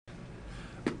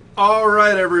All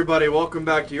right, everybody, welcome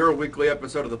back to your weekly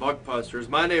episode of the Buckbusters.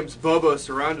 My name's Bobo,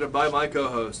 surrounded by my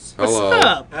co-hosts. Hello. What's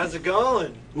up? How's it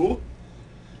going? Who?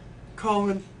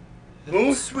 Colin.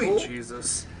 Who? Sweet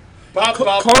Jesus.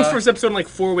 Colin's first episode in like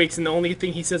 4 weeks, and the only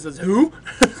thing he says is who?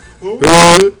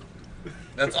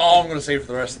 That's all I'm going to say for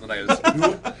the rest of the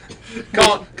night. Is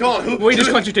Colin, who? Well, you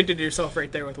just contradicted yourself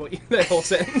right there with what that whole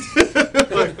sentence.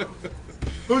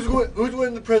 Who's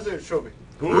winning the President's Trophy?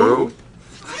 Who?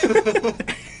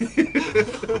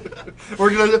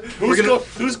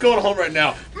 Who's going home right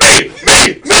now? Me!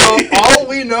 So all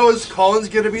we know is Colin's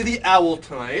going to be the owl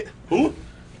tonight. Who?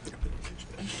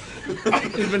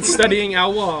 He's been studying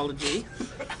owlology.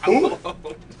 Who?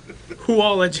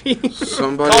 Whoology.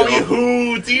 Somebody. Call me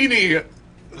Houdini.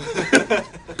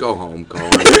 Go home,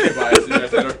 Colin.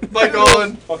 Bye,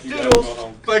 Colin. Fuck you,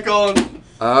 Bye, Colin.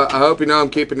 I hope you know I'm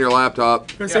keeping your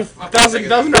laptop. I'm gonna say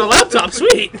 $1,000 laptop,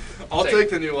 sweet. I'll take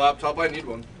the new laptop. I need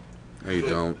one. No, you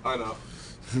don't. I know.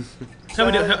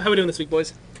 How we doing this week,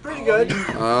 boys? Pretty good.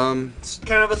 It's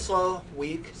Kind of a slow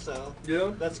week, so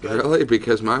Yeah. that's good. really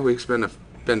because my week's been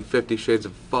 50 shades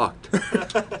of fucked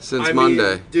since I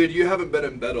Monday. mean, dude, you haven't been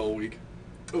in bed all week.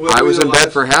 I was in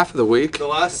bed for half of the week. The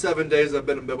last 7 days I've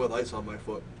been in bed with ice on my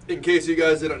foot. In case you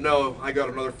guys didn't know, I got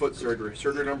another foot surgery.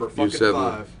 Surgery number fucking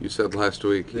 5. You said last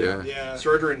week, yeah. Yeah.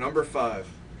 Surgery number 5.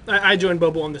 I joined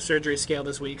Bobo on the surgery scale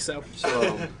this week, so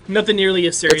So nothing nearly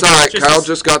as serious. It's all right.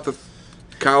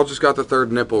 Kyle just got the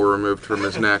third nipple removed from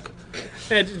his neck.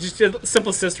 Just a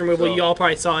simple cyst removal. So- You all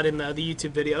probably saw it in the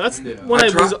YouTube video. That's Yeah. when I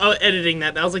I was try- editing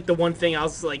that. That was like the one thing I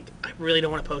was like, I really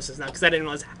don't want to post this now because I didn't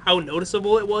realize how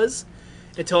noticeable it was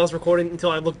until I was recording. Until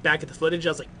I looked back at the footage,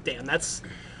 I was like, damn, that's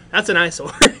an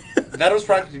eyesore. That was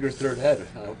practically your third head.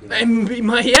 I hope you know. And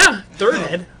third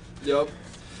head. Yep.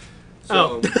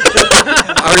 Oh.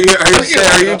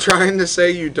 Are you trying to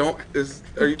say you don't?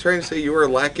 Are you trying to say you were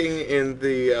lacking in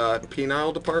the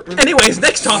penile department? Anyways,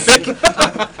 next topic.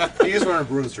 He's wearing a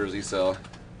Bruins jersey, so.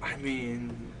 I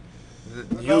mean,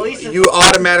 You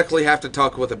automatically have to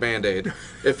talk with a Band-Aid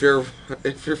if you're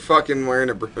fucking wearing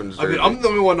a Bruins jersey. I'm the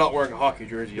only one not wearing a hockey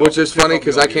jersey. Which is Pick funny on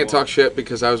because me I all you can't talk want. shit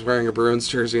because I was wearing a Bruins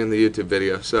jersey in the YouTube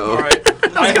video. So All right.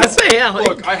 I was gonna say, yeah. Like,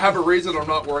 Look, I have a reason I'm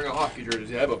not wearing a hockey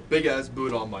jersey. I have a big ass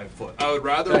boot on my foot. I would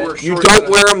rather wear shorts. you don't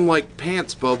wear them like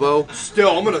pants, Bobo.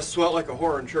 Still, I'm gonna sweat like a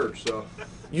whore in church. So,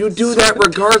 You do that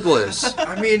regardless,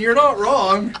 I mean, you're not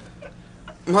wrong.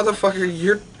 motherfucker.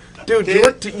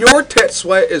 Your tit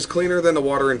sweat is cleaner than the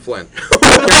water in Flint.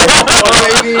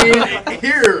 I mean,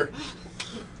 here.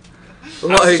 I'm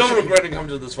Like, so regretting coming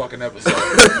to this fucking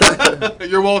episode.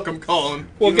 You're welcome, Colin.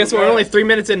 well, guess what? We're only 3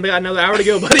 minutes in. We got another hour to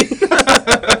go, buddy.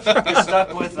 You're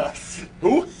stuck with us.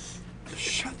 Who?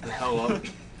 Shut the hell up.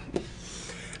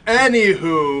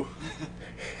 Anywho,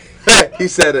 he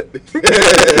said it.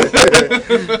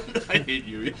 I hate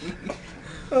you.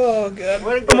 Oh god.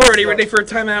 Way to go, I'm already Scott. ready for a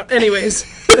timeout. Anyways,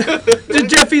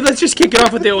 Jeffy, let's just kick it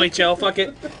off with the OHL. Fuck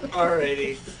it.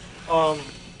 Alrighty.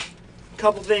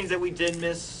 Couple things that we did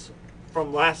miss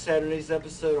from last Saturday's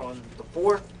episode on the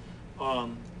 4th.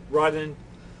 Rodden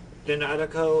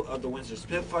Donatico of the Windsor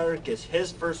Spitfire gets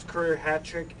his first career hat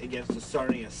trick against the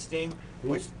Sarnia Sting,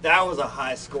 which that was a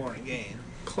high scoring game.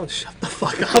 Colin, shut the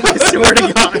fuck up! I swear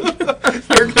to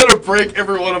God. You're gonna break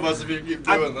every one of us if you keep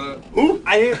doing that.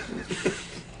 I didn't.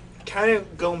 Kind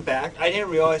of going back, I didn't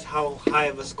realize how high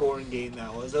of a scoring game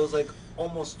that was. It was like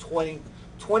almost 20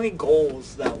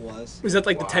 goals that was. Was that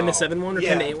like the 10-7 one or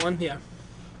Yeah. 10-8 one? Yeah.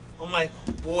 I'm like,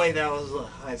 boy, that was a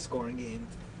high scoring game.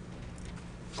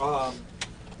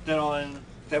 Then on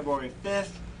February 5th,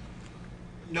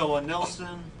 Noah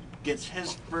Nelson gets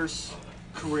his first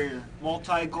career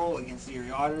multi-goal against the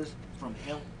Erie Otters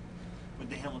with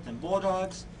the Hamilton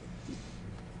Bulldogs.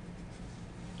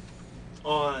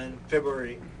 On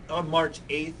March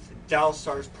 8th, Dallas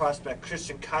Stars prospect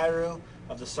Christian Cairo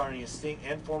of the Sarnia Sting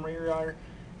and former Erie Otter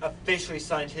officially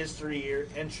signed his 3-year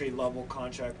entry-level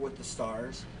contract with the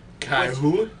Stars.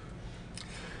 Who?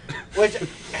 Which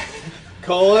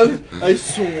Colin, I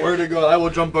swear to God, I will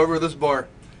jump over this bar.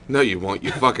 No, you won't.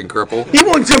 You fucking cripple. He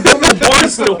won't jump over the bar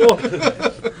stool.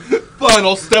 Fine,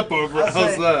 I'll step over it. I'll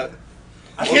How's say- that?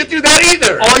 I can't do that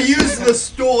either. I'll use the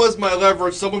stool as my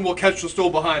leverage. Someone will catch the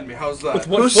stool behind me. How's that?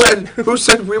 Who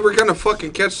said we were gonna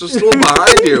fucking catch the stool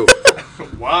behind you?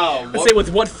 Wow. I say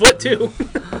with what foot too?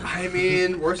 I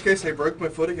mean, worst case, I broke my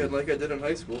foot again like I did in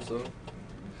high school. So.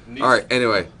 All right.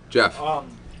 Anyway, Jeff. on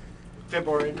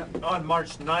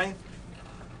March 9th,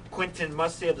 Quentin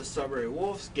Musty of the Sudbury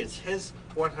Wolves gets his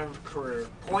 100th career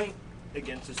point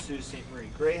against the Sault Ste. Marie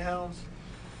Greyhounds.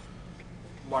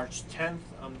 March 10th,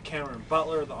 Cameron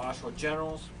Butler of the Oshawa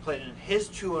Generals played in his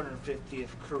 250th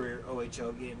career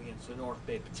OHL game against the North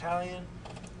Bay Battalion.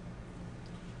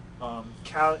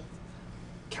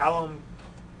 Callum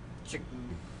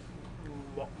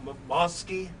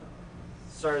Chikmosky,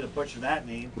 sorry to butcher that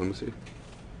name. Let me see.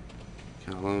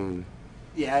 Callum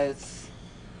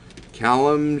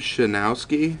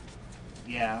Shanowski.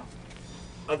 Yeah.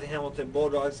 Of the Hamilton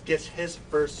Bulldogs gets his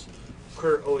first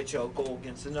career OHL goal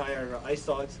against the Niagara Ice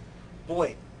Dogs.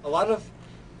 Boy, a lot of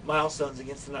milestones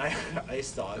against the Niagara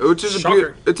Ice Dogs. Which is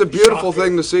it's a beautiful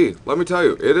thing to see. Let me tell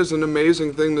you, it is an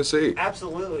amazing thing to see.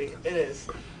 Absolutely, it is.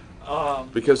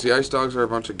 Because the Ice Dogs are a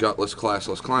bunch of gutless,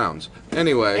 classless clowns.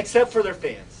 Anyway. Except for their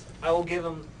fans. I will give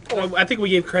them... I think we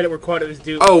gave credit where credit was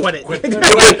due. Oh, credit.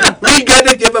 we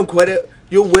gotta give them credit.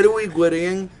 You're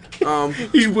whittling.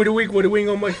 He's whittling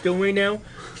on my still right now.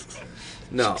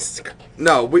 No,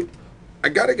 I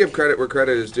gotta give credit where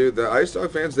credit is due. The Ice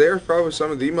Dog fans, they are probably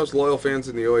some of the most loyal fans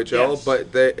in the OHL. Yes.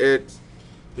 But the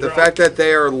fact that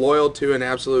they are loyal to an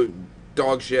absolute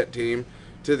dog shit team,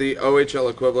 to the OHL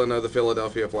equivalent of the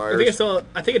Philadelphia Flyers.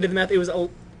 I think I did the math. It was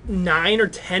 9 or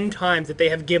 10 times that they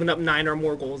have given up 9 or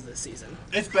more goals this season.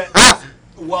 It's been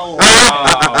well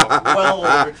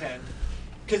over 10.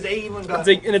 Because they even got...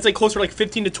 It's like closer to like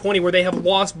 15 to 20 where they have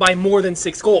lost by more than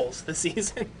 6 goals this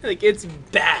season. Like, it's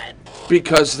bad.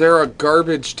 Because they're a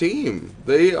garbage team.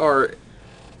 They're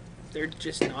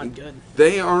just not good.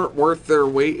 They aren't worth their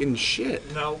weight in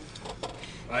shit. No.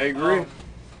 I agree.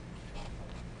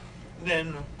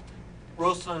 Then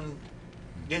Ruslan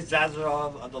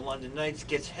Gazazarov of the London Knights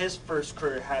gets his first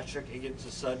career hat trick against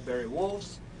the Sudbury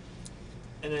Wolves.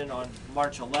 And then on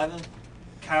March 11th,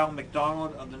 Kyle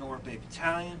McDonald of the North Bay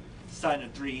Battalion signed a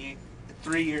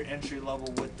three-year entry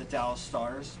level with the Dallas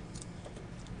Stars,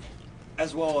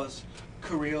 as well as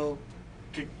Kirill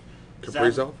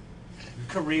Kaprizov?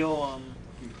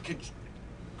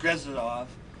 Grezadov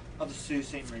of the Sault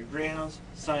Ste. Marie Greyhounds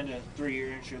signed a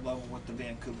 3-year entry level with the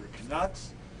Vancouver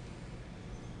Canucks,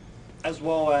 as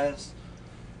well as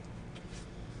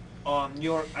New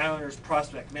York Islanders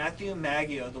prospect Matthew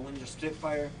Maggio of the Windsor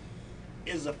Spitfire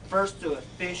is the first to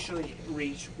officially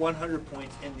reach 100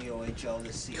 points in the OHL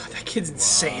this season. God, that kid's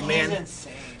insane, man. He's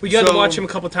insane. We got to watch him a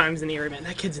couple times in the area, man.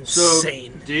 That kid's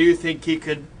insane. So, do you think he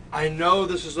could... I know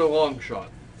this is a long shot.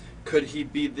 Could he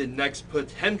be the next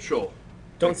potential...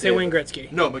 Don't say Wayne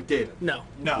Gretzky. No, McDavid. No.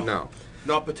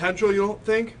 Not potential, you don't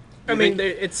think? I mean,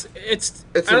 it's I think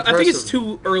it's impressive.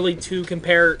 too early to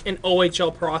compare an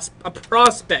OHL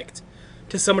prospect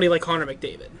to somebody like Connor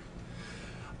McDavid.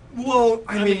 Well,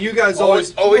 I mean, you guys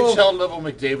always... OHL level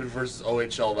McDavid versus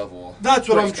OHL level. That's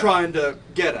what I'm Gretzky. trying to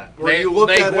get at. Where you look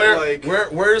at it like...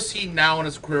 Where is he now in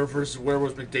his career versus where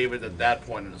was McDavid at that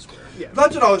point in his career? Yeah.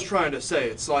 That's what I was trying to say.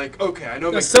 It's like, okay, I know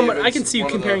I can see you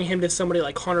comparing him to somebody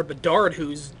like Connor Bedard,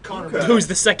 who's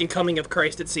the second coming of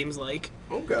Christ, it seems like.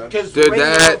 Okay. Dude,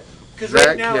 that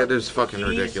now, kid is fucking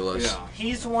ridiculous. Yeah.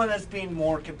 He's the one that's being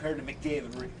more compared to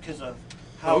McDavid because of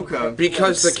how... Okay.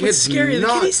 Because the kid's scary.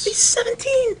 nuts. The kid needs to be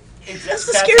 17. That's the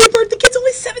That's scary part. The kid's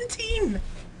only 17.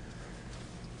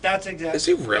 That's exactly... Is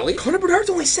he really? Connor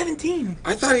Bedard's only 17.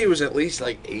 I thought he was at least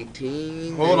like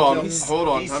 18. Hold on. He's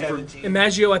Time for- 17. And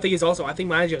Maggio, I think, is also... I think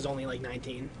Maggio's only like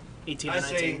 19. 18 or I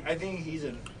 19. think he's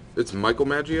a... It's Michael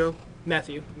Maggio?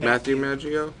 Matthew. Matthew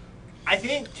Maggio? I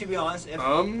think, to be honest, if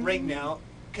right now...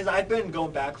 Because I've been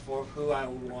going back for who I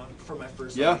would want for my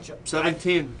first... Yeah, NHL.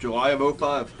 17, July of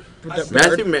 05.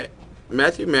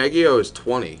 Matthew Maggio is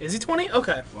 20. Is he 20?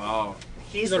 Okay. Wow.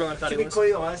 He's, older than I thought to he be was.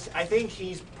 quite honest, I think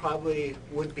he's probably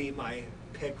would be my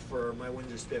pick for my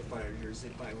Windsor Spitfire jersey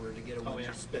if I were to get a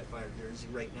Windsor Spitfire jersey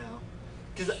right now.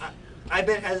 Because I've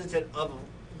been hesitant of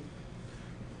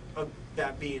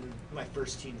that being my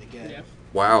first team to get. Yeah.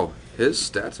 Wow, his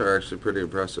stats are actually pretty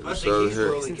impressive. I think he's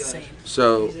really He's good. insane.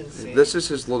 So He's insane. this is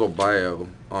his little bio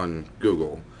on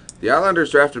Google. The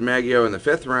Islanders drafted Maggio in the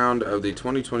 5th round of the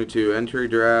 2022 entry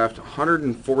draft,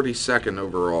 142nd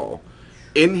overall.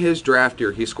 In his draft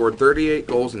year, he scored 38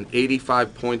 goals and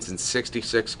 85 points in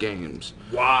 66 games.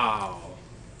 Wow.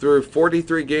 Through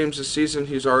 43 games this season,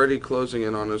 he's already closing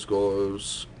in on his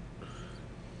goals.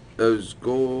 His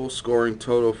goal scoring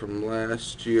total from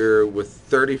last year with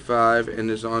 35 and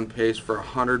is on pace for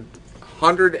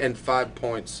 105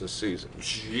 points this season.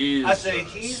 Jesus. I say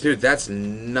he's... Dude, that's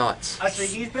nuts. I say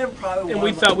he's been probably And one we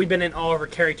of thought the- we've been in all over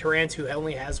Kerry Torrance, who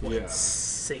only has,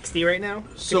 60 right now?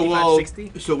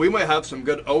 60? So we might have some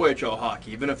good OHL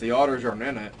hockey, even if the Otters aren't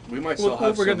in it. We might still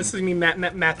have some. This is going to be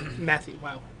Matthew.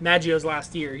 Wow. Maggio's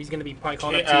last year. He's going to be probably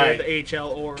called up to the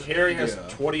AHL or... Carey has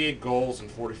 28 goals and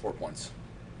 44 points.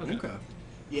 Okay.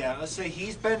 Yeah, I'd say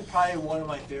he's been probably one of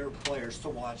my favorite players to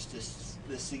watch this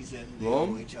season. The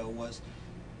OHL was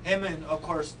him, and of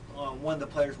course one of the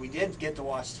players we did get to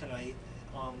watch tonight,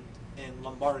 in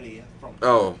Lombardi from.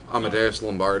 Oh, Amadeus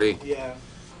Lombardi. Yeah.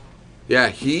 Yeah,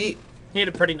 he had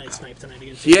a pretty nice night tonight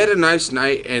against. He had a nice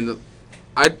night, and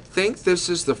I think this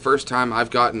is the first time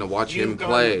I've gotten to watch him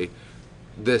play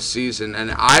this season,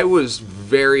 and I was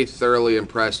very thoroughly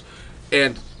impressed.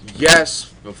 And yes,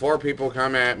 before people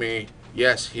come at me,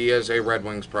 yes, he is a Red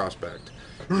Wings prospect.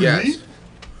 Yes,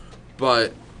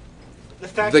 but the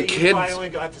fact the that kids, you finally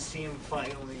got to see him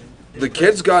finally. The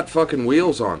kid's got fucking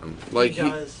wheels on him. Like he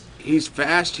does. He's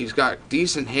fast. He's got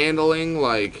decent handling.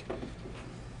 Like,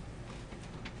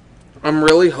 I'm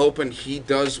really hoping he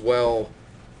does well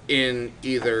in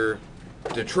either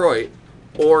Detroit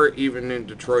or even in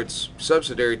Detroit's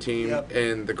subsidiary team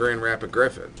in the Grand Rapids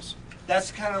Griffins.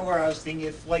 That's kind of where I was thinking.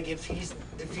 If he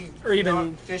or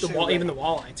even even the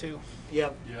Walleye too.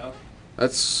 Yep. Yeah.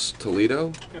 That's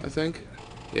Toledo, I think.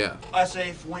 Yeah. I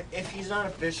say if he's not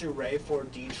officially ready for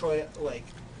Detroit, like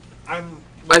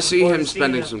I see him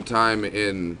spending some time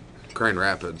in Grand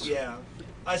Rapids. Yeah.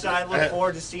 I look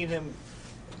forward to seeing him,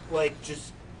 like,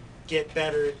 just get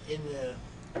better in the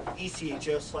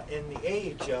ECHL, in the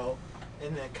AHL,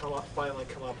 and then finally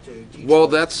come up to Detroit. Well,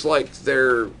 that's like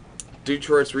their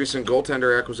Detroit's recent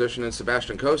goaltender acquisition in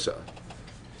Sebastian Cossa.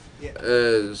 Yeah.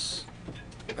 There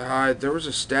was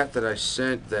a stat that I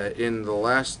sent that in the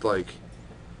last,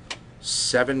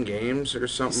 7 games or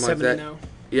something like that. 7-0.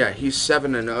 Yeah, he's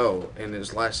 7-0 in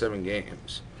his last 7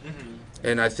 games. Mm-hmm.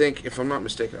 And I think, if I'm not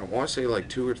mistaken, I want to say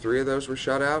 2 or 3 of those were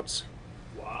shutouts.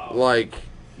 Wow.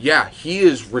 Yeah, he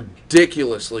is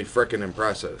ridiculously freaking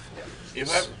impressive.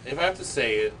 If I have to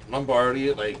say it,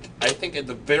 Lombardi, I think at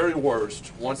the very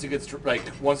worst, once he's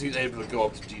able to go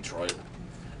up to Detroit,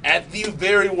 at the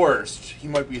very worst, he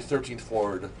might be 13th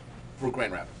forward for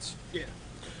Grand Rapids. Yeah.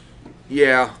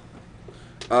 Yeah.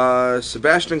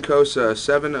 Sebastian Cossa,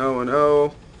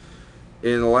 7-0-0.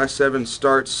 In the last 7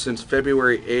 starts since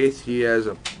February 8th, he has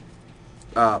a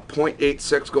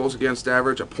 .86 goals against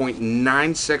average, a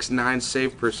 .969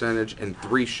 save percentage, and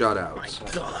 3 shutouts.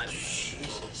 My God.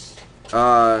 Jesus.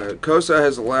 Cossa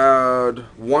has allowed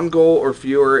 1 goal or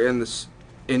fewer in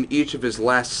each of his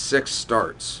last 6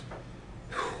 starts.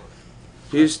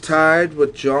 He's tied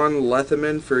with John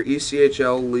Letherman for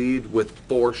ECHL lead with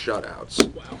 4 shutouts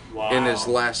in his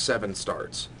last 7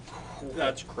 starts.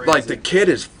 That's crazy. The kid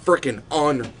is freaking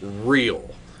unreal.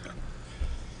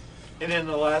 And then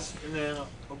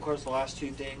of course the last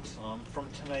 2 things from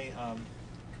tonight.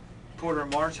 Porter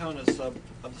Martone of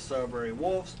the Sudbury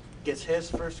Wolves gets his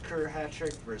first career hat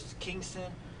trick versus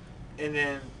Kingston, and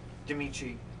then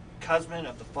Dmitry Kuzmin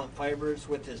of the Flint Fibers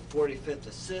with his 45th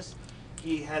assist.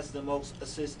 He has the most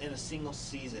assists in a single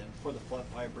season for the Flint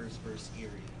Fibers versus Erie.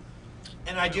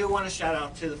 And I do want to shout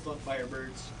out to the Flint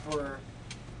Firebirds for.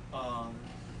 Oh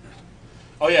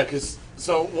yeah,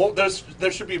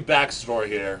 there should be backstory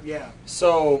here. Yeah.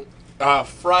 So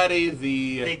Friday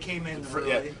they came in early.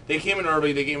 Yeah, they came in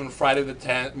early. They came in Friday the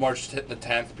 10th, March the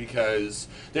 10th, because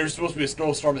there's supposed to be a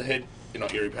snowstorm that hit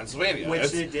Erie, Pennsylvania.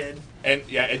 Which it did. And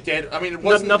yeah, it did. I mean, it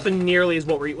wasn't nothing nearly as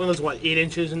what it was 8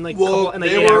 inches in 8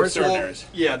 they hours.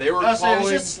 Yeah, they were It calling.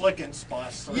 was just slicking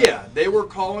spots. So. Yeah, they were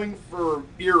calling for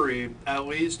Erie, at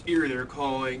least Erie. They're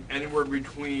calling anywhere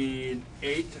between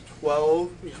 8 to 12,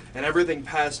 and everything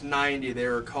past 90, they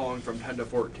were calling from 10 to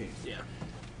 14. Yeah.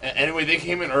 Anyway, they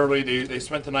came in early. They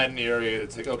spent the night in the area.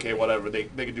 It's okay, whatever. They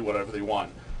could do whatever they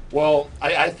want. Well,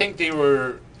 I think they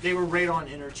were. They were right on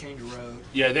Interchange Road.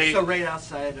 Yeah, so right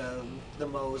outside of the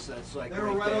Moe's. That's They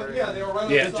were right on. Yeah, they were right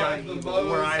Yeah. outside the Moe's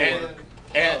where I work.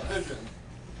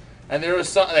 And there was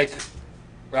something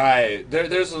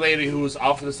there's a lady who was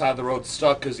off to the side of the road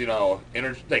stuck because it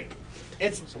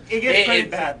gets pretty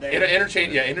bad there.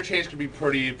 Interchange can be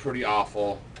pretty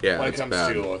awful. Yeah, when it it's comes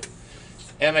bad. to it.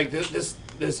 And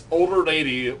this older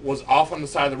lady was off on the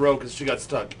side of the road because she got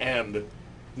stuck, and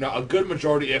a good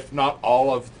majority, if not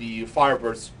all, of the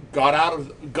Firebirds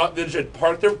they just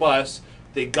parked their bus.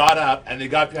 They got out and they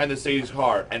got behind the Sadie's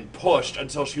car and pushed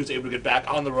until she was able to get back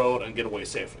on the road and get away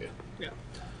safely. Yeah.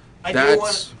 That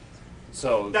was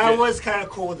kind of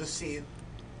cool to see.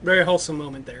 Very wholesome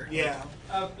moment there. Yeah.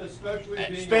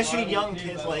 Especially young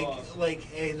kids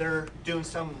hey, they're doing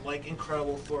something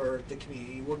incredible for the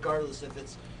community, regardless if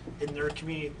it's in their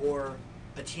community or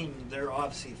a team. They're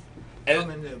obviously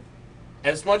coming to.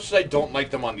 As much as I don't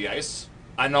like them on the ice,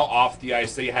 I know off the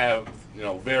ice they have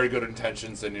very good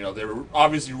intentions, and they were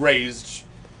obviously raised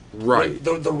Right.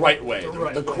 the right way,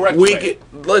 the correct We way.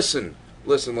 Listen.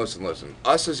 Us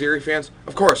as Erie fans,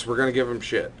 of course, we're going to give them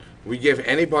shit. We give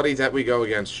anybody that we go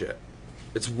against shit.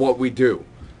 It's what we do.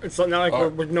 It's not like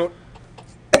we're no.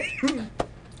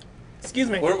 Excuse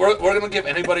me. We're going to give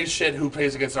anybody shit who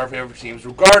plays against our favorite teams,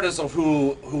 regardless of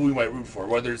who we might root for,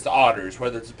 whether it's the Otters,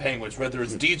 whether it's the Penguins, whether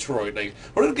it's Detroit. Like,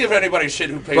 we're going to give anybody shit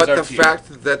who plays our team. But the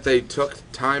fact that they took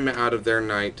time out of their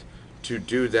night to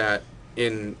do that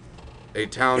in a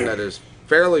town that is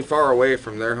fairly far away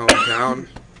from their hometown,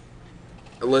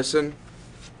 listen,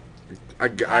 I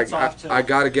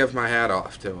got to give my hat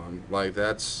off to them. Like,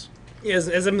 that's...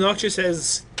 As obnoxious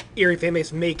as Erie fan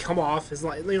base may come off, as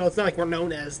like, it's not like we're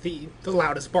known as the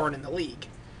loudest barn in the league.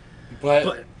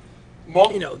 But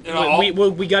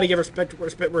we got to give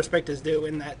respect is due,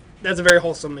 and that's a very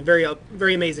wholesome and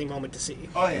very amazing moment to see.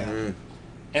 Oh yeah. Mm-hmm.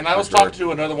 And I was talking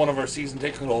to another one of our season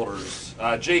ticket holders,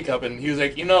 Jacob, and he was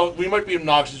like, we might be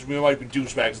obnoxious, we might be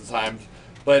douchebags at times,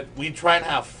 but we try and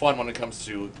have fun when it comes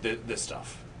to this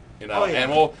stuff, Oh,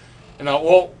 yeah. And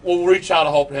we'll reach out to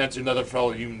help and answer another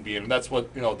fellow human being. And that's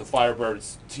what the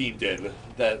Firebirds team did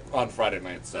that on Friday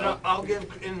night. So I'll give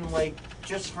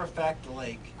just for a fact,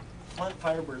 Flint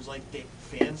Firebirds, they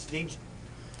fans,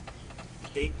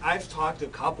 I've talked to a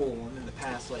couple of them in the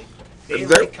past, they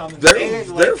like coming.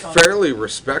 They're fairly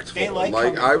respectful. They like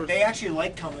coming. They actually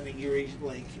like coming to Erie,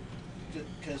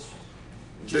 because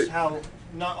how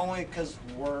not only because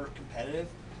we're competitive,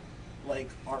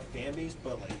 our fan base,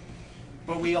 but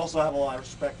we also have a lot of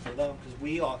respect for them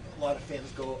because a lot of fans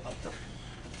go up to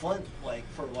Flint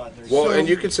for a lot of their. Well, and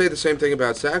you can say the same thing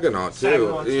about Saginaw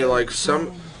too.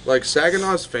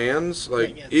 Saginaw's fans,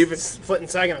 even Flint and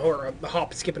Saginaw are a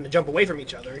hop, skip, and a jump away from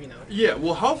each other. Yeah.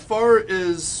 Well, how far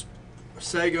is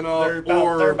Saginaw?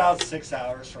 They're about 6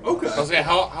 hours from Okay. us. I was saying,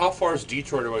 how far is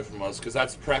Detroit away from us? Because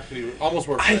that's practically almost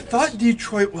where I Flint thought is.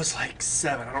 Detroit was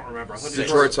 7. I don't remember. I thought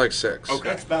Detroit's 6. Okay.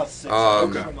 It's about 6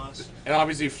 hours from us. And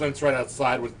obviously Flint's right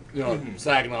outside with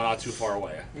Saginaw not too far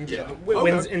away. Yeah.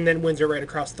 And then Windsor right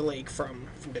across the lake from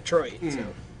Detroit. So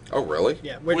Oh, really?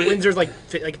 yeah, Windsor's like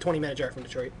a 20-minute drive from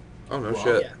Detroit. Oh, no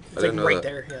shit. Yeah, I it's didn't know right that.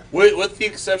 there. Yeah. With the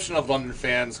exception of London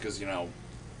fans, because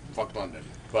fuck London.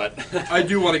 But I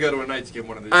do want to go to a Knights game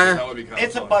one of these days. That would be kind of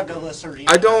It's a fun. bucket list arena.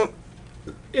 I don't.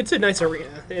 It's a nice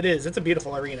arena. It is. It's a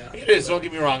beautiful arena. it is, don't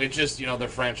get me wrong, it's just, their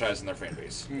franchise and their fan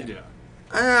base. Yeah.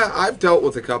 I've dealt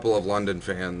with a couple of London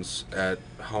fans at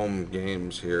home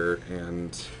games here,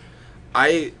 and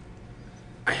I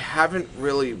haven't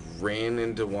really ran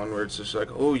into one where it's just like,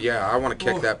 oh yeah, I want to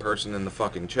kick that person in the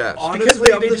fucking chest. Because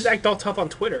they just act all tough on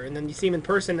Twitter, and then you see them in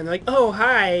person, and they're like, oh,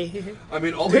 hi. I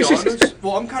mean, I'll be honest.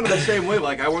 Well, I'm kind of the same way.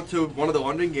 I went to one of the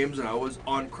London games, and I was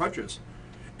on crutches.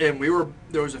 And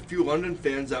there was a few London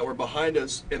fans that were behind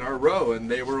us in our row,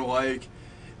 and they were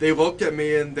they looked at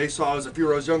me, and they saw I was a few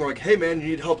rows down. They're like, hey, man, you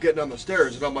need help getting down the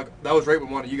stairs. And I'm like, that was right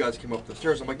when one of you guys came up the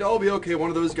stairs. I'm like, no, I'll be okay. One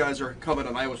of those guys are coming,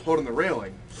 and I was holding the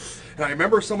railing. And I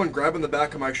remember someone grabbing the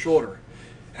back of my shoulder.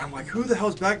 And I'm like, who the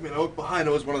hell's back me? And I look behind.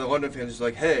 It was one of the London fans. He's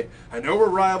like, hey, I know we're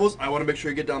rivals. I want to make sure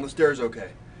you get down the stairs okay.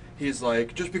 He's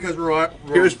like, just because we're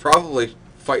He was probably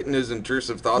fighting his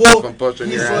intrusive thoughts from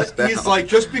pushing your ass down. He's like,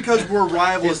 just because we're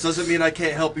rivals doesn't mean I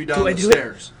can't help you down the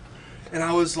stairs. And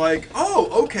I was like,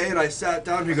 oh, okay. And I sat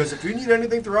down. He goes, if you need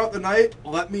anything throughout the night,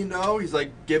 let me know. He's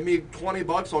like, give me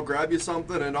 $20. I'll grab you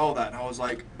something and all that. And I was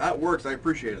like, that works. I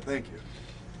appreciate it. Thank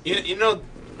you.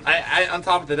 I on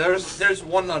top of that, there's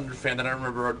one London fan that I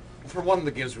remember for one of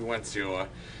the games we went to.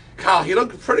 Kyle, he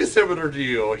looked pretty similar to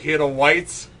you. He had a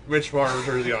white Mitch Marner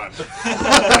jersey on.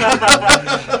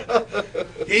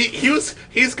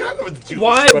 he's kind of a douche.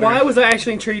 Why was I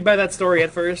actually intrigued by that story at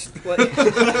first?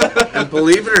 And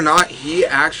believe it or not, he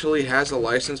actually has a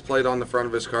license plate on the front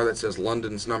of his car that says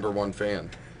London's #1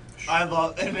 fan.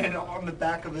 And then on the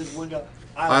back of his window,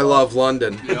 I love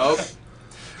London. Yep.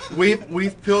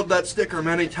 We've peeled that sticker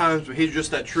many times, but he's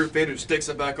just that true fan who sticks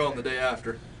it back on the day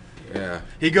after. Yeah.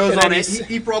 He goes on.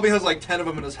 He probably has 10 of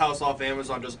them in his house off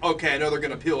Amazon. Just okay, I know they're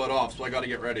gonna peel it off, so I got to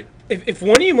get ready. If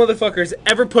one of you motherfuckers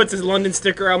ever puts his London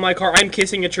sticker on my car, I'm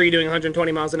kissing a tree doing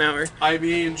 120 miles an hour. I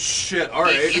mean, shit. All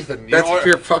right. Ethan, That's if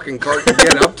your fucking car can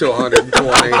get up to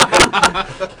 120.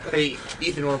 Hey,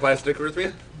 Ethan, you want to buy a sticker with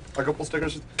me? A couple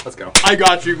stickers? Let's go. I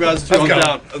got you guys. Let's I'm go.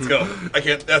 down. Let's go.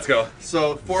 Let's go.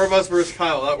 So 4 of us versus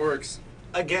Kyle. That works.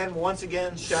 Once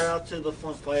again, shout out to the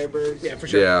Flint Firebirds. Yeah, for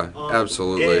sure. Yeah,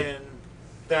 absolutely. And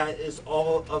that is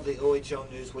all of the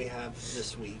OHL news we have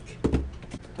this week. All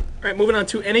right, moving on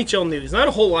to NHL news. Not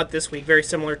a whole lot this week, very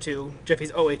similar to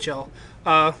Jeffy's OHL.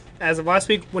 As of last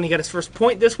week, when he got his first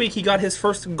point, this week he got his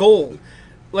first goal.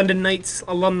 London Knights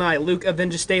alumni Luke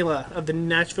Avengestela of the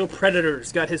Nashville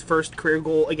Predators got his first career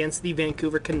goal against the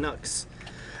Vancouver Canucks.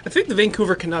 I think the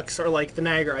Vancouver Canucks are like the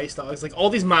Niagara Ice Dogs. Like, all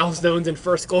these milestones and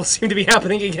first goals seem to be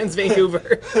happening against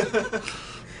Vancouver.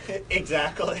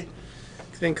 Exactly.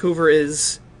 Vancouver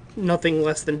is nothing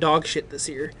less than dog shit this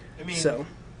year. I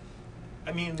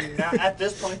mean, now at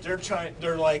this point,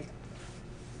 they're like,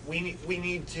 we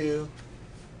need to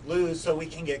lose so we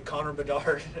can get Connor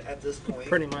Bedard at this point.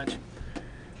 Pretty much.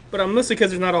 But mostly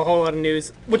because there's not a whole lot of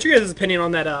news. What's your guys' opinion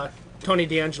on that Tony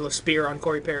DeAngelo spear on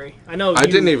Corey Perry? I know I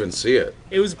didn't even see it.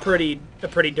 It was a pretty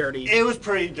dirty. It was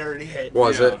pretty dirty. Hit.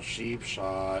 Was it? Cheap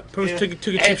shot. Took a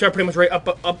cheap shot pretty much right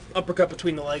uppercut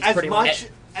between the legs.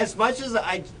 As much as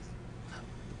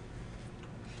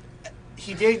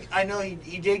he did. I know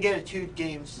he did get a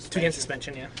 2-game suspension. 2-game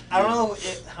suspension, yeah. I don't know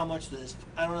how much this.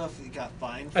 I don't know if he got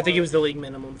fined. I think it was the league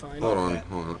minimum fine. Hold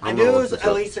on. I knew it was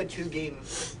at least a 2-game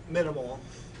minimal.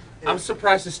 I'm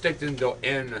surprised the stick didn't go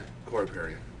in Corey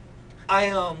Perry.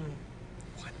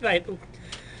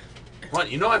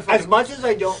 What? You know, as much as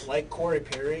I don't like Corey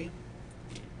Perry,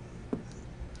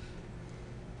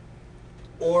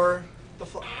 or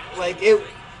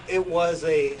it was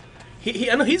a.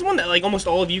 I know he's one that like almost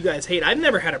all of you guys hate. I've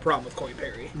never had a problem with Corey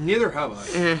Perry. Neither have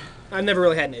I. I've never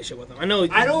really had an issue with him. I know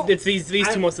it's these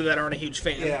two mostly that aren't a huge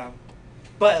fan. Yeah,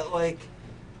 but like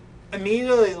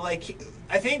immediately,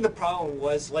 I think the problem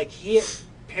was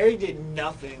Perry did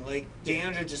nothing. Like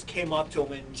DeAndre just came up to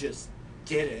him and just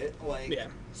did it.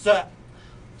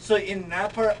 So in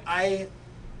that part, I'm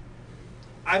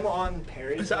on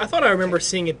Perry. I thought I remember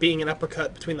seeing it being an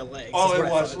uppercut between the legs. Oh,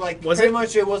 it was pretty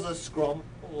much it was a scrum.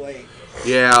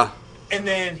 Yeah. And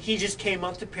then he just came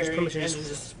up to Perry and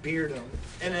just speared him.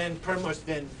 And then pretty much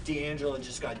then DeAngelo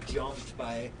just got jumped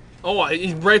by. Oh,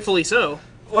 rightfully so.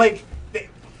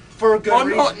 For a good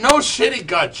reason. No shit, he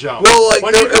got jumped. Well,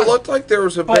 it looked like there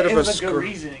was a bit of a scrum. Good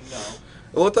reasoning though.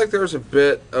 It looked like there was a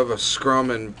bit of a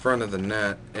scrum in front of the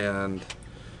net, and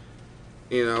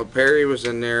Perry was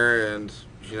in there, and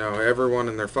everyone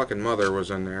and their fucking mother was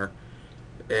in there,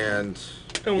 and.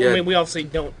 I mean, we obviously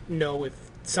don't know if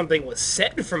something was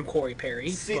said from Corey Perry.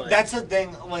 See, that's the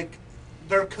thing.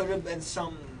 There could have been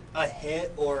a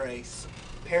hit or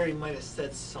Perry might have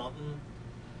said something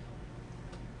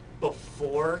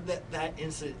before that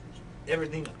incident,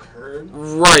 everything occurred.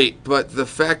 Right, but the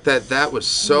fact that was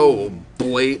so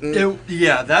blatant.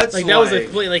 That's that was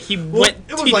he went.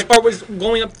 It was was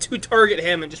going up to target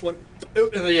him and just went.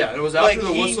 It was after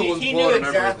the whistle was blown. He knew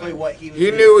exactly what he was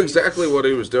doing. He knew exactly what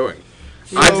he was doing.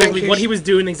 I think what he was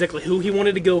doing, exactly who he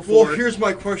wanted to go for. Well, here's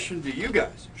my question to you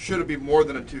guys: should it be more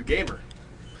than a 2-gamer?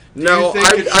 No,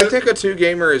 I think a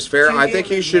 2-gamer is fair. I think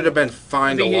he should have been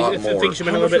fined a lot more. I think he should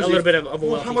have been a little bit of a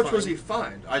wealthy how much fine. was he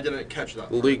fined? I didn't catch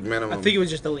that. League minimum. I think it was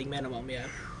just the league minimum, yeah.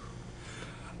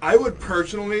 I would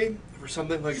personally, for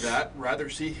something like that, rather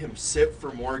see him sit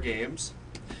for more games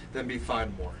than be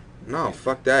fined more. No,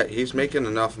 fuck that. He's making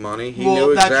enough money. He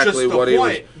knew exactly what he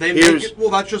was.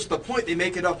 That's just the point. They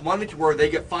make enough money to where they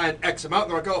get fined X amount,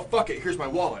 and they're like, oh, fuck it, here's my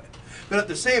wallet. But at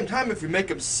the same time, if you make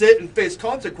him sit and face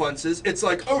consequences, it's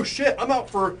like, oh shit, I'm out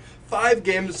for 5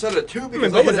 games instead of 2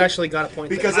 because Bubba's actually got a point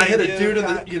because there. I hit a dude in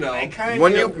the,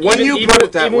 when you put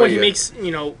it that even way, when he makes, I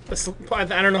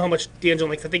don't know how much DeAngelo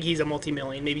makes. I think he's a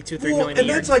multi-million, maybe $2-3 million a year. And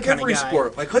that's like every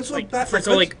sport. Let's look back.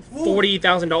 So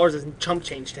 $40,000 is chump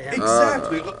change to him.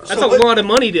 Exactly. That's a lot of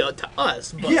money to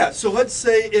us. But. Yeah. So let's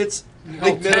say it's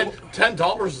league minimum.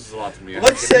 $10 is a lot to me.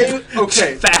 Let's say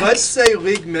Let's say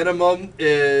league minimum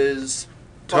is.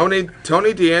 Tony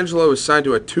DeAngelo is signed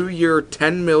to a 2-year,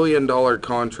 $10 million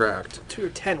contract. 2 or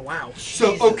 10, wow.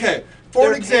 So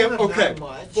for an example,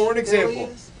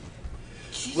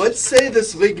 let's say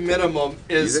this league minimum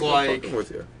is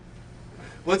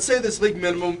let's say this league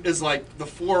minimum is like the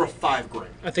floor of $5,000.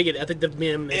 I think the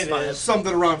minimum is 5.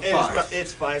 Something around 5.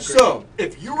 It's $5,000. So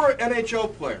if you were an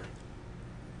NHL player,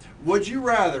 would you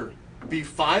rather be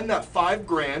fined that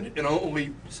 $5,000 and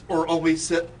only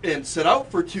sit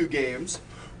out for 2 games?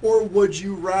 Or would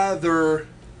you rather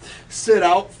sit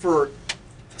out for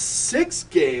 6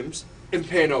 games and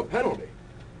pay no penalty?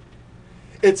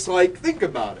 It's like, think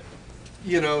about it.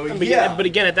 But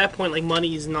again, at that point,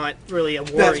 money is not really a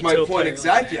worry. That's my to a point player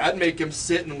exactly. Like I'd make him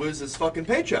sit and lose his fucking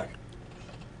paycheck.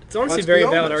 It's honestly a very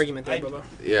valid argument there, Bubba.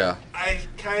 Yeah. I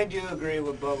kind of do agree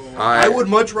with Bubba. I would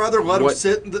much rather let him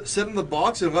sit in the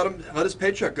box and let his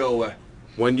paycheck go away.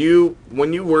 When you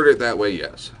word it that way,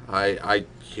 yes. I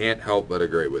can't help but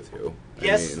agree with you.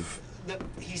 Yes,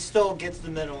 he still gets the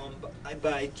minimum,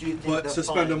 but I do think But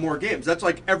suspend him more games. That's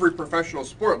like every professional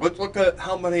sport. Let's look at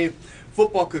how many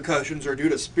football concussions are due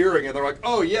to spearing, and they're like,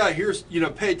 oh yeah, here's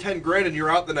pay $10,000 and you're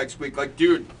out the next week. Like,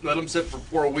 dude, let him sit for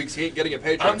 4 weeks. He ain't getting a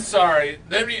paycheck. I'm sorry.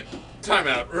 Time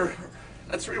out.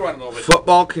 Let's rewind a little bit.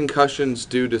 Football concussions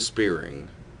due to spearing.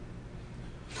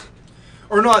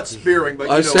 Or not spearing, but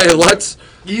let's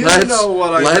know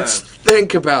what I let's meant.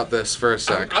 think about this for a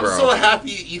sec, I'm bro. so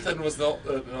happy Ethan was the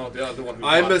other one who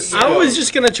I got it. misspoke. I was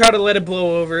just gonna try to let it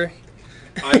blow over.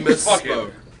 I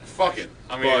misspoke. Fuck it.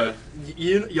 I mean,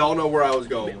 But y'all know where I was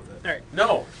going with it. All right.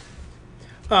 no.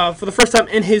 For the first time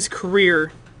in his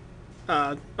career,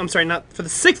 I'm sorry, not for the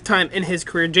 6th time in his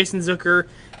career, Jason Zucker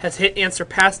has hit and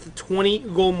surpassed the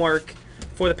 20-goal mark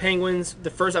for the Penguins. I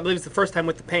believe it's the first time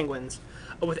with the Penguins,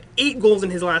 with 8 goals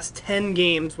in his last 10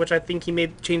 games, which I think he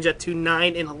made change that to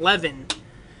 9 and 11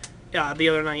 the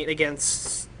other night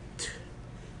against.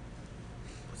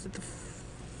 Was it the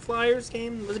Flyers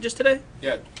game? Was it just today?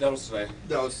 Yeah, that was today.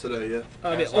 That was today, yeah.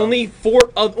 Only four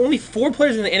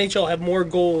players in the NHL have more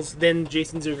goals than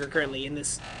Jason Zucker currently in that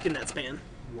span.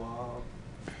 Wow.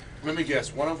 Let me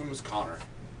guess. One of them is Connor.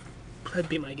 That'd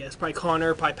be my guess. Probably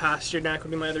Connor, probably Pasternak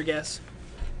would be my other guess.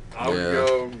 I would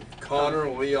go Connor,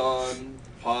 Leon,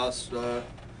 Pasta,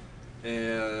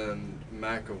 and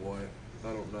McAvoy.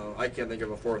 I don't know. I can't think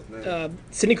of a fourth name.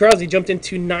 Sidney Crosby jumped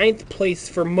into 9th place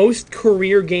for most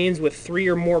career games with 3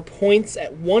 or more points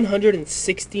at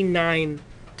 169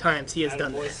 times he has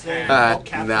done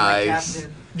that. Nice.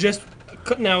 Just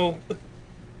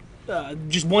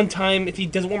one time. If he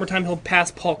does it one more time, he'll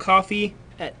pass Paul Coffey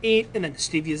at 8, and then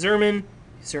Steve Yzerman.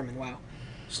 Wow.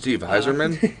 Steve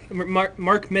Yzerman?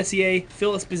 Mark Messier,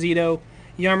 Phil Esposito,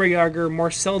 Jaromir Jagr,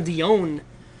 Marcel Dion,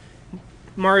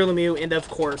 Mario Lemieux, and of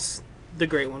course, the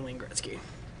great one, Wayne Gretzky.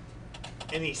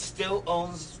 And he still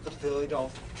owns the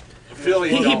Philadelphia.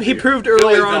 He proved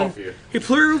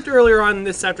earlier on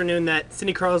this afternoon that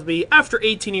Sidney Crosby, after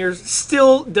 18 years,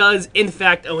 still does in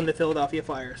fact own the Philadelphia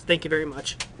Flyers. Thank you very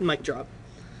much. Mic drop.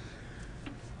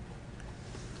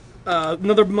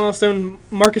 Another milestone,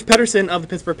 Marcus Pettersson of the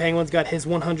Pittsburgh Penguins got his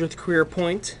 100th career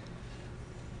point.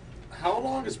 How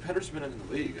long has Pettersson been in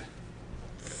the league?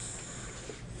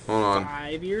 Hold on.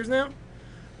 5 years now.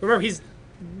 Remember, he's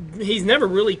never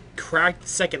really cracked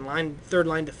third line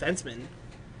defenseman.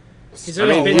 He's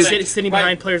always been sitting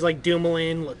behind players like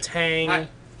Dumoulin, Letang.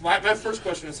 My first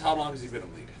question is, how long has he been in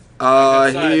the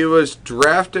league? He was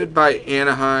drafted by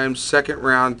Anaheim, 2nd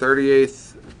round,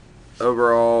 38th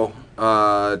overall,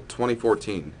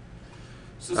 2014.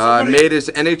 Made his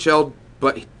NHL,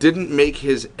 but he didn't make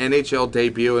his NHL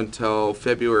debut until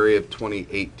February of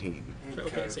 2018.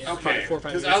 Okay, so yeah, 4 or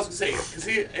 5 years. I was going to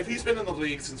say, if he's been in the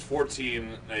league since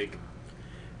 14,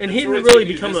 and he didn't really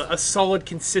become a solid,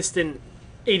 consistent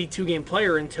 82-game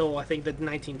player until, I think, the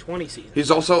 1920 season.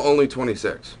 He's also only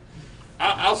 26.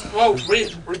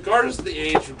 Regardless of the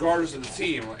age, regardless of the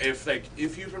team, if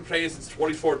you've been playing since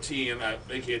 2014,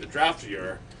 aka the draft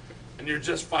year, and you're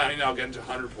just finally now getting to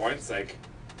 100 points, Ugh.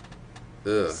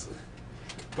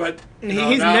 But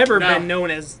he's never been known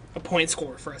as a point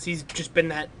scorer for us. He's just been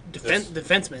that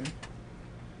defenseman.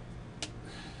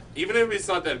 Even if he's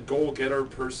not that goal getter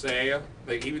per se,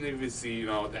 even if he's the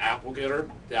apple getter,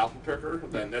 the apple picker,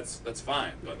 then that's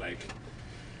fine. But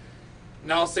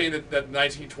now saying that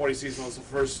 1920 season was the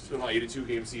first 82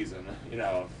 game season,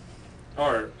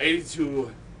 or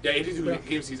 82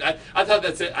 game season. I thought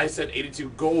that's it. I said 82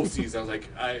 goal season. I was like,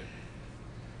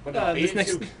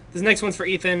 this next one's for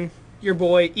Ethan. Your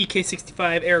boy,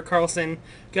 EK65, Erik Karlsson,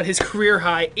 got his career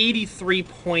high 83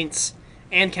 points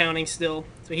and counting still.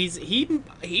 So he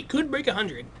could break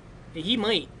 100. He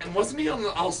might. And wasn't he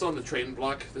also on the trading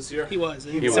block this year? He was.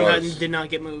 And somehow did not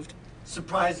get moved.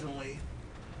 Surprisingly.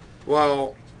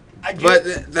 Well, I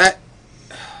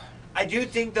do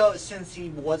think, though, since he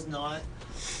was not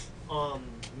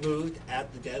moved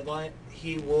at the deadline,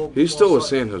 he will... He's still with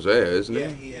San Jose, isn't he? Yeah,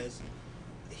 he is.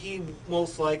 He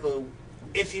most likely...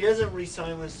 If he doesn't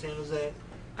re-sign with San Jose...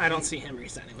 I don't see him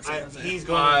re-signing with San Jose. He's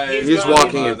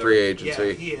walking in free agency.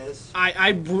 Yeah, he is.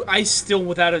 I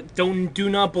still, do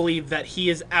not believe that he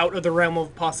is out of the realm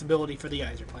of possibility for the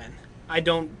Yzer plan.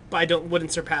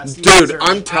 Wouldn't surpass. Dude,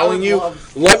 I'm telling you.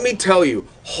 Let me tell you.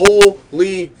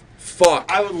 Holy fuck!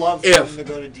 I would love for him to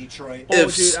go to Detroit.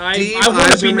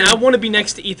 I want to be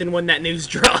next to Ethan when that news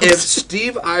drops. If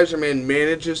Steve Yzerman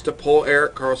manages to pull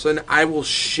Erik Karlsson, I will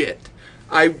shit.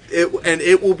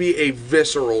 It will be a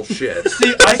visceral shit.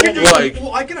 See, I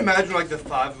can imagine the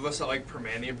 5 of us at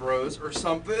Permane Bros or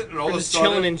something, and all of a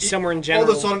sudden, chilling somewhere in general.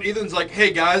 All of a sudden, Ethan's like,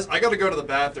 "Hey guys, I gotta go to the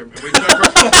bathroom."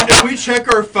 And we check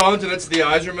our phones, and it's the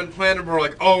Yzerman plan, and we're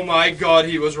like, "Oh my god,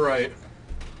 he was right."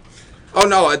 Oh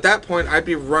no! At that point, I'd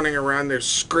be running around there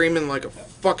screaming like a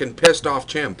fucking pissed off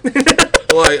chimp.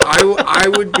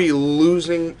 I would be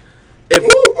losing if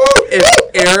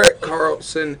Erik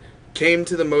Karlsson came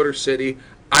to the Motor City.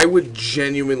 I would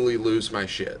genuinely lose my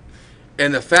shit.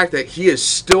 And the fact that he is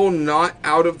still not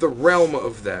out of the realm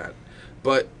of that.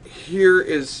 But here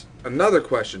is another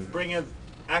question. Bring a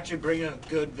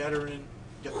good veteran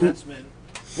defenseman.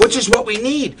 Which is what we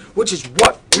need. Which is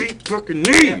what we fucking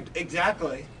need. Yeah,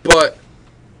 exactly. But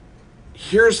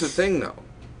here's the thing, though.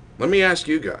 Let me ask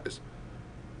you guys.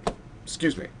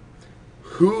 Excuse me.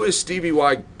 Who is Stevie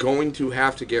Y going to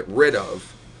have to get rid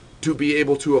of to be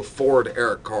able to afford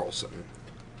Erik Karlsson?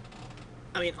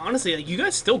 I mean, honestly, like, you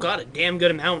guys still got a damn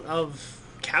good amount of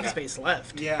cap space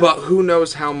left. Yeah. But who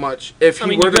knows how much? If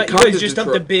he were to come you guys to just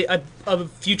Detroit, dumped a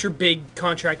future big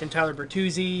contract in Tyler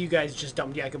Bertuzzi. You guys just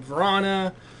dumped Jakub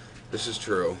Vrana. this is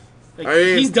true. Like, I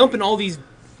mean, he's dumping all these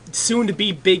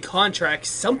soon-to-be big contracts.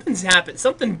 Something's happened.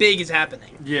 Something big is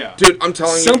happening. Yeah. dude, I'm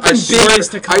telling Something you, big is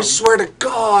to come. I swear to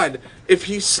God, if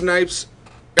he snipes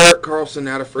Erik Karlsson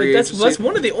out of free Like, agency, that's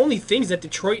one of the only things that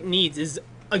Detroit needs is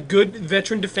a good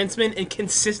veteran defenseman and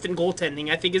consistent goaltending.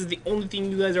 I think is the only thing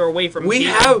you guys are away from. we being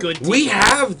have a good team. we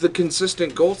have the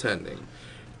consistent goaltending,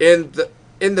 in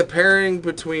the pairing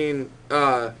between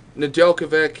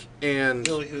Nedeljkovic and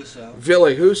Billy Husso. Ville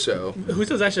Husso.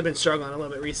 Husso's actually been struggling a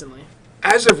little bit recently.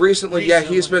 As of recently, yeah,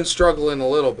 he's been struggling a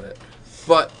little bit.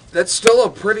 But that's still a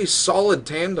pretty solid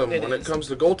tandem when it comes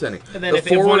to goaltending. And then if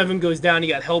one of them goes down, you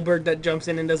got Hellberg that jumps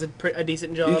in and does a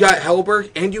decent job. You got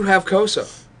Hellberg, and you have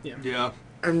Kosa. Yeah.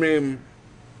 I mean,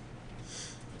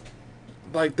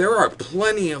 like, there are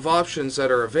plenty of options that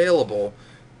are available.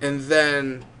 And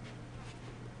then,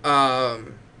 oh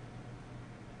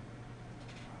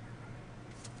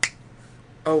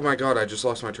my God, I just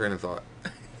lost my train of thought.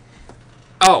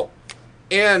 Oh,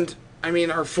 and, I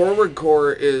mean, our forward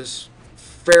core is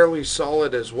fairly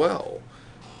solid as well.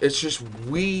 It's just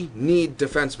we need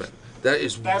defensemen. That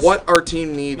is what our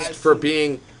team needs for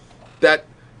being that.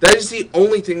 That is the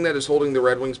only thing that is holding the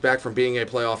Red Wings back from being a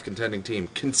playoff contending team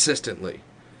consistently.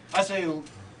 I say,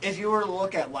 if you were to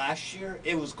look at last year,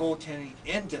 it was goaltending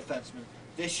and defenseman.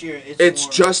 This year, it's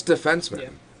more just defensemen. Yeah.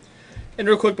 And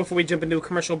real quick before we jump into a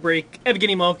commercial break,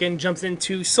 Evgeny Malkin jumps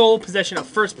into sole possession of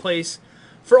first place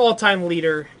for all-time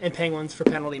leader in Penguins for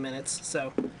penalty minutes.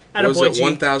 So, Was attaboy it G.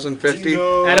 1,050?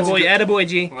 Attaboy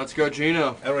G. Let's go,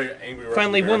 Gino.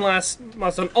 Finally, one last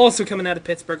milestone also coming out of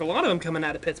Pittsburgh. A lot of them coming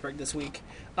out of Pittsburgh this week.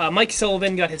 Mike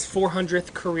Sullivan got his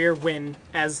 400th career win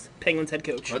as Penguins head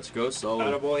coach. Let's go, Sully.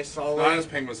 Attaboy, solid. Not as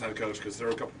Penguins head coach, because there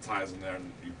were a couple ties in there,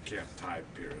 and you can't tie,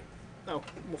 period. Oh,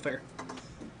 well, fair.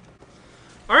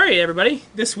 All right, everybody.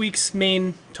 This week's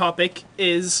main topic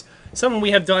is something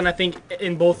we have done, I think,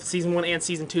 in both Season 1 and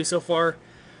Season 2 so far.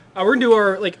 We're going to do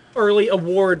our early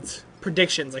awards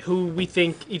predictions, like who we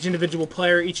think each individual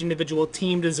player, each individual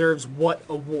team deserves what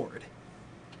award.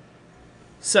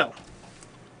 So,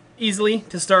 easily,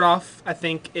 to start off, I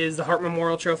think, is the Hart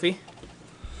Memorial Trophy.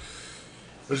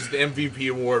 Which is the MVP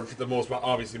award for the most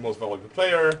valuable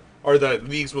player, or the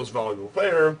league's most valuable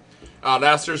player.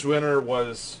 Last year's winner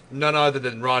was none other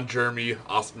than Ron Jeremy,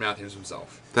 Austin Matthews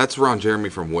himself. That's Ron Jeremy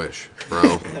from Wish,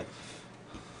 bro.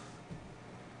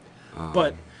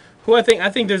 But who I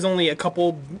think there's only a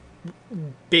couple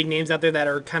big names out there that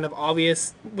are kind of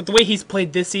obvious. With the way he's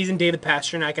played this season, David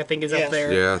Pastrnak, I think, is up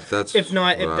there. Yeah, that's. If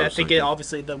not, what I was think thinking.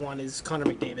 obviously the one is Connor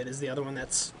McDavid is the other one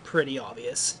that's pretty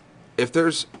obvious. If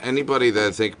there's anybody that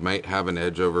I think might have an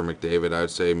edge over McDavid,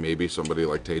 I'd say maybe somebody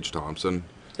like Tage Thompson.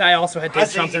 I also had I Dave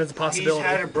think Thompson as a possibility.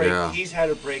 He's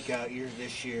had a breakout year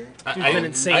this year. He's been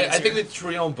insane I this think year. the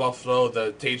trio in Buffalo,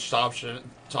 the Tage Thompson.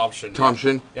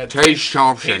 Yeah, Tage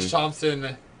Thompson. Tage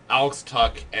Thompson, Alex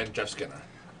Tuck, and Jeff Skinner.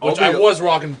 I'll Which be- I was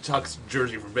rocking Tuck's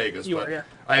jersey from Vegas, You but were, yeah.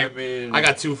 I mean- I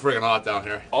got too friggin' hot down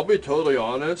here. I'll be totally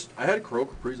honest. I had Kirill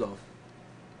Kaprizov.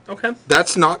 Okay.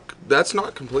 That's not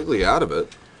completely out of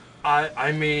it.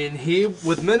 I mean, he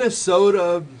with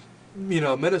Minnesota,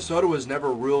 Minnesota was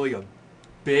never really a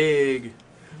big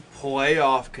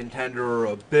playoff contender or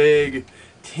a big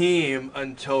team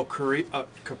until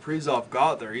Kaprizov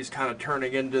got there. He's kind of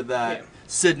turning into that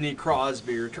Sidney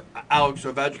Crosby or Alex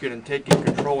Ovechkin and taking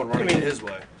control and running it his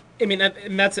way. I mean,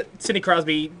 and that's Sidney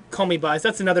Crosby. Call me biased.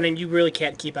 That's another name you really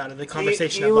can't keep out of the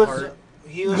conversation of the Hart.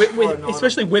 He was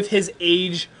Especially with his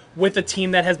age, with a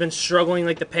team that has been struggling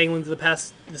like the Penguins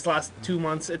this last 2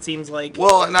 months. It seems like.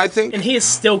 Well, and I think. And he is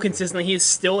still consistently. He is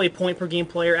still a point per game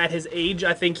player at his age.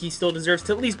 I think he still deserves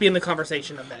to at least be in the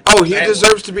conversation of that. Oh, he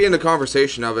deserves to be in the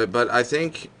conversation of it, but I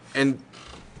think, and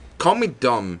call me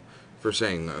dumb for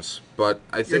saying this, but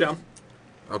I think. You're dumb.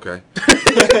 Okay.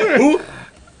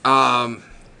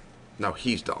 No,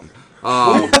 he's dumb.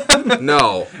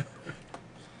 No.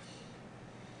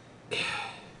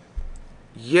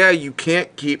 Yeah, you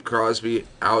can't keep Crosby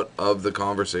out of the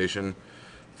conversation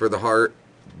for the Hart,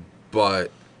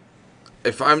 but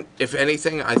if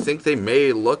anything, I think they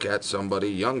may look at somebody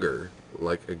younger.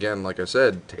 Like I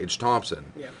said, Tage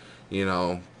Thompson.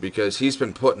 Yeah. Because he's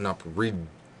been putting up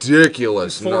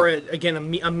ridiculous. For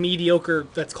a mediocre,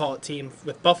 let's call it team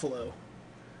with Buffalo.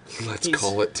 Let's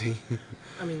call it team.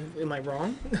 I mean, am I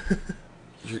wrong?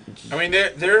 I mean,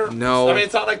 they're no. I mean,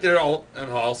 it's not like they're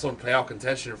also in playoff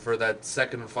contention for that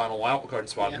second and final wild card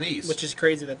spot in the East. Which is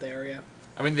crazy that they are. Yeah.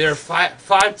 I mean, there are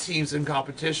five teams in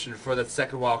competition for that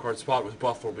second wild card spot, with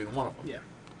Buffalo being one of them. Yeah.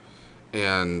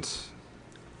 And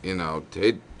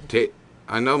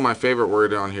I know my favorite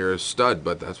word on here is stud,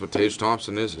 but that's what Tage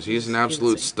Thompson is. He's an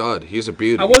absolute stud. He's a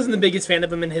beauty. I wasn't the biggest fan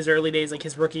of him in his early days, like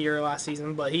his rookie year last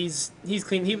season, but he's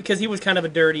clean. Because he was kind of a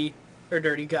dirty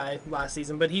guy last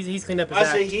season, but he's cleaned up his act.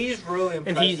 I say he's really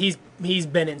impressive. And he's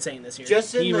been insane this year.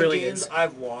 Just in he the really games is.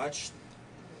 I've watched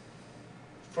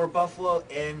for Buffalo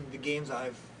and the games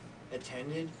I've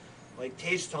attended, like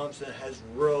Tage Thompson has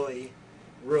really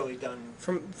done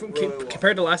really well.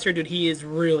 Compared to last year, dude, he is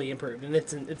really improved, and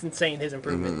it's insane his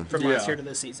improvement from last year to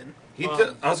this season. I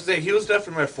was gonna say he was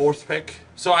definitely my fourth pick.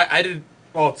 So I did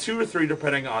 2 or 3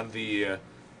 depending on the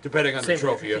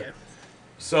trophy. Yeah.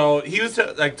 So he was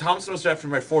Thompson was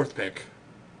definitely my fourth pick,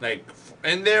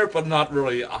 in there, but not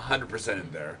really 100%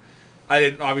 in there. I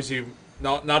didn't obviously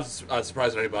not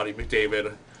surprised anybody.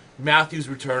 McDavid, Matthews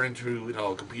returning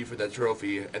to compete for that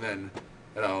trophy, and then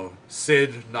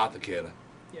Sid, not the kid.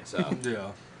 Yeah. So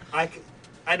Yeah.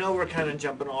 I know we're kind of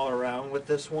jumping all around with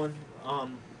this one.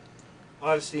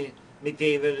 Obviously,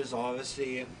 McDavid is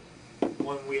obviously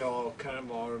one we all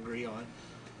agree on.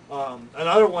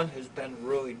 Another one who's been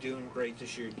really doing great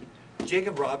this year,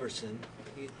 Jacob Robertson.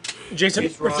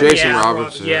 Jason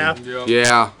Robertson. Yeah.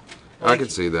 Yeah. I can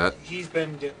see that. He's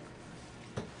been.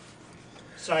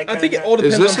 I think it all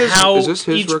depends on how is this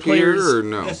his each rookie player's. year or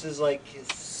no? This is like his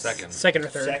second or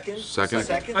third.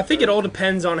 Second. I think it all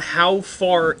depends on how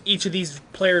far each of these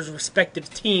players'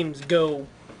 respective teams go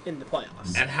in the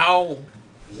playoffs. And how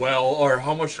well or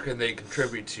how much can they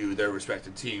contribute to their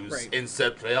respective teams in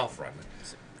said playoff run?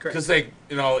 Because if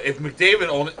McDavid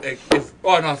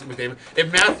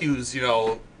if Matthews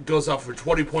goes up for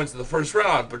 20 points in the first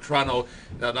round, but Toronto,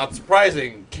 not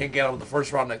surprising, can't get out of the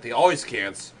first round like they always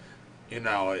can't.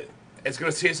 It's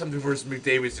going to say something versus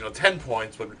McDavid's 10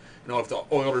 points, but if the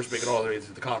Oilers make it all the way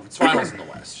to the conference finals in the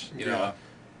West, Yeah.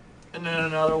 And then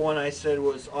another one I said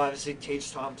was obviously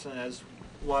Tage Thompson, as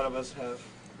a lot of us have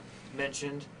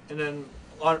mentioned. And then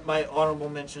my honorable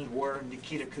mentions were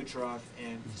Nikita Kucherov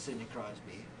and Sidney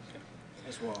Crosby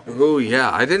as well. Oh, yeah.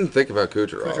 I didn't think about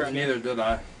Kucherov. Neither did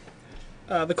I.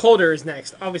 The Calder is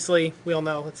next. Obviously, we all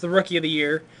know it's the Rookie of the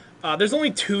Year. There's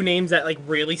only 2 names that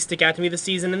really stick out to me this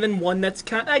season, and then one that's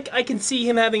I can see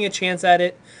him having a chance at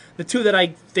it. The 2 that I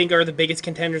think are the biggest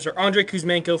contenders are Andrei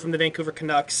Kuzmenko from the Vancouver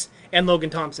Canucks and Logan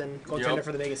Thompson, goaltender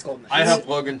for the Vegas Golden Knights. I have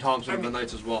Logan Thompson for the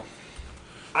Knights as well.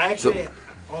 I actually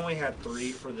only had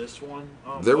 3 for this one.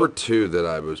 There were 2 that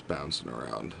I was bouncing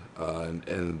around,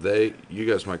 and you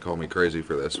guys might call me crazy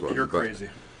for this one. You're crazy.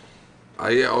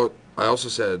 I also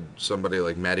said somebody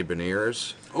like Matty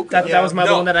Beniers. Okay. That was my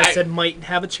one that I said might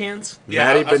have a chance.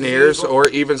 Yeah, Matty Beniers, or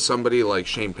even somebody like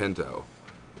Shane Pinto.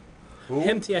 Who?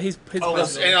 Him, yeah, he's. In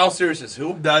all seriousness,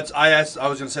 who? I was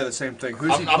going to say the same thing.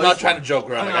 Who's I'm not trying to joke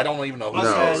around. I don't even know who.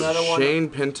 No, Shane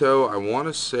Pinto, I want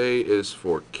to say is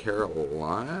for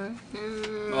Carolina.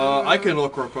 I can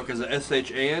look real quick. Is it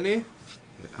Shane?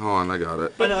 Hold on, I got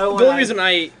it. The only reason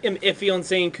I am iffy on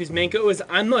saying Kuzmenko is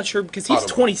I'm not sure because he's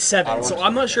 27, so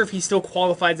I'm not sure if he still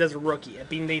qualifies as a rookie at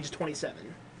being the age of 27.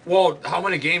 Well, how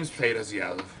many games played does he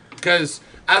have? Because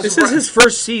this is his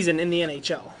first season in the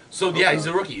NHL. So yeah, he's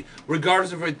a rookie,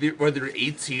 regardless of whether you're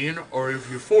 18 or if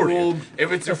you're 40. Well,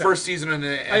 if it's your first season in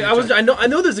the NHL, I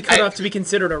know there's a cutoff to be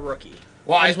considered a rookie.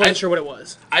 Well, I wasn't sure what it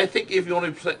was. I think if you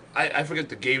only play, I forget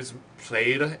the games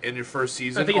played in your first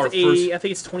season. I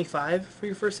think it's 25 for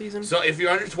your first season. So if you're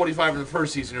under 25 in the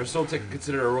first season, you're still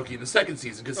considered a rookie in the second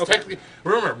season. Because technically,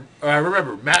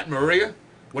 remember Matt Murray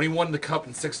when he won the cup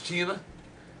in 16.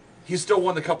 He still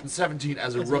won the cup in 17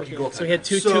 as a rookie goaltender. So he had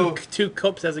two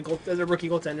cups as a rookie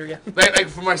goaltender, yeah. Like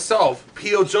for myself,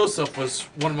 P.O. Joseph was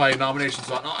one of my nominations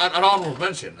on an honorable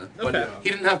mention, but he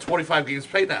didn't have 25 games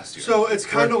played last year. So it's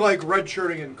kind of like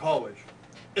redshirting in college.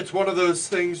 It's one of those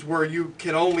things where you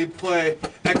can only play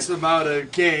X amount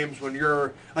of games when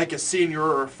you're like a senior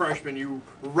or a freshman. You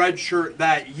redshirt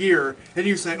that year, and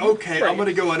you say, okay, I'm going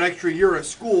to go an extra year of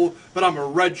school, but I'm a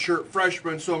redshirt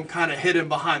freshman, so I'm kind of hidden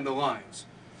behind the lines.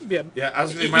 Yeah. Yeah, I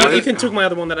was going to say, Ethan took my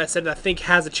other one that I said I think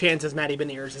has a chance as Matty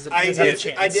Beniers. I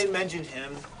chance. did mention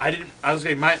him. I was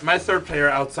saying my third player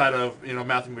outside of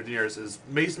Matthew Beniers is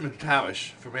Mason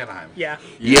McTavish from Anaheim. Yeah.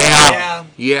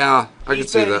 Yeah. I can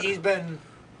see that. He's been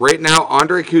Right now,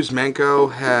 Andrei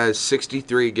Kuzmenko has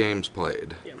 63 games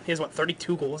played. Yeah. He has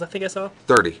 32 goals. I think I saw.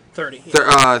 30. 30.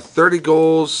 Yeah. 30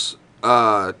 goals,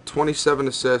 27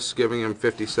 assists, giving him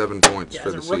 57 points for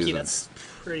as the a rookie, season. that's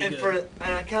pretty good.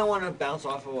 And I kind of want to bounce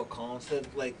off of what Colin said,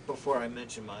 like before I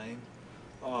mention mine.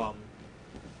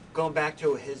 Going back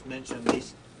to his mention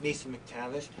of Mason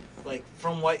McTavish, like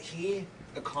from what he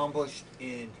accomplished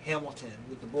in Hamilton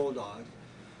with the Bulldogs,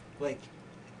 like,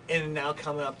 and now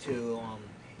coming up to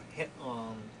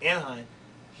Anaheim,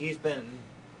 he's been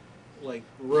like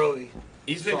really.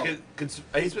 He's been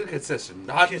consistent.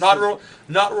 Not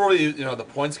really the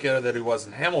points getter that he was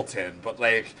in Hamilton, but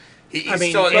like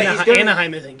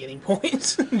Anaheim isn't getting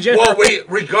points. Well,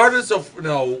 regardless of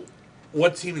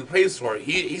what team he plays for,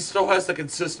 he still has the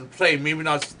consistent play. Maybe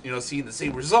not seeing the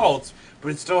same results, but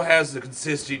it still has the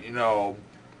consistent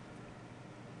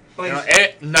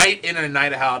night in and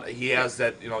night out. He has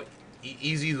that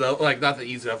easy level, like not the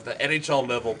easy level, the NHL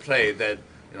level play that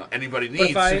anybody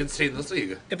needs to stay in this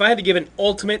league. If I had to give an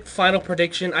ultimate final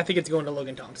prediction, I think it's going to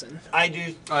Logan Thompson. I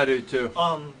do too.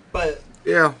 But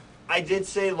Yeah. I did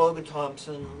say Logan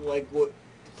Thompson, like what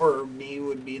for me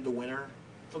would be the winner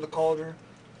for the Calder,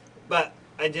 but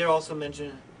I did also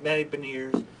mention Matty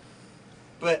Beniers,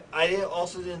 but I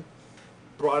didn't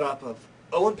brought up of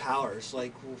Owen Powers,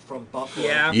 like from Buffalo.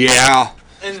 Yeah.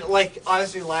 And like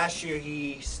honestly, last year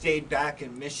he stayed back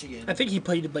in Michigan. I think he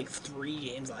played like 3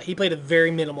 games. He played a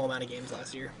very minimal amount of games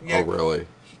last year. Yeah, oh really?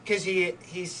 Because he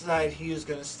decided he was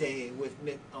gonna stay with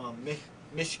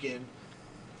Michigan.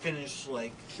 Finish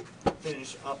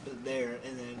up there,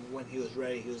 and then when he was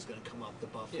ready, he was going to come up to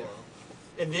Buffalo.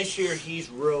 Yeah. And this year,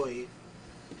 he's really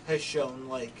has shown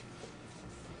like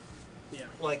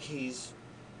he's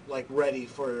ready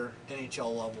for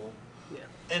NHL level. Yeah.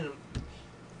 And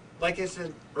like I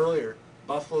said earlier,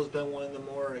 Buffalo's been one of the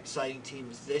more exciting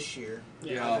teams this year.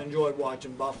 Yeah. I've enjoyed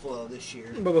watching Buffalo this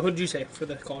year. But who did you say for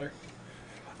the caller?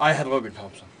 I had Logan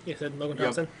Thompson. You said Logan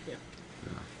Thompson? Yeah.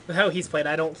 With how he's played,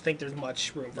 I don't think there's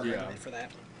much room for argument for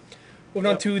that. Moving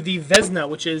on to the Vezina,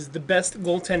 which is the best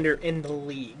goaltender in the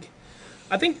league.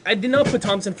 I think I did not put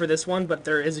Thompson for this one, but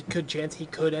there is a good chance he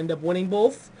could end up winning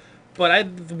both.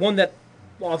 But the one that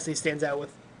obviously stands out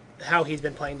with how he's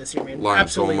been playing this year, man. Linus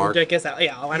Absolutely Ullmark. ridiculous.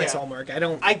 Linus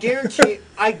Ullmark.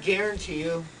 I guarantee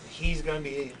you, he's going to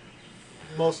be.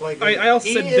 Most likely. I also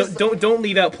said don't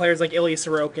leave out players like Ilya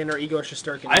Sorokin or Igor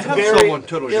Shesterkin. I have someone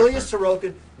totally Ilya different.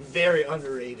 Sorokin, very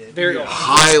underrated.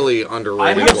 Highly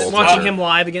underrated. Watching him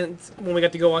live when we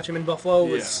got to go watch him in Buffalo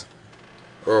was.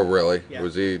 Oh really? Yeah.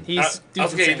 Was he? He was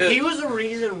the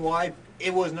reason why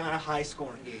it was not a high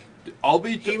scoring game.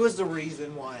 He was the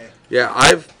reason why. Yeah,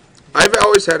 I've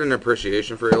always had an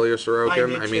appreciation for Ilya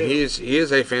Sorokin. I mean, too. he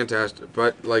is a fantastic.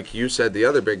 But like you said, the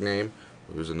other big name.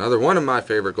 Who's another one of my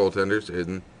favorite goaltenders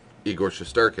in Igor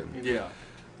Shesterkin. Yeah.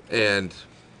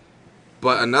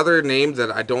 But another name that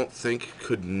I don't think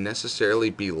could necessarily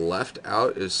be left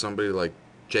out is somebody like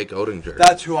Jake Oettinger.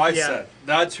 That's who I said.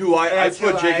 That's who I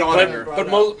put Jake Oettinger. But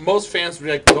most fans would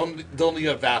be like, don't leave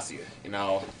out Vasi,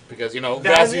 because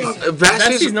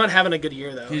Vasi's not having a good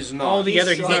year though. He's not.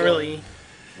 Altogether, he's not really.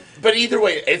 But either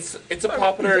way, it's a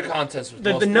popularity contest.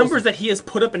 With the numbers that he has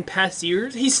put up in past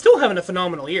years, he's still having a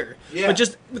phenomenal year. Yeah. But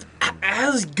just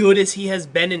as good as he has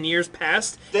been in years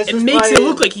past, it makes it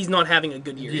look like he's not having a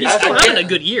good year. Yeah. He's still having a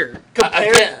good year.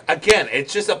 Again,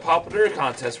 it's just a popularity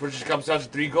contest which comes down to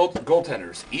 3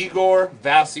 goaltenders: Igor,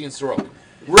 Vasi, and Sorokin.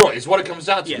 Really, is what it comes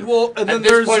down to. Yeah. Well, and then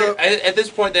at this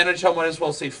point, the NHL might as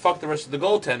well say, "Fuck the rest of the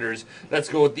goaltenders. Let's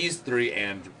go with these 3."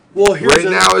 And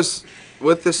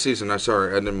with this season, I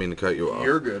didn't mean to cut you off.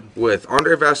 You're good. With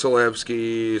Andrei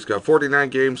Vasilevsky, he's got 49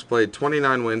 games played,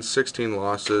 29 wins, 16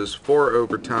 losses, 4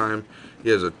 overtime. He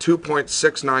has a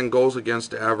 2.69 goals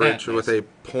against average with a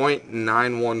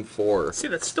 .914. See,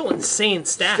 that's still insane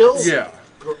stats. Yeah.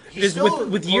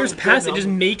 With years past, it just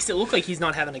makes it look like he's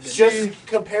not having a good year. year.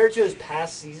 Compared to his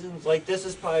past seasons, this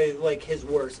is probably his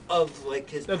worst of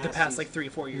the past 3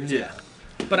 or 4 years. Yeah.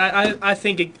 But I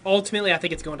think ultimately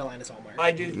it's going to Linus Ullmark.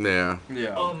 I do. Yeah.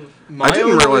 Yeah. I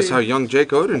didn't realize how young Jake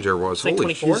Oettinger was. Holy,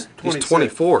 24? He's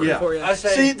 24. Yeah.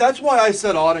 See, that's why I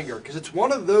said Oettinger, because it's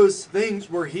one of those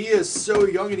things where he is so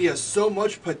young and he has so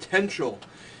much potential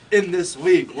in this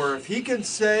league, where if he can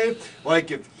say,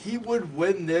 if he would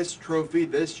win this trophy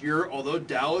this year, although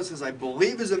Dallas I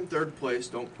believe is in 3rd place,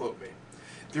 don't quote me.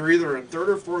 They're either in 3rd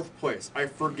or 4th place. I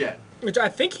forget. Which I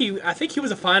think he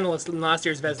was a finalist in last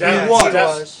year's Vezina. Yeah, He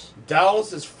was.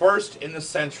 Dallas is first in the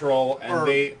Central,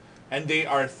 and they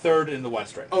are third in the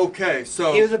West right now. Okay,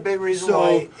 so He was a big reason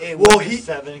why it went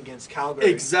 7 against Calgary.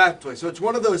 Exactly. So it's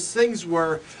one of those things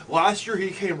where last year he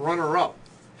came runner-up.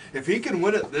 If he can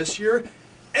win it this year,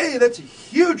 that's a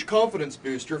huge confidence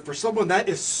booster for someone that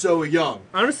is so young.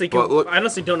 Honestly, I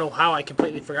honestly don't know how I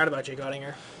completely forgot about Jake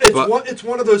Ottinger. It's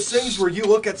one of those things where you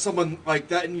look at someone like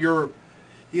that and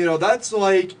that's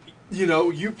like,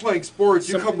 you playing sports,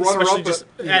 you come runner-up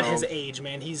at his age,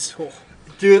 man. He's... Oh.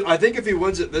 Dude, I think if he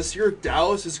wins it this year,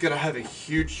 Dallas is going to have a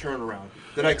huge turnaround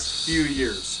the next few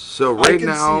years. So I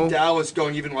can see Dallas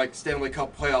going even like Stanley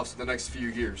Cup playoffs in the next few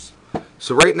years.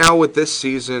 So right now with this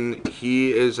season,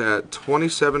 he is at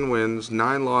 27 wins,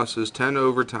 9 losses, 10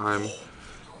 overtime,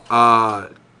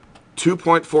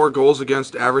 2.4 goals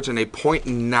against average, and a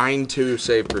 .92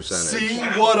 save percentage. See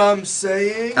what I'm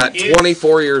saying? At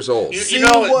 24 years old.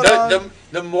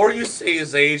 The more you say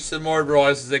his age, the more I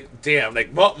realize, like, damn,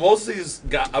 like, most of these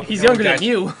guys... He's younger than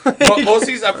you. Most of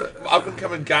these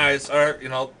up-and-coming guys are,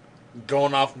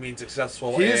 going off and being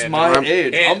successful. He's my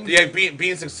age. And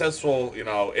being successful, in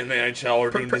the NHL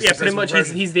or doing this. Yeah, pretty much.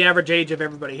 He's the average age of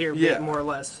everybody here, more or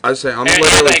less. I'd say I'm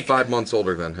literally 5 months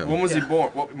older than him. When was he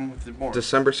born? When was he born?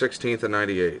 December 16th of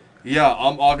 98. Yeah,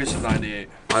 I'm August of 98.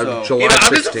 I'm July 16th.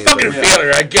 I'm just a fucking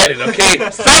failure. I get it, okay?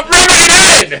 Stop rubbing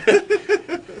it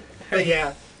in! But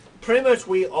yeah, pretty much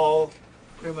we all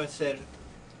pretty much said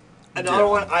another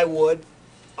one I would.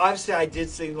 Obviously, I did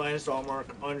say Linus Ullmark,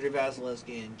 Andrei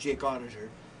Vasilevsky, and Jake Ottinger,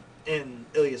 and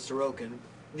Ilya Sorokin.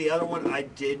 The other one I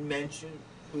did mention,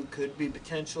 who could be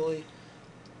potentially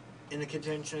in the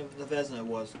contention of the Vezina,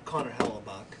 was Connor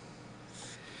Hellebuck.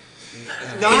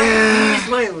 He's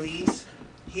my least.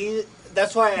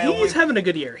 That's why he's having a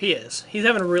good year. He is. He's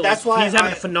having a really. He's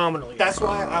having a phenomenal year. That's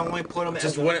why I only put him.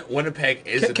 Just Winnipeg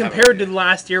is compared to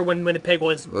last year when Winnipeg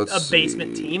was a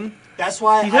basement team. That's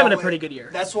why he's having a pretty good year.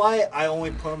 That's why I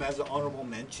only put him as an honorable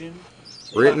mention.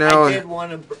 Right now,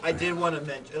 I did want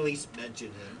to at least mention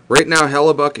him. Right now,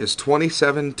 Hellebuck is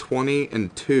 27, 20,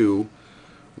 and 2,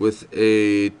 with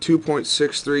a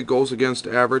 2.63 goals against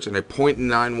average and a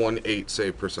 .918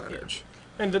 save percentage.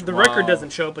 And the record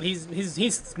doesn't show, but he's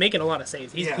making a lot of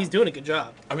saves. He's doing a good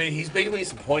job. I mean, he's making me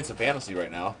some points in fantasy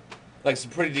right now, like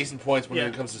some pretty decent points when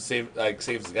it comes to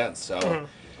saves against. So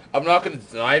I'm not going to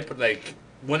deny it, but like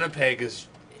Winnipeg is,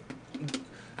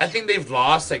 I think they've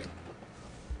lost like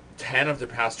 10 of their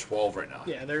past 12 right now.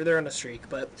 Yeah, they're on a streak,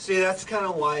 but see, that's kind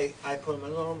of why I put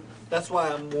them in. That's why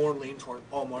I'm more leaning toward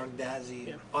Ullmark,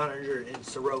 Dazzy, Ottinger, and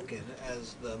Sorokin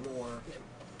as the more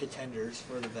contenders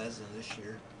for the Vezina this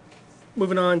year.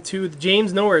 Moving on to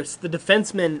James Norris, the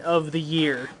defenseman of the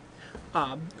year.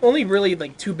 Only really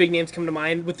like 2 big names come to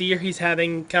mind. With the year he's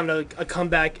having, kind of a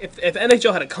comeback. If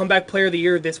NHL had a comeback player of the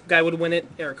year, this guy would win it.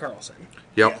 Erik Karlsson.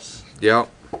 Yep. Yes. Yep.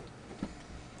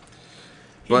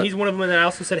 He's one of them, and I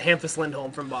also said Hampus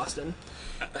Lindholm from Boston.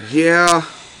 Yeah.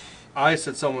 I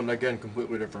said someone, again,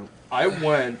 completely different. I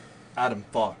went Adam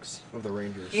Fox of the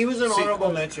Rangers. He was an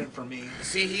honorable mention for me.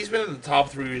 See, he's been in the top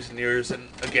 3 recent years, and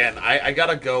again, I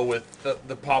gotta go with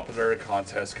the popularity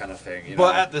contest kind of thing.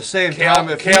 But at the same time,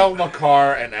 if Cale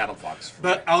Makar and Adam Fox.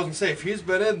 But I was gonna say, if he's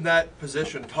been in that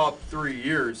position top 3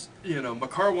 years,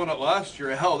 Makar won it last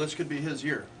year. Hell, this could be his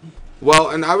year. Well,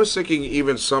 and I was thinking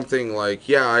even something like,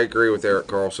 I agree with Erik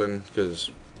Karlsson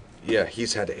because,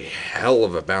 he's had a hell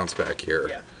of a bounce back here.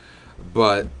 Yeah.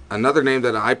 But another name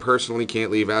that I personally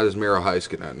can't leave out is Miro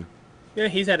Heiskanen. Yeah,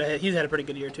 he's had a pretty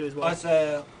good year too as well.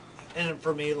 And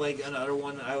for me, like another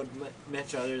one I would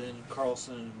mention other than Karlsson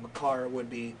and Makar would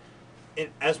be,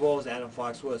 as well as Adam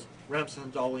Fox, was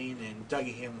Remsen, Dahlin, and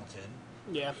Dougie Hamilton.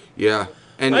 Yeah. Yeah,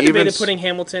 and I debated putting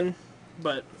Hamilton,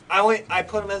 but I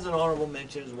put him as an honorable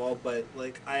mention as well. But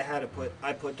like I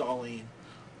put Dahlin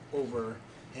over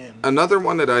him. Another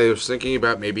one that I was thinking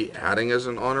about maybe adding as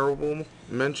an honorable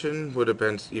mention would have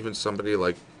been even somebody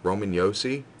like Roman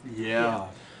Josi. Yeah.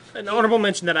 An honorable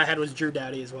mention that I had was Drew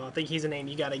Doughty as well. I think he's a name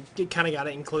you kind of got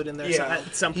to include in there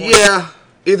at some point. Yeah,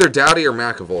 either Doughty or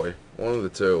McAvoy, one of the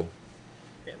two.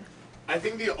 Yeah. I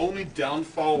think the only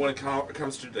downfall when it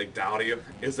comes to like Doughty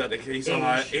is that like, he's on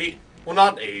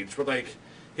not age, but like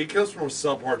he comes from a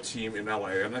subpar team in LA,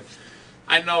 and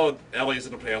I know LA's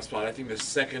in a playoff spot. I think they're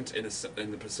second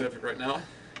in the Pacific right now,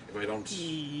 if I don't.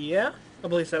 Yeah, I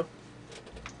believe so.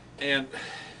 And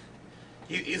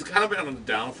he's kind of been on the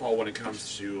downfall when it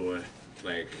comes to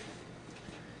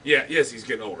yes, he's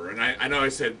getting older, and I know I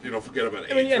said forget about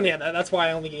age. I mean, that's why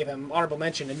I only gave him honorable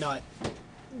mention and not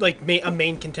like a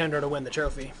main contender to win the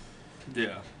trophy.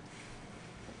 Yeah.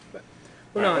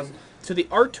 But, to the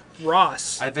Art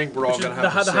Ross. I think we're all which going is to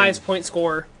have the highest point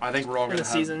scorer. I think we're all in going to the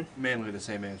have season. mainly the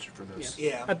same answer for this.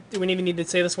 Yeah. Do we even need to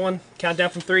say this one? Count down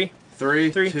from 3.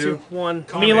 3, 3, 2, 2, 1.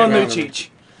 Connor Milan McGregor.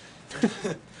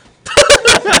 Lucic.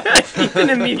 Ethan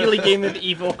immediately gave me the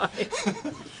evil eye.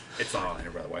 It's not on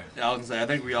here, by the way. I was gonna say, I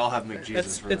think we all have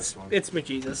McJesus for this one. It's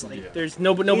McJesus. Like Yeah. there's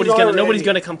nobody's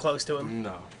gonna come close to him.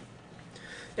 No.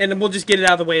 And we'll just get it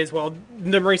out of the way as well.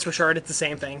 The Maurice Richard, it's the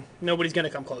same thing. Nobody's gonna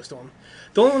come close to him.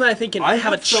 The only one that I think can I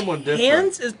have a have someone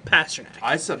chance is Pasternak.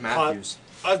 I said Matthews.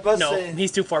 I was about to No, say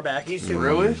he's too far back. he's too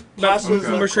Really? Pasta's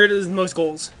Okay. Richard is the most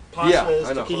goals. Yeah, is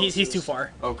I know. the He's too closest.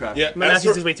 far. Okay. Yeah,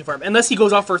 Matthews is way too far. Unless he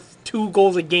goes off for 2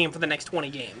 goals a game for the next 20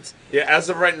 games. Yeah, as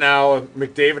of right now,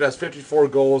 McDavid has 54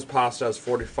 goals, Pasta has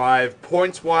 45.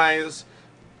 Points-wise,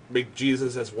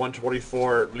 McJesus has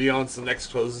 124. Leon's the next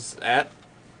closest at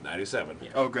 97.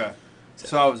 Okay.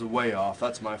 So I was way off.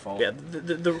 That's my fault. Yeah,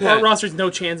 the roster's no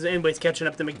chance anybody's catching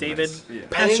up to McDavid. Nice. Yeah.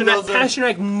 I think those are-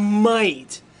 Pasternak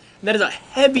might. That is a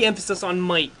heavy emphasis on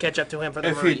might catch up to him for the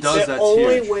If he Maurice. does, The that's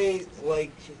only huge. way,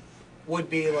 like, would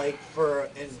be like for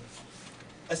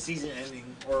a season-ending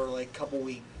or like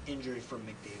couple-week injury for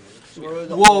McDavid. Or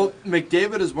the Well,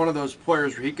 McDavid is one of those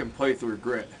players where he can play through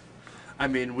grit. I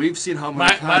mean, we've seen how many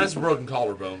Minus times. a broken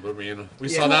collarbone, but I mean, we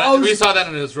Yeah. saw that. Well, I was- We saw that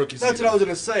in his rookie season. That's what I was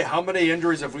going to say. How many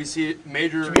injuries have we seen?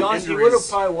 Major To be honest, he would have injuries.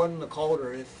 probably won the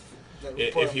Calder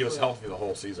If he was healthy the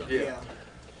whole season. Yeah. Yeah.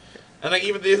 And like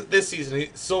even this season,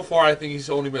 so far I think he's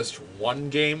only missed one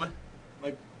game.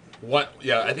 Like,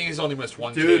 I think he's only missed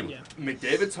one Dude, game. Yeah.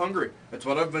 McDavid's hungry. That's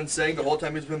what I've been saying the whole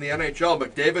time he's been in the NHL.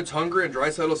 McDavid's hungry and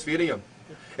Draisaitl's feeding him.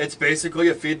 It's basically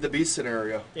a feed the beast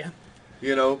scenario. Yeah.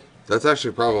 You know, That's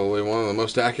actually probably one of the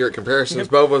most accurate comparisons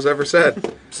Bobo's ever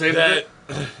said. same That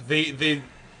the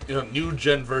new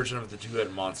gen version of the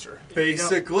two-headed monster.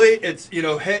 Basically, it's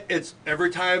it's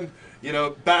every time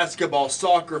basketball,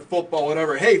 soccer, football,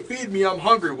 whatever. Hey, feed me, I'm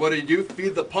hungry. What do?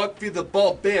 Feed the puck, feed the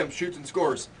ball, bam, shoots and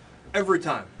scores, every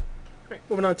time. Right,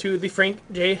 moving on to the Frank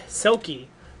J. Selke.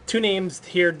 2 names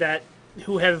here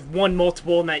who have won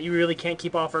multiple and that you really can't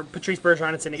keep off are Patrice Bergeron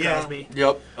and Sidney Yeah. Crosby.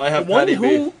 Yep, I have One Patty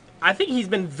who B. I think he's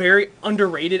been very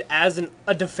underrated as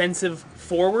a defensive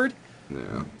forward.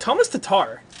 Yeah. Thomas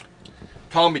Tatar.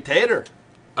 Tommy Tater.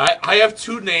 I have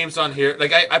 2 names on here.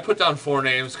 Like I put down 4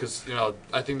 names because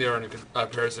I think they were in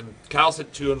comparison. Cal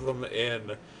said 2 of them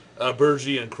in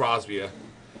Bergie and Crosby.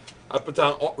 I put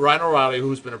down Ryan O'Reilly,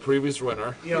 who's been a previous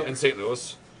winner Yep. in St.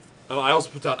 Louis. And I also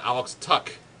put down Alex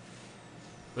Tuck,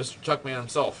 Mr. Tuckman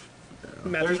himself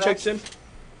Matthew There's checks in.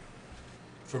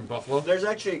 from Buffalo. there's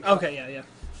actually Okay, yeah.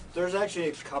 there's actually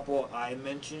a couple I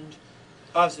mentioned.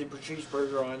 Obviously, Patrice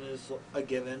Bergeron is a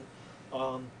given.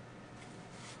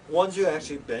 Ones who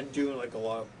actually been doing like a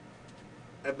lot,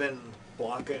 have been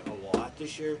blocking a lot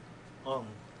this year.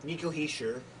 Nico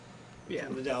Hischier Yeah.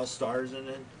 from the Dallas Stars, and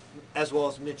then as well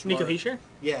as Mitch. Nico Marner. Hischier?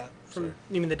 Yeah. From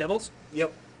you mean the Devils?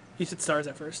 Yep. He said Stars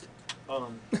at first.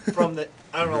 From the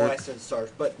I don't know why I said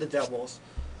Stars, but the Devils.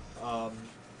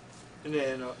 And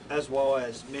then as well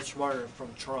as Mitch Marner from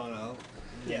Toronto.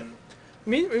 And Yeah. then- I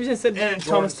mean, we just said And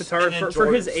Thomas Jordan- Tatar. and then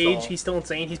For his Jordan age, Staal. he's still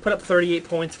insane. He's put up 38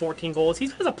 points, 14 goals. He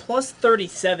has a plus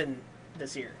 37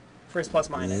 this year for his plus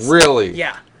minus. Really?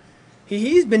 Yeah.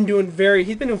 He's been doing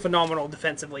phenomenal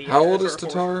defensively. How old for is a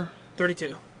forward. Tatar?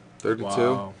 32. 32?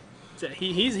 Wow. So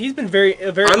he's been a very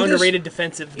I'm just- underrated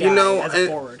defensive guy as a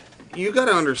forward. You got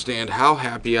to understand how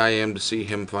happy I am to see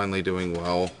him finally doing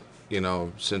well,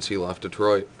 since he left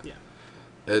Detroit. Yeah.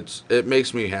 It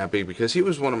makes me happy because he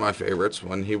was one of my favorites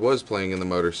when he was playing in the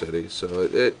Motor City. So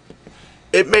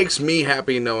it makes me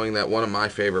happy knowing that one of my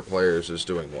favorite players is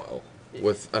doing well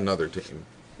with another team.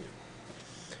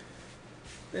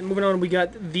 And moving on, we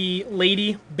got the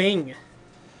Lady Bing.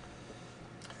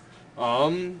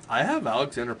 I have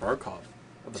Alexander Barkov.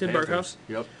 Of the Sid Panthers.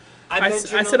 Barkov? Yep.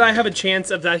 I said I have a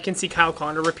chance of I can see Kyle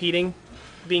Connor repeating,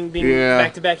 being Yeah.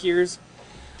 back-to-back years.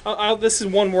 This is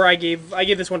one where I gave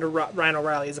this one to Ryan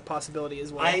O'Reilly as a possibility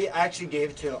as well. I actually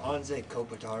gave it to Anze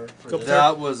Kopitar for Kopitar. this.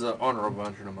 That was an honorable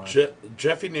mention of mine.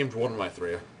 Jeffy named one of my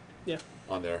 3 yeah.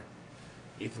 on there.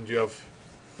 Ethan, do you have?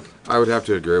 I would have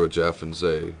to agree with Jeff and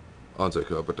say Anze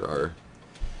Kopitar.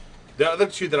 The other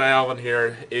 2 that I have on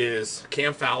here is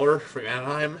Cam Fowler from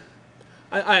Anaheim,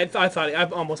 I thought I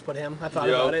almost put him. I thought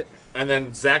Yeah. about it. and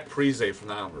then Zach Parise from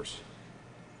the Islanders.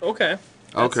 Okay. Okay,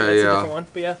 that's a yeah. different one,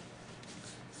 but yeah.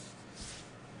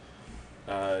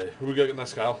 Who we got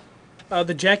next, Kyle?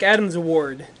 The Jack Adams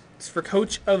Award is for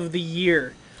Coach of the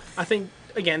Year. I think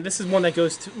again this is one that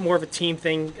goes to more of a team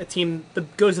thing. A team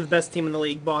that goes to the best team in the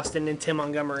league, Boston and Jim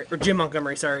Montgomery.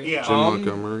 Sorry. Yeah. Jim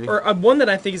Montgomery. Or one that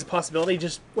I think is a possibility,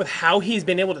 just with how he's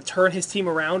been able to turn his team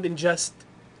around in just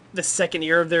the second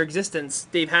year of their existence,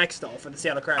 Dave Hackstall for the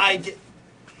Seattle Kraken.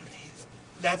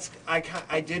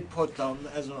 I did put them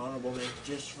as an honorable mention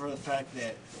just for the fact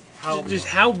that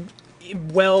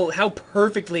how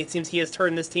perfectly it seems he has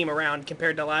turned this team around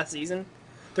compared to last season.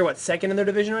 They're second in their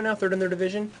division right now, third in their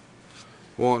division.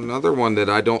 Well, another one that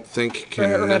I don't think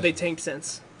can. Or have they tanked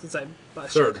since I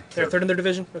last third? Year? They're third in their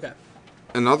division. Okay.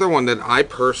 Another one that I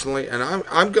personally, and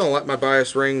I'm gonna let my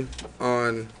bias ring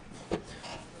on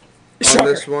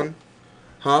this one,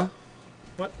 huh?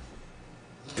 What?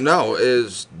 No,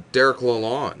 is Derek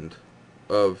Lalonde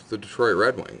of the Detroit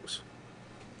Red Wings.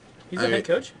 He's the head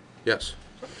coach? Yes.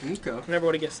 Okay. I never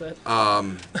would have guessed that.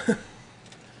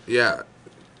 Yeah,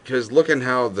 because looking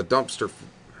how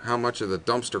much of the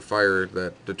dumpster fire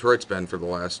that Detroit's been for the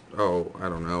last,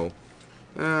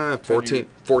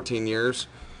 14 years.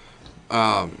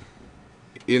 We're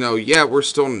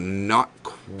still not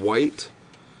quite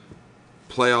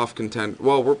playoff contend.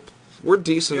 Well, we're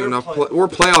decent enough. We're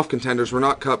playoff contenders. We're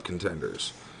not cup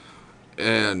contenders,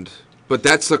 but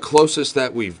that's the closest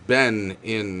that we've been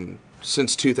in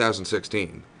since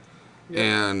 2016,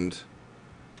 and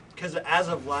because as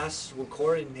of last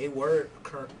recording, they were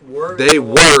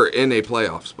in a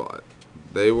playoff spot.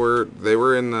 They were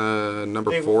in the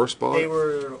number 4 spot. They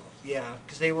were,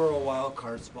 because they were a wild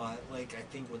card spot. I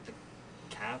think with the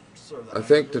Caps or the. I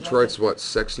think Detroit's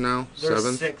 6 now,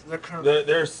 7th. They're currently.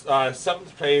 They're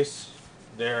 7th place.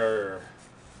 They're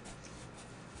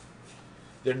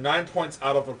 9 points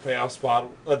out of a playoff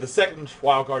spot. The second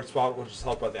wild card spot, which is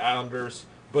held by the Islanders,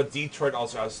 but Detroit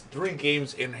also has 3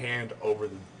 games in hand over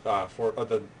the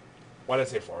why did I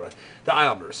say Florida? The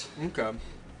Islanders. Okay.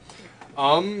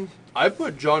 I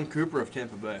put John Cooper of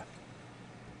Tampa Bay.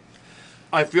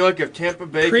 I feel like if Tampa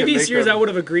Bay previous years I would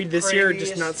have agreed. This year,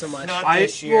 just not so much. Not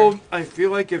this year. Well, I feel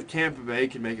like if Tampa Bay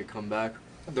can make a comeback,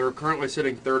 they're currently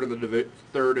sitting third in the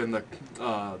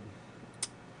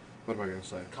what am I going to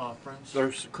say? Conference.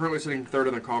 They're currently sitting third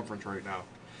in the conference right now.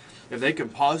 If they can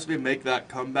possibly make that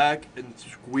comeback and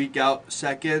squeak out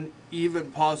second,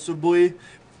 even possibly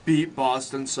beat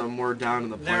Boston somewhere down in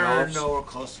the playoffs. They're nowhere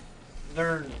close.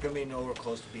 They're going to be nowhere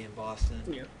close to being Boston.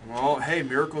 Yeah. Well, hey,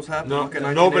 miracles happen.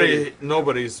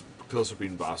 Nobody's close to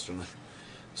beating Boston.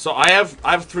 So I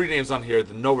have 3 names on here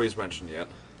that nobody's mentioned yet.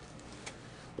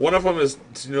 One of them is,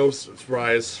 to no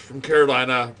surprise, from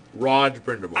Carolina, Rod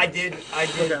Brind'Amour. I did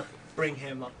bring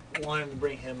him up. Wanted to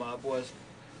bring him up was.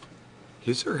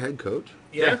 He's their head coach?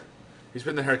 Yeah. He's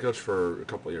been the head coach for a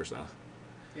couple of years now.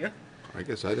 Yeah. I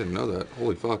guess I didn't know that.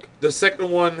 Holy fuck. The second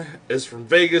one is from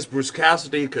Vegas, Bruce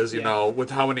Cassidy, because, with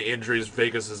how many injuries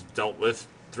Vegas has dealt with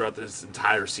throughout this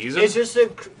entire season. It's just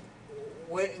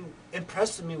what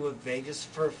impressed me with Vegas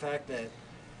for a fact that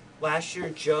last year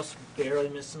just barely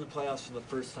missing the playoffs for the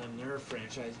first time in their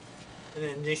franchise. And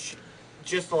then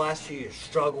just the last few years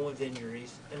struggling with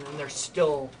injuries. And then they're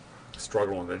still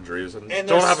struggling with injuries and they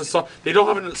don't have a solid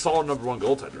number 1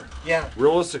 goaltender. Yeah.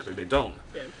 Realistically, they don't.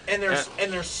 Yeah. And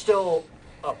they're still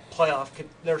a playoff.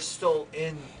 They're still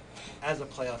in as a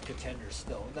playoff contender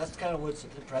still. That's kind of what's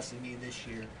impressing me this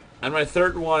year. And my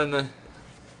third one,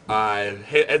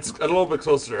 it's a little bit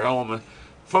closer to home.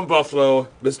 From Buffalo,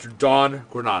 Mr. Don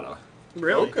Granada.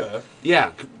 Really? Okay.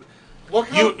 Yeah. Look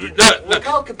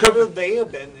how competitive they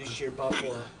have been this year,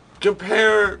 Buffalo.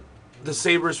 Compare the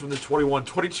Sabres from the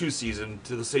 21-22 season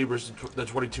to the Sabres in the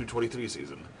 22-23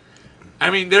 season. I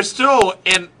mean, they're still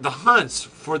in the hunts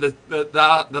for the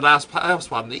last playoff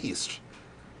spot in the East.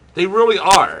 They really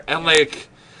are. And,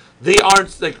 they aren't,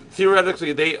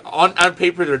 theoretically, on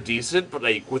paper, they're decent, but,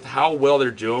 with how well they're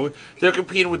doing, they're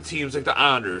competing with teams like the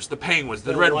Islanders, the Penguins,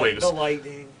 the Red Wings. The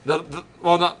Lightning. Not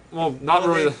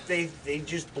really. They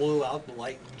just blew out the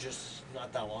Lightning just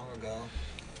not that long ago.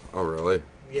 Oh, really?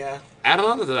 Yeah. Add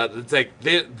on to that, it's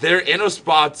they're in a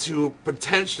spot to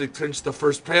potentially clinch the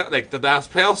first the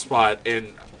last playoff spot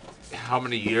in how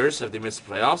many years have they missed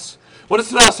the playoffs? When is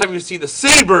the last time you've seen the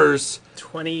Sabres?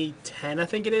 2010, I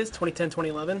think it is. 2010,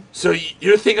 2011. So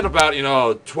you're thinking about,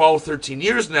 12, 13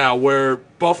 years now where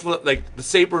Buffalo, the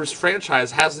Sabres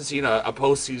franchise hasn't seen a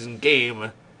postseason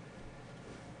game.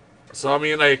 So, I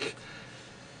mean,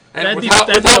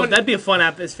 that'd be a fun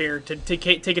atmosphere to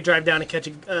take a drive down and catch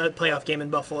a playoff game in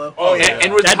Buffalo. Oh, yeah.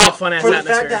 That'd be a fun atmosphere. For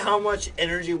the fact of how much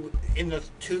energy in the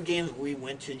 2 games we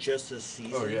went to just this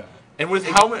season. Oh, yeah. And with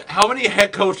how many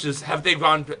head coaches have they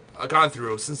gone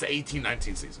through since the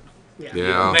 18-19 season?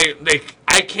 Yeah.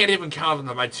 I can't even count them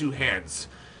on my 2 hands.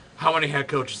 How many head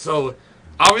coaches? So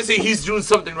obviously he's doing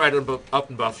something right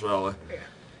up in Buffalo. Yeah.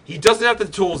 He doesn't have the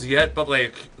tools yet, but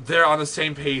they're on the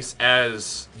same pace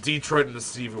as Detroit and the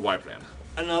Steve Whiteman.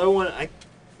 Another one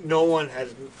no one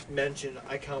has mentioned,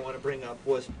 I kind of want to bring up,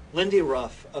 was Lindy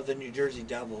Ruff of the New Jersey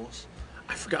Devils.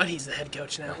 I forgot he's the head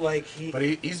coach now. But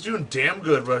he's doing damn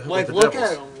good with the look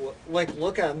Devils. at him.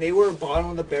 Look at him. They were a bottom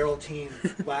of the barrel team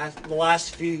the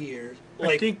last few years.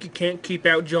 I think you can't keep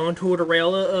out John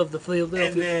Tortorella of the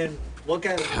Philadelphia. And then look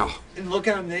at him. And look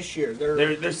at them this year.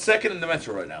 They're second in the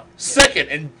Metro right now. Second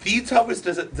in the toughest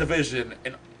division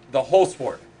in the whole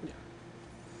sport.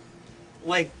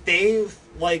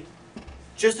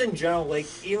 Just in general,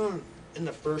 even in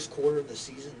the first quarter of the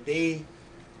season, they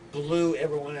blew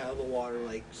everyone out of the water,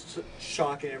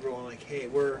 shocking everyone. Hey,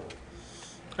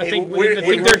 I think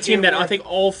they're a team that I think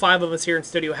all 5 of us here in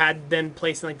studio had them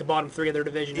placed in the bottom 3 of their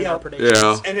division in our predictions.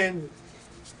 Yeah. And then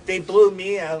they blew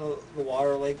me out of the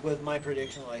water with my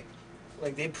prediction.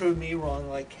 They proved me wrong.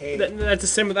 Hey, that's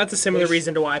a similar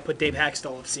reason to why I put Dave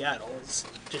Haxtell of Seattle. It's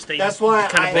just that's why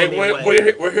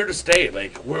we're here to stay.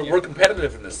 We're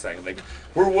competitive in this thing.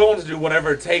 We're willing to do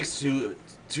whatever it takes to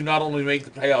not only make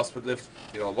the playoffs but lift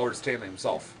Lord Stanley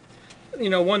himself.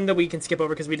 One that we can skip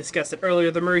over because we discussed it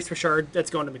earlier. The Maurice Richard, that's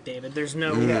going to McDavid. There's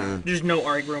no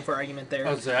room for argument there.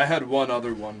 I would say I had one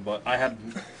other one, but I had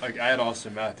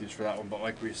Austin Matthews for that one. But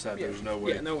like we said, there's no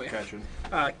way catching.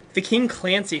 The King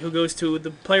Clancy, who goes to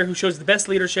the player who shows the best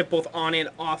leadership both on and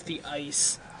off the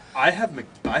ice. I have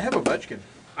Ovechkin.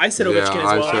 I said Ovechkin as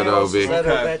well. I said Ovi.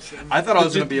 Okay. I thought I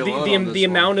was going to be alone on this the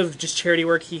one. amount of just charity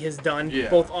work he has done,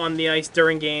 both on the ice,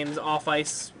 during games, off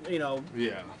ice,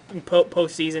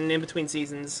 postseason, in between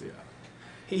seasons. Yeah.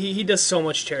 He does so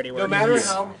much charity work. No matter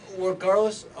how,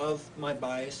 regardless of my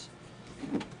bias.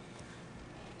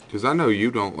 Because I know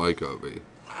you don't like Ovi.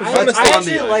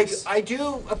 I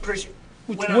do appreciate.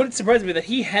 Which wouldn't surprise me that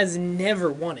he has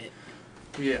never won it.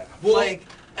 Yeah.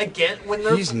 Again, when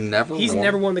they're He's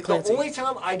never won the Clancy. The only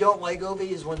time I don't like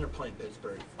Ovi is when they're playing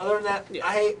Pittsburgh. Other than that,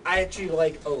 I actually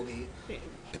like Ovi.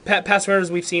 Past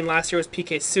winners we've seen last year was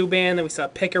PK Subban, then we saw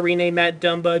Pecorine, Matt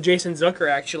Dumba, Jason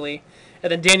Zucker actually, and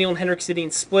then Daniel and Henrik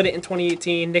Sedin split it in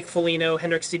 2018. Nick Foligno,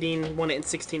 Henrik Sedin won it in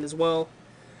 2016 as well.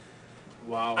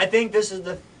 Wow. I think this is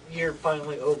the year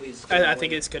finally Ovi's. I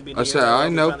think this could be the year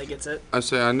finally gets it.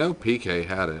 I know PK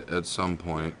had it at some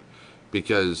point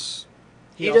because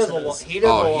he does a lot.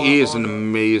 He is an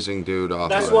amazing dude off.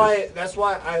 That's why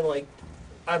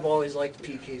I've always liked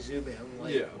PK Subban,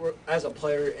 as a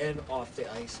player and off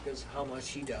the ice, because how much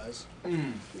he does.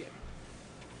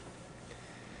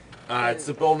 It's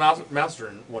the Bill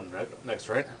Masterin one next,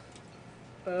 right?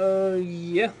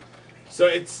 Yeah. So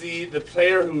it's the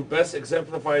player who best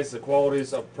exemplifies the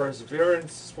qualities of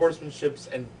perseverance, sportsmanship,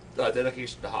 and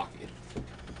dedication to hockey.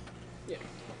 Yeah.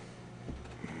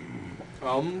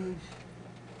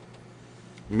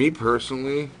 Me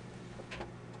personally,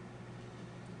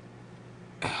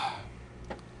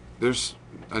 there's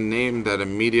a name that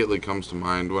immediately comes to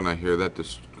mind when I hear that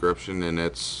description, and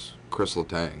it's Chris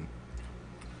Letang.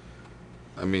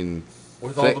 I mean,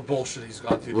 with all the bullshit he's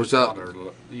gone through this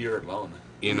year alone.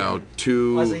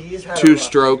 Two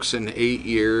strokes in 8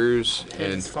 years,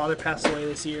 and his father passed away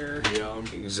this year. Yeah,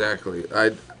 exactly.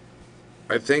 I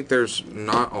think there's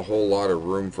not a whole lot of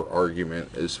room for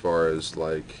argument as far as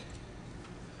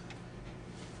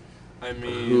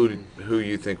who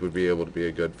you think would be able to be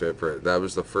a good fit for it. That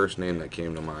was the first name that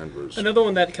came to mind. Was another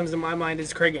one that comes to my mind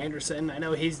is Craig Anderson. I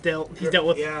know he's dealt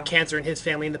with cancer in his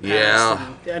family in the past.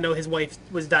 Yeah. And I know his wife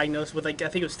was diagnosed with I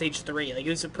think it was stage 3. It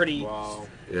was a pretty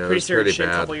bad serious shit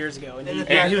a couple years ago, and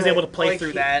he was able to play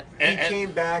through that. He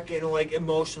came back and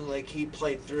emotionally he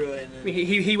played through it. And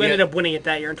he ended up winning it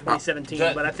that year in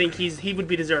 2017, but I think he would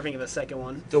be deserving of a second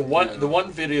one. The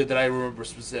one video that I remember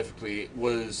specifically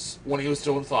was when he was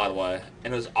still in Ottawa,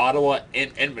 and it was Ottawa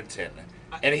and Edmonton.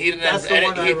 And he ended up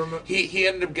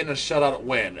getting a shutout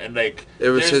win, and it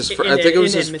was his. I think it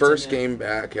was his first game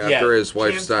back after his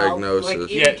wife's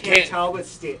diagnosis. Cam Talbot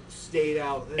stayed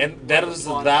out, and that was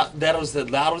the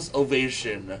loudest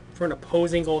ovation for an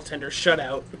opposing goaltender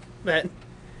shutout. That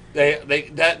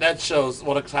shows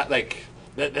what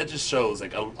that just shows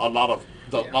a lot of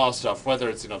stuff, whether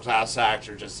it's class act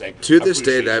or just to this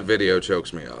day that video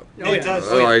chokes me up. It does.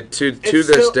 To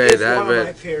this day it's that one of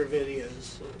my favorite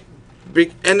videos.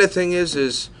 And the thing is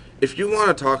if you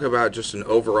want to talk about just an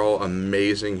overall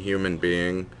amazing human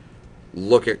being,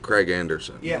 look at Craig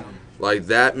Anderson. Yeah.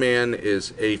 That man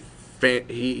is he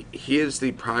is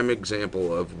the prime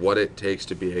example of what it takes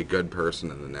to be a good person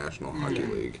in the National Hockey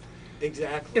League.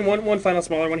 Exactly. And one final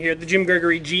smaller one here, the Jim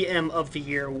Gregory GM of the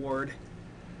Year award.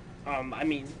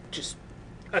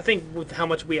 I think with how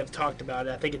much we have talked about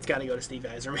it, I think it's got to go to Steve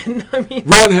Yzerman.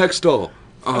 Ron Hextall.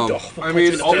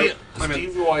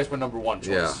 Steve Roy is my number one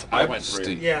choice. Yeah, I went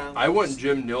 3. I went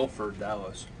Jim Nill for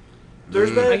Dallas.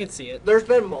 I can see it. There's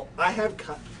been I have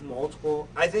cut multiple.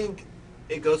 I think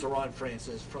it goes to Ron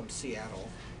Francis from Seattle.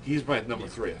 He's my number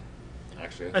 3,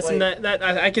 actually.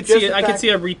 I could see it. I could see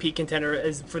a repeat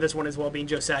contender for this one as well, being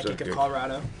Joe Sakic of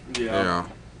Colorado. Yeah.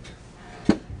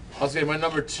 I'll say my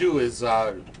number 2 is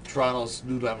Toronto's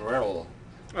Lou Lamoriello.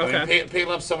 Okay. I mean,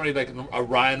 picking up somebody like a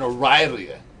Ryan O'Reilly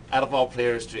out of all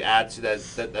players to add to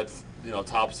that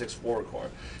top 6 forward core.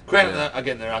 Granted,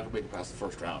 again, they're not going to make it past the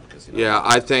first round because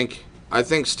I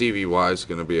think Stevie Y is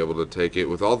going to be able to take it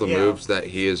with all the moves that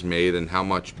he has made and how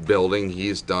much building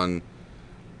he's done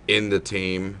in the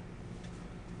team.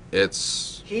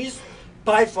 He's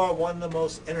by far one of the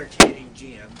most entertaining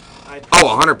GM.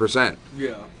 100%.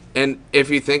 Yeah. And if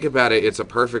you think about it, it's a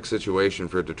perfect situation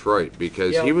for Detroit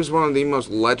because he was one of the most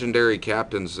legendary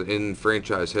captains in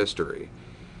franchise history.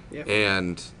 Yep.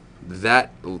 And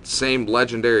that same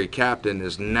legendary captain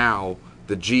is now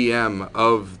the GM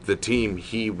of the team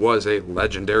he was a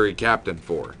legendary captain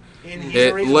for. And he's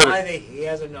the reason why he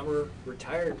has a number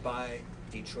retired by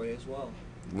Detroit as well.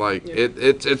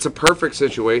 It's a perfect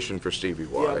situation for Stevie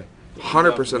Y.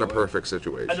 100% a perfect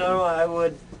situation. Another one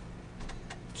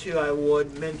I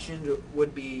would mention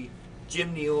would be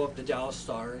Jim Neal of the Dallas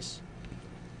Stars,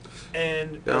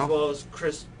 and as well as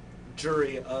Chris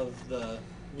Drury of the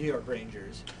New York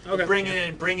Rangers. Okay. Bringing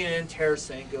in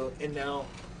Tarasenko and now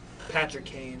Patrick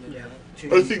Kane.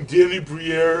 And I think Danny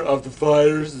Briere of the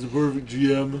Flyers is a perfect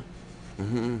GM.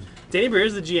 Mm-hmm. Danny Briere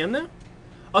is the GM now?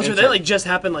 Also, that just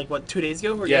happened 2 days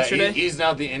ago or yesterday? He's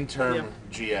now the interim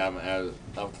GM of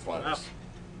the Flyers.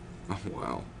 Oh,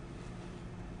 wow.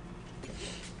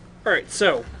 All right,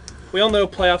 so we all know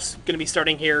playoffs going to be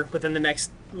starting here within the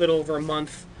next little over a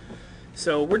month.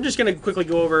 So we're just going to quickly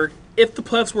go over, if the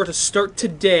playoffs were to start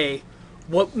today,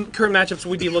 what current matchups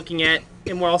we'd be looking at,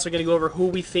 and we're also going to go over who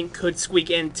we think could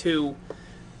squeak into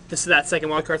that second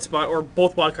wildcard spot, or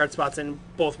both wildcard spots in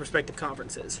both respective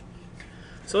conferences.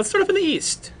 So let's start off in the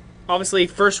East. Obviously,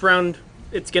 first round,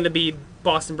 it's going to be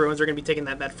Boston Bruins are going to be taking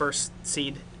that first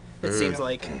seed, it seems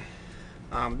like.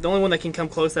 The only one that can come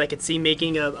close that I could see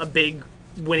making a big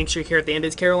winning streak here at the end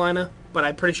is Carolina, but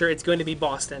I'm pretty sure it's going to be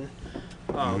Boston.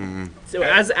 So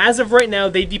as of right now,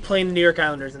 they'd be playing the New York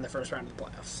Islanders in the first round of the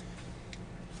playoffs.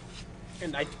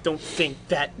 And I don't think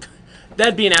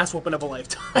that'd be an ass whooping of a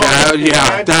lifetime.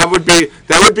 That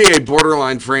would be a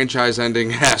borderline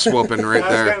franchise-ending ass whooping right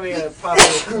there. That's gonna be a probably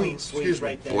clean sweep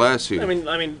right there. Bless you. I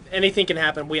mean, anything can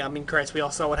happen. Christ, we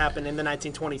all saw what happened in the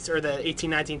 1920s or the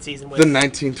 18-19 season with the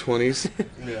 1920s.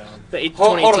 Yeah. The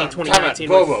 2018-2019.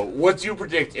 Bobo, what do you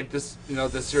predict if this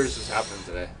series is happening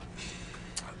today?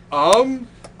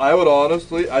 I would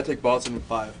honestly, I'd take Boston in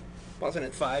 5. Boston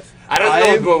at 5. I don't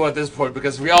know with Bobo at this point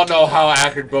because we all know how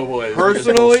accurate Bobo is.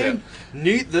 Personally,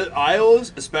 the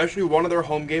Isles, especially one of their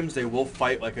home games, they will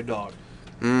fight like a dog.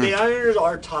 The Islanders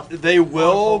are tough. They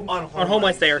will on home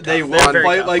ice. They are tough. They will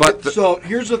fight like it. So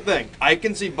here's the thing: I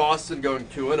can see Boston going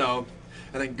 2-0,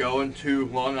 and then going to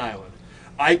Long Island.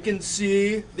 I can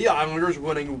see the Islanders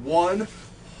winning one,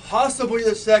 possibly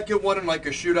the second one in a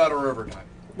shootout or overtime.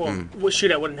 Well,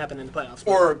 shootout wouldn't happen in the playoffs.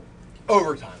 Or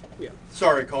overtime. Yeah.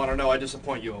 Sorry, Colin. I know I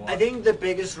disappoint you a lot. I think the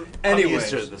biggest.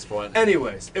 Anyways, at this point.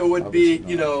 It would be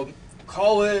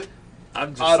call it. I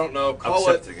don't know. Call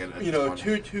it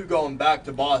 2-2 going back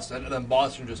to Boston, and then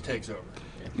Boston just takes over.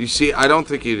 You see, I don't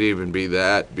think it'd even be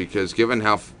that because given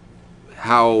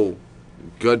how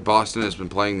good Boston has been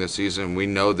playing this season, we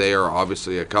know they are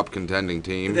obviously a cup contending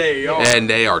team. They are, and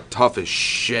they are tough as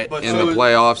shit in the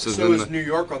playoffs. So is New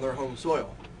York on their home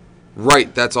soil.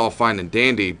 Right, that's all fine and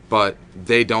dandy, but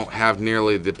they don't have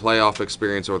nearly the playoff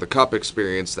experience or the cup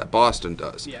experience that Boston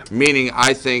does. Yeah. Meaning,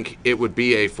 I think it would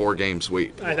be a 4-game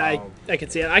sweep. I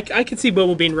could see it. I could see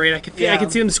Bobo being right. I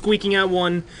could see them squeaking out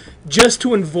one just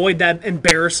to avoid that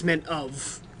embarrassment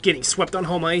of getting swept on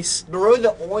home ice. But really,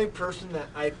 the only person that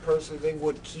I personally think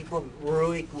would keep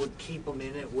them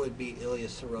in it would be Ilya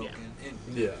Sorokin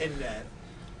in that.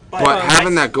 But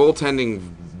having that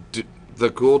goaltending. The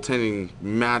goaltending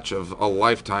match of a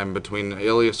lifetime between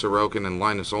Ilya Sorokin and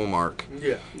Linus Ullmark.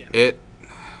 Yeah.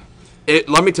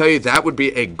 Let me tell you, that would be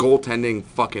a goaltending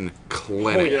fucking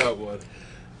clinic. Oh, yeah, it would.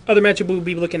 Other matchup we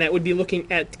would be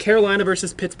looking at Carolina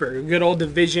versus Pittsburgh, a good old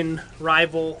division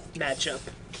rival matchup.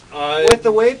 With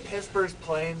the way Pittsburgh's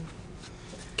playing,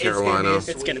 Carolina.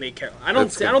 It's going to be Carolina. I don't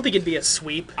think it'd be a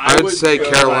sweep. I would say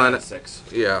Carolina 6.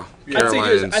 Yeah,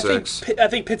 Carolina in 6. I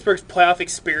think Pittsburgh's playoff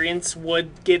experience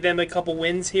would give them a couple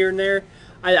wins here and there.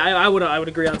 I would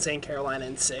agree on saying Carolina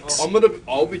in 6.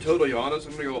 I'll be totally honest.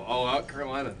 I'm gonna go all out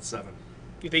Carolina in 7.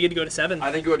 You think it'd go to 7?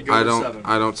 I think it would go to 7.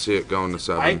 I don't see it going to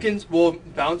 7.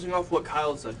 Bouncing off what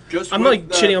Kyle said, I'm not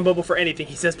shitting on Bobo for anything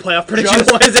he says playoff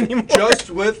prediction-wise anymore. Just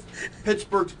with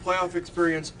Pittsburgh's playoff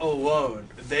experience alone,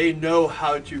 they know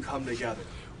how to come together.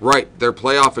 Right, their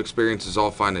playoff experience is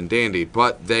all fine and dandy,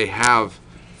 but they have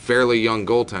fairly young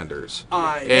goaltenders,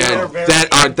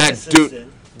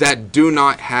 that do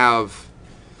not have.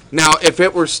 Now,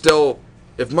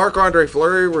 if Marc-Andre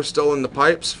Fleury were still in the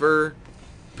pipes for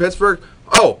Pittsburgh,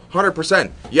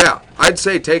 100%, yeah, I'd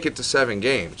say take it to 7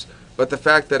 games. But the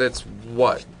fact that it's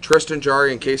Tristan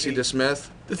Jarry and Casey DeSmith.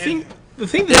 The thing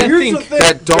that I think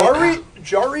that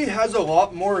Jarry has a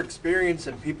lot more experience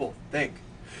than people think.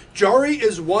 Jarry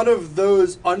is one of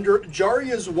those like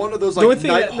the only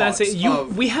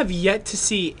thing we have yet to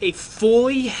see a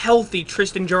fully healthy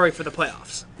Tristan Jarry for the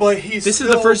playoffs. But this is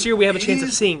the first year we have a chance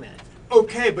of seeing that.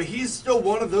 Okay, but he's still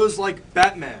one of those like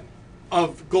Batman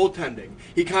of goaltending.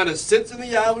 He kind of sits in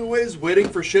the alleyways waiting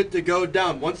for shit to go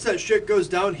down. Once that shit goes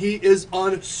down, he is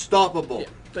unstoppable. Yeah,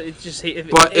 but it's just if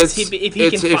he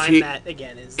can find that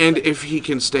again. If he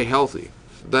can stay healthy.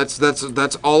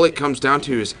 That's all it comes down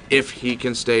to is if he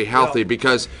can stay healthy. Yeah.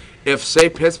 Because if, say,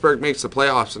 Pittsburgh makes the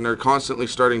playoffs and they're constantly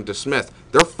starting DeSmith,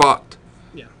 they're fucked.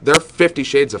 Yeah. They're 50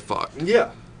 shades of fucked.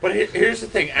 Yeah. But here's the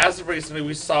thing. As of recently,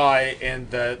 we saw in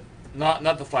the not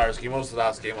the Flyers game. What was the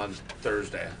last game on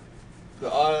Thursday? The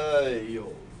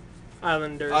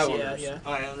Islanders. Yeah.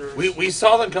 Islanders. We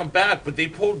saw them come back, but they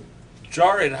pulled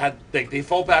Jarry and they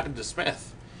fall back into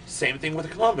Smith. Same thing with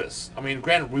Columbus. I mean,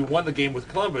 granted, we won the game with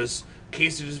Columbus.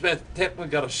 Casey DeSmith technically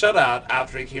got a shutout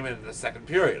after he came in the second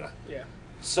period. Yeah.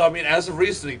 So, I mean, as of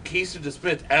recently, Casey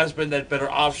DeSmith has been that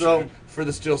better option for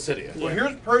the Steel City. Well,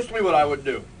 here's personally what I would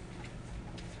do.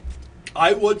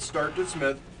 I would start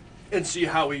DeSmith and see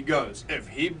how he goes. If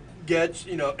he gets,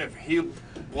 if he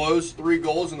blows 3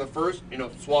 goals in the first,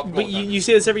 swap goaltenders. But you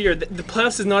say this every year. The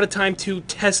playoffs is not a time to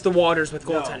test the waters with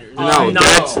goaltenders. No,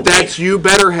 that's you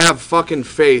better have fucking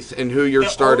faith in who you're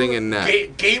starting in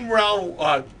net. Game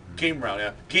 1,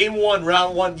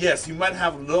 round 1, yes, you might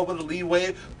have a little bit of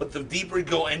leeway, but the deeper you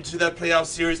go into that playoff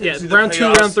series, round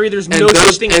 2, round 3, there's no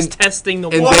such thing as testing the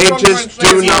water. And they just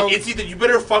do not. It's either you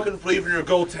better fucking believe in your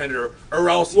goaltender, or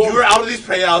else you're out of these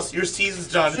playoffs, your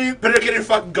season's done. Better get your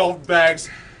fucking golf bags,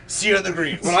 see you in the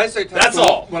greens. When I say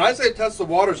test the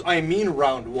waters, I mean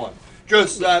round 1.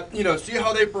 Just that, see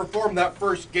how they perform that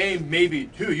first game, maybe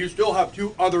 2. You still have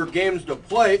 2 other games to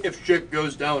play if shit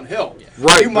goes downhill. Yeah.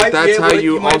 Right, but that's how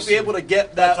you might be able to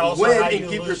get that win and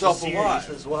keep yourself alive.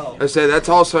 As well. I say that's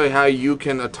also how you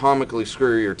can atomically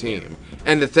screw your team.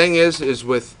 And the thing is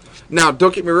with... Now,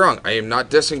 don't get me wrong. I am not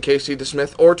dissing Casey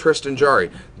DeSmith or Tristan Jarry.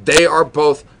 They are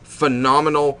both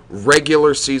phenomenal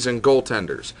regular season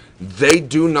goaltenders. They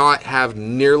do not have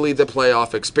nearly the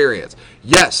playoff experience.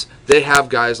 Yes, they have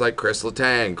guys like Chris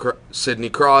Letang, Sidney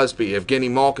Crosby, Evgeny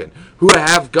Malkin, who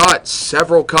have got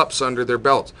several cups under their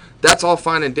belts. That's all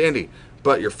fine and dandy.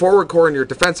 But your forward core and your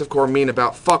defensive core mean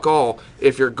about fuck all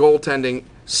if your goaltending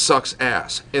sucks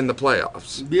ass in the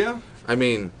playoffs. Yeah. I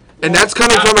mean, and that's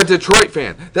coming from a Detroit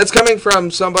fan. That's coming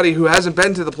from somebody who hasn't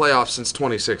been to the playoffs since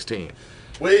 2016.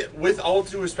 With all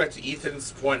due respect to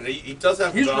Ethan's point, he does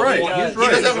have a valid point. He's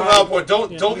right. He does have a valid point.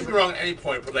 Don't get me wrong at any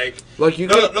point, but look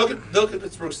at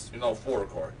Pittsburgh's forward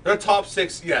core. Their top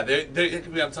 6, they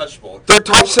can be untouchable. Their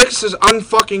top 6 is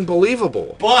unfucking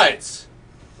believable. But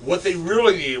what they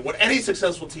really need, what any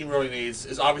successful team really needs,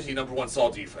 is obviously number 1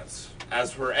 solid defense,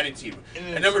 as for any team,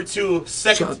 and number 2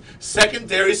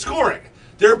 secondary scoring.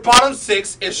 Their bottom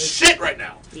 6 is shit right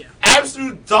now. Yeah.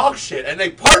 Absolute dog shit.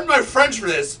 And pardon my French for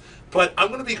this. But I'm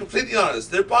going to be completely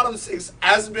honest. Their bottom 6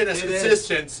 hasn't been as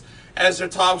consistent as their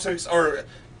top 6, or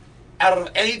out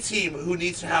of any team who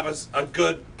needs to have a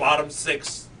good bottom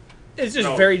 6. It's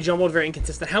just very jumbled, very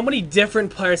inconsistent. How many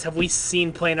different players have we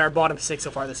seen play in our bottom 6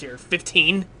 so far this year?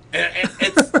 15? And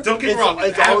don't get me wrong.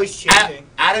 It's always changing.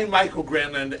 Adding Michael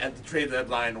Granlund at the trade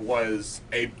deadline was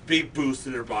a big boost to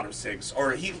their bottom 6.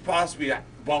 Or he could possibly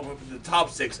bump up in the top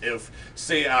 6 if,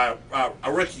 say, a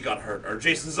rookie got hurt or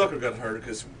Jason Zucker got hurt,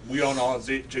 because we all know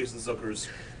Jason Zucker's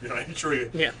injury.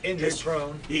 Yeah, injury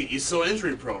prone. He's so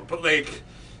injury prone, but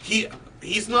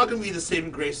he's not going to be the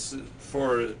saving grace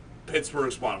for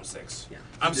Pittsburgh's bottom 6. Yeah.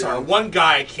 I'm sorry, one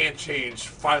guy can't change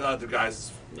 5 other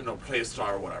guys, play a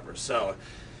star or whatever. So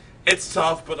it's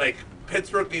tough, but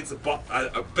Pittsburgh needs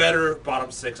a better bottom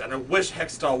 6, and I wish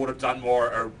Hextall would have done more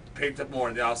or picked up more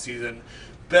in the offseason.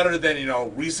 Better than,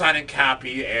 re-signing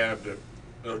Cappy and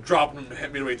dropping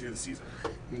him midway through the season.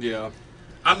 Yeah.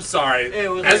 I'm sorry.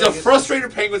 As a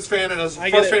frustrated Penguins fan and as a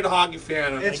frustrated hockey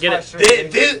fan, it's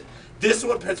frustrating. This is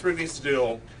what Pittsburgh needs to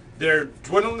do. They're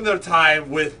dwindling their time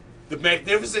with the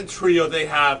magnificent trio they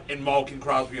have in Malkin,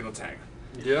 Crosby, and Letang.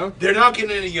 Yeah. They're not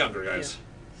getting any younger, guys.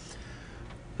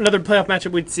 Another playoff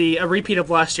matchup we'd see a repeat of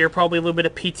last year, probably a little bit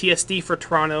of PTSD for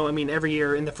Toronto. I mean, every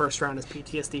year in the first round is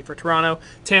PTSD for Toronto.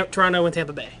 Toronto and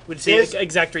Tampa Bay. We'd see an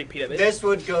exact repeat of it. This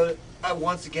would go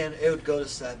once again. It would go to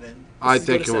 7. I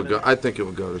think it would go. I think it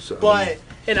would go to 7. But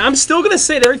And I'm still gonna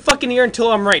say it every fucking year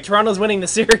until I'm right. Toronto's winning the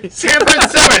series. Tampa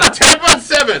at 7. Tampa at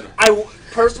 7.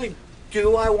 personally,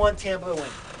 do I want Tampa to win?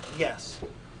 Yes.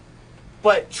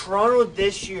 But Toronto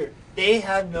this year, they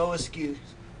have no excuse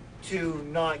to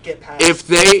not get past. If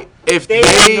they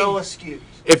have no excuse.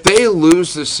 If they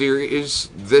lose the series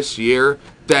this year,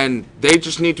 then they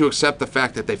just need to accept the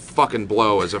fact that they fucking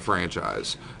blow as a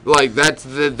franchise. Like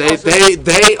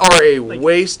they are a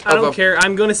waste. I don't care.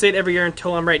 I'm going to say it every year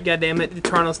until I'm right. God damn it,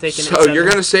 Toronto's taking it. So you're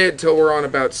going to say it until we're on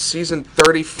about season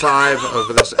 35 of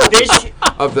this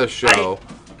of this show.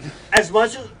 As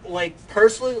much as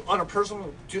personally, on a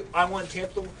personal, I want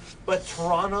Tampa, but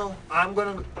Toronto,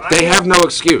 They have no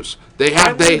excuse.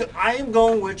 I am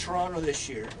going with Toronto this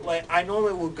year. I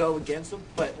normally would go against them,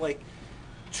 but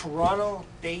Toronto,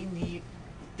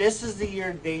 this is the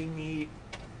year they need.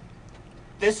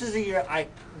 This is the year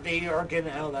they are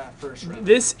getting out of that first round.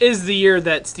 This is the year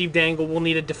that Steve Dangle will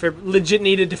need legit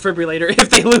need a defibrillator if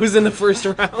they lose in the first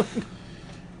round.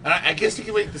 I guess you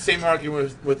can make the same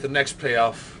argument with the next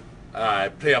playoff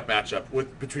matchup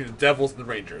between the Devils and the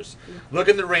Rangers. Look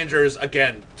at the Rangers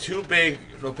again. Two big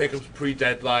pickups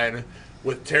pre-deadline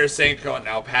with Tarasenko and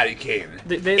now Patty Kane.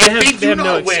 They have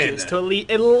no excuse to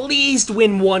at least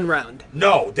win one round.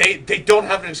 No, they don't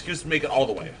have an excuse to make it all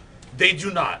the way. They do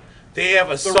not. They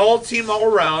have a solid team all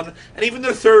around, and even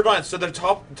their third line, so their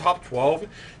top 12,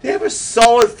 they have a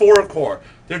solid forward core.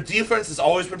 Their defense has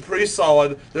always been pretty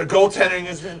solid. Their goaltending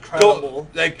is incredible.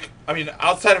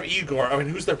 Outside of Igor,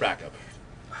 who's their backup?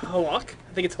 Halak?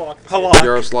 I think it's Halak.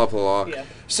 Yaroslav Halak. Yeah.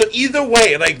 So either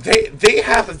way, they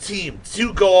have a team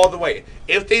to go all the way.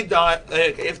 If they do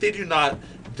not,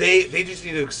 they just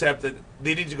need to accept that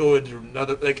they need to go into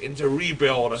another into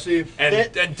rebuild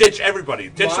and ditch everybody,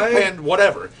 ditch the plan,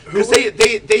 whatever. Because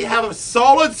they have a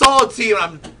solid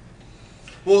team.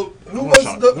 Who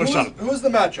was the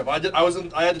matchup?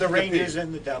 I had the Rangers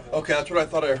and the Devils. Okay, that's what I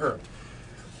thought I heard.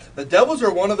 The Devils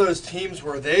are one of those teams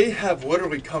where they have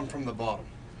literally come from the bottom.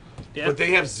 Yeah. But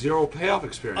they have zero playoff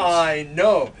experience. I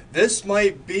know. This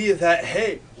might be that,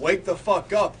 hey, wake the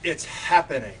fuck up. It's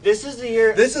happening. This is the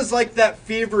year. This is like that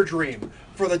fever dream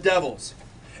for the Devils.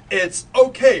 It's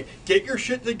okay. Get your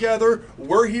shit together.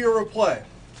 We're here to play.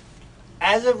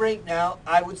 As of right now,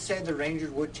 I would say the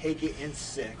Rangers would take it in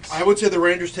 6. I would say the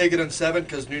Rangers take it in 7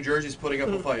 because New Jersey's putting up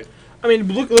a fight. I mean,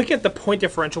 look at the point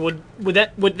differential. Would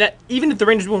that even if the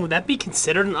Rangers won, would that be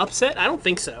considered an upset? I don't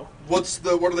think so. What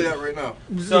are they at right now?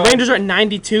 The Rangers are at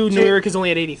 92. New York is only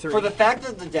at 83. For the fact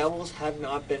that the Devils have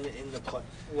not been in the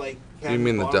play, You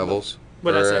mean the Devils?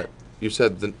 What did I say?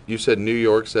 You said New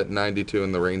York's at 92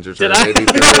 and the Rangers Did are at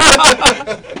 83.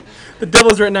 The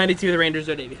Devils are at 92. The Rangers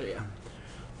are at 83. Yeah.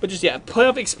 But just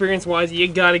playoff experience wise, you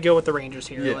got to go with the Rangers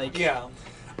here. Yeah.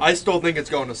 I still think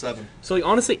it's going to 7. So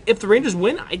honestly, if the Rangers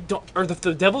win, or if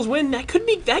the Devils win, that could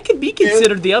be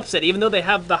considered the upset, even though they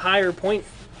have the higher point.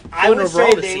 I would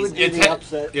say they would do the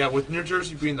upset. Yeah, with New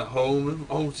Jersey being the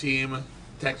home team,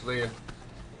 technically,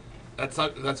 that's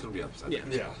going to be upset.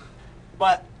 Yeah.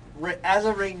 But as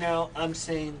of right now, I'm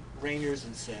saying Rangers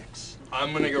in 6.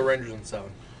 I'm gonna go Rangers in 7.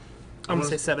 I'm gonna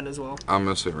say 7 as well. I'm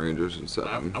gonna say Rangers in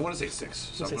 7. I want to say 6.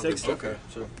 So Say 6. Okay.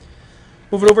 So.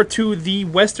 Moving over to the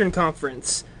Western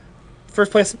Conference.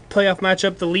 First place playoff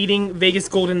matchup, the leading Vegas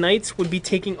Golden Knights would be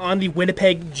taking on the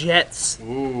Winnipeg Jets.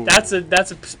 Ooh. That's a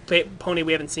pony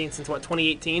we haven't seen since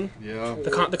 2018. Yeah.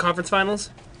 The conference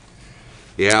finals.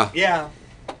 Yeah. Yeah,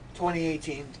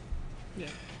 2018.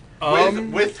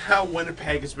 With how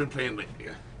Winnipeg has been playing lately,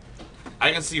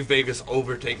 I can see Vegas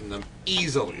overtaking them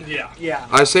easily. Yeah.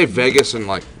 I say Vegas in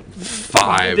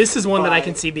 5. This is one that I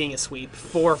can see being a sweep.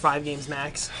 4 or 5 games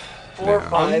max. 4 or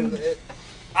 5.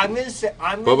 I'm gonna say.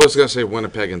 Bubba's gonna say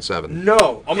Winnipeg in 7.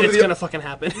 No, It's gonna fucking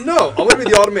happen. No, I'm gonna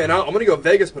be the odd man out. I'm gonna go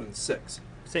Vegas, but in 6.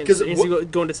 Is he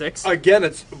going to 6? Again,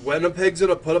 it's Winnipeg's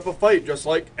gonna put up a fight, just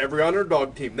like every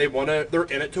underdog team. They're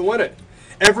in it to win it.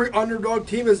 Every underdog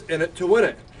team is in it to win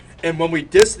it. And when we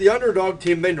diss the underdog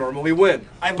team, they normally win.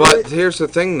 But here's the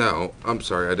thing, though. I'm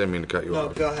sorry, I didn't mean to cut you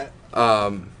off. No, go ahead.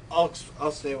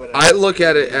 I'll say what I look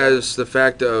at it as the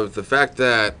fact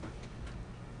that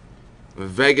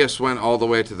Vegas went all the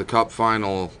way to the Cup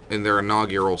final in their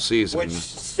inaugural season. Which is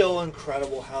still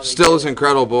incredible how they still is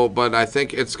incredible, but I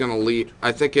think it's going to lead.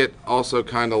 I think it also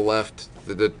kind of left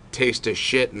the taste of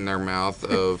shit in their mouth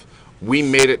of, we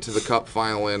made it to the Cup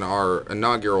final in our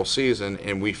inaugural season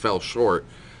and we fell short.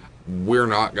 We're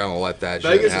not gonna let that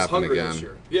shit Vegas is happen hungry again. this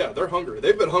year. Yeah, they're hungry.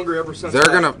 They've been hungry ever since.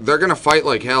 They're gonna fight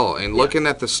like hell. And looking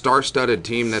at the star-studded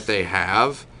team that they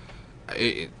have,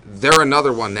 they're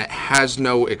another one that has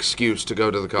no excuse to go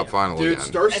to the Cup final Dude, again.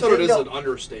 star-studded is an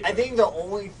understatement. I think the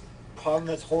only problem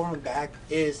that's holding them back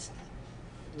is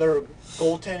their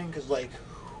goaltending, because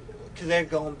they're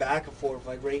going back and forth.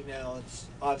 Like right now, it's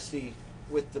obviously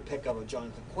with the pickup of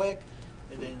Jonathan Quick,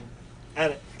 and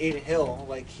then Aiden Hill,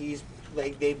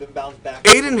 they've been bounced back.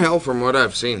 Aiden Hill, from what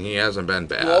I've seen, he hasn't been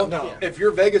bad. Well, No. if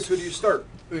you're Vegas, who do you start?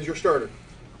 Who's your starter?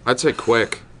 I'd say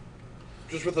Quick.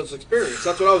 Just with his experience.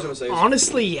 That's what I was going to say.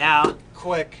 Honestly, yeah.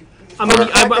 Quick.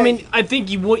 I think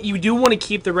you do want to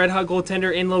keep the red hot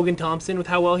goaltender in Logan Thompson with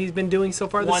how well he's been doing so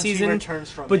far this Once he season.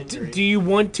 returns from but injury. do you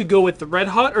want to go with the red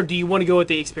hot or do you want to go with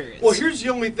the experience? Well, here's the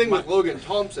only thing with Logan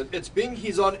Thompson. It's being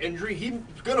he's on injury, he's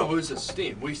going to lose his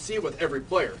steam. We see it with every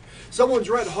player. Someone's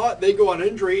red hot, they go on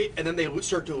injury, and then they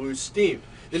start to lose steam.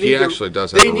 He actually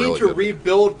does have a They really need to good-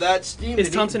 rebuild that steam. Is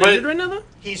Thompson injured right now though?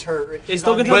 He's hurt. Is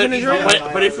Logan Thompson injured?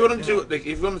 But if you want to do, if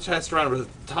you want to test around with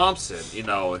Thompson,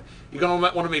 you're gonna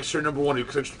want to make sure number one you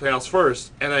clinch the playoffs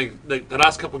first, and the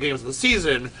last couple games of the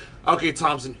season, okay,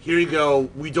 Thompson, here you go.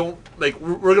 We don't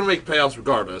we're gonna make playoffs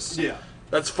regardless. Yeah.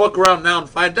 Let's fuck around now and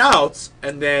find out,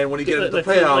 and then when you get into the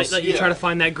playoffs, you try to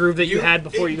find that groove that you had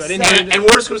before you got exactly. injured. and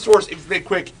worst comes to worst, if you make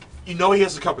quick, he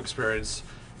has a cup experience.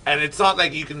 And it's not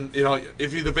like you can,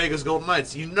 if you're the Vegas Golden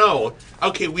Knights,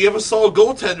 okay, we have a solid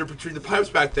goaltender between the pipes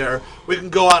back there. We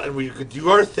can go out and we can do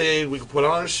our thing. We can put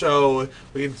on a show.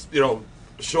 We can,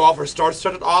 show off our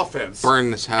star-studded offense.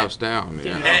 Burn this house down.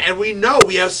 Yeah. And we know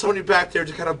we have somebody back there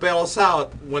to kind of bail us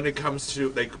out when it comes to,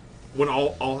 when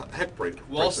all heck breaks.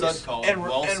 Well said, Colin. And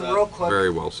well said. real quick, Very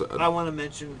well said. I want to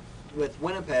mention with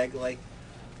Winnipeg,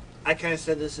 I kind of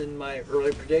said this in my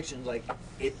early predictions.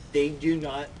 If they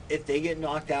get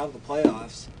knocked out of the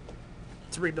playoffs,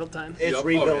 It's rebuild time. it's Yep.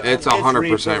 rebuild. Oh, yeah. It's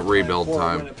 100% rebuild for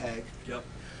time. Winnipeg. Yep.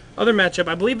 Other matchup,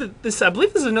 I believe this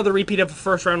is another repeat of the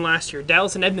first round last year.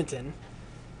 Dallas and Edmonton.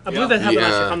 I believe that happened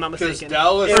last year, if I'm not Because mistaken.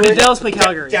 Dallas. Or did Dallas play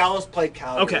Calgary? Dallas played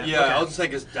Calgary. Okay. Yeah, I was just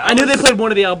saying, because Dallas. I knew they played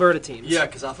one of the Alberta teams. Yeah,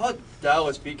 because I thought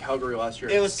Dallas beat Calgary last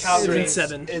year. It was Calgary. It was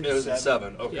in 7. It was in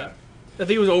 7. Okay. Yeah. I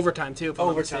think it was overtime too, if I'm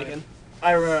not Overtime. mistaken.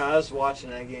 I remember I was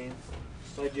watching that game,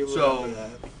 so I do remember that.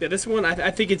 Yeah, this one I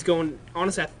think it's going.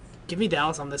 Honestly, give me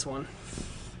Dallas on this one.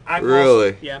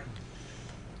 Really? Yeah.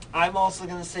 I'm also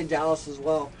going to say Dallas as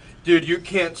well. Dude, you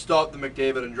can't stop the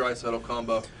McDavid and Draisaitl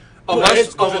combo.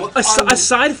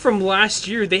 Aside from last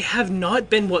year, they have not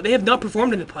been they have not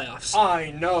performed in the playoffs.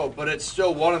 I know, but it's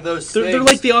still one of those things. They're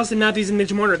like the Austin Matthews and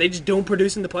Mitch Marner. They just don't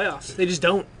produce in the playoffs. They just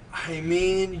don't. I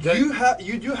mean,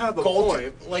 you do have a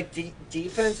point.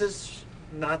 Defense is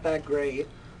not that great.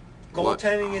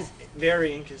 Goaltending is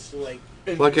very inconsistent.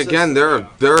 Again,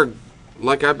 they're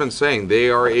like I've been saying, they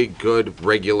are a good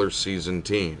regular season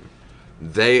team.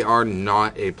 They are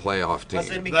not a playoff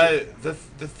team.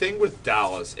 The thing with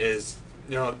Dallas is,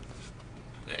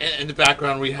 in the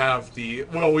background we have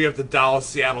the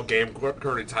Dallas-Seattle game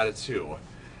currently tied at 2.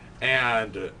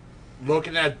 And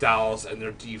looking at Dallas and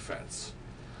their defense,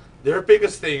 their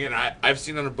biggest thing, and I've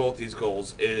seen under both these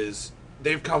goals, is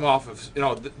they've come off of,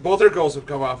 both their goals have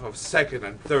come off of second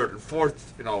and third and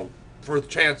fourth,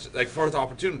 fourth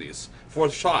opportunities,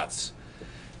 fourth shots.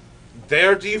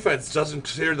 Their defense doesn't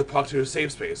clear the puck to a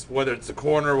safe space, whether it's a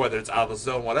corner, whether it's out of the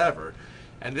zone, whatever.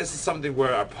 And this is something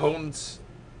where our opponents'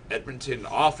 Edmonton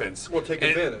offense will take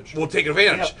advantage.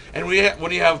 Yeah. And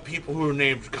when you have people who are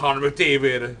named Connor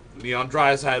McDavid, Leon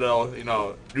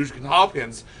Draisaitl, Nugent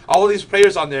Hopkins, all of these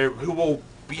players on there who will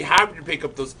be happy to pick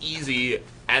up those easy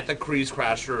at the crease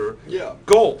crasher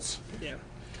goals. Yeah.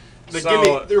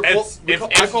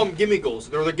 I call them gimme goals.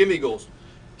 They're the gimme goals.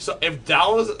 So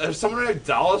if someone like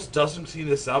Dallas doesn't clean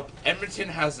this up, Edmonton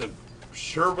has a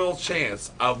sure chance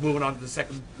of moving on to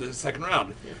the second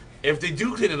round. Yeah. If they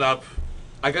do clean it up,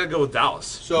 I gotta go with Dallas.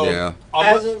 So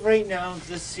as of right now,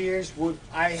 this series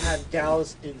I have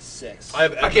Dallas in 6.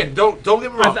 Again, don't get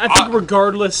me wrong. I think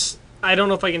regardless, I don't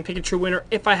know if I can pick a true winner.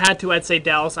 If I had to, I'd say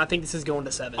Dallas. I think this is going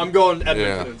to 7. I'm going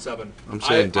Edmonton in 7. I'm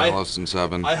saying Dallas in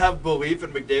 7. I have belief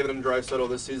in McDavid and Draisaitl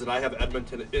this season. I have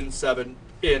Edmonton in 7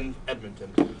 in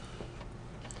Edmonton.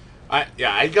 I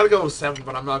gotta go with 7,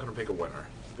 but I'm not gonna pick a winner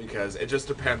because it just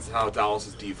depends how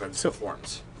Dallas' defense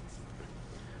performs.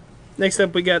 Next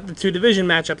up, we got the 2 division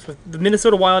matchups with the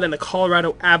Minnesota Wild and the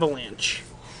Colorado Avalanche.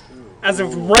 As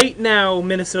of right now,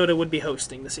 Minnesota would be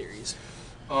hosting the series.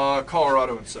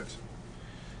 Colorado in 6.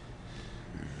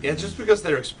 Yeah, just because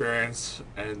their experience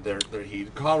and their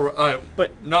heat. Colorado,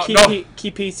 but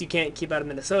key piece you can't keep out of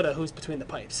Minnesota. Who's between the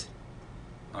pipes?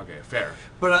 Okay, fair.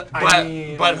 But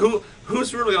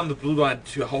Who's really on the blue line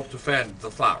to help defend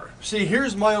the Flower? See,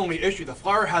 here's my only issue: the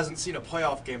Flower hasn't seen a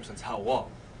playoff game since how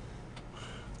long?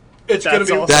 It's going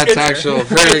to be. That's actually a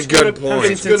very good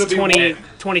point. Since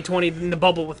 2020 in the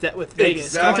bubble with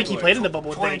Vegas. I don't think he played in the bubble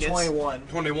with Vegas.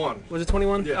 21. Was it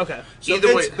 21? Yeah. Okay. So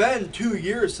it's been 2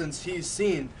 years since he's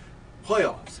seen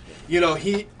playoffs. You know,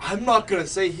 I'm not going to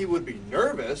say he would be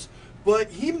nervous, but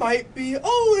he might be a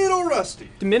little rusty.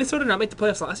 Did Minnesota not make the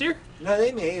playoffs last year? No,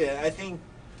 they made it.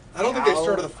 I don't think they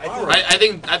started the Flower. I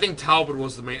think Talbot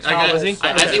was the main. Was he?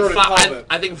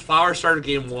 I think Flower started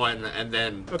game 1, and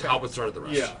then Talbot started the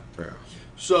rest. Yeah.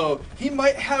 So he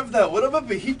might have that little bit,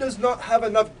 but he does not have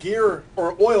enough gear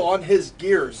or oil on his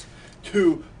gears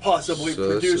to possibly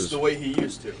produce the way he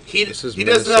used to. He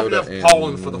doesn't have enough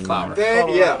pollen for the Flower.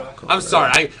 I'm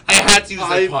sorry, I had to use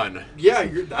that pun. Yeah,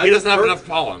 he doesn't have enough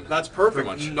pollen. That's perfect.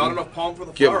 Not enough pollen for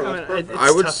the Flower. That's perfect.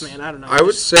 It's tough, man. I don't know. I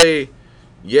would say,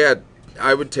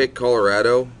 I would take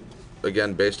Colorado.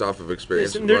 Again, based off of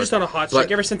experience. They're just on a hot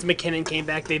streak. Ever since McKinnon came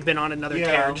back, they've been on another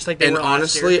tear, just like they were last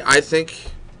honestly, year. I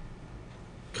think,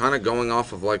 kind of going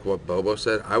off of like what Bobo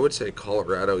said, I would say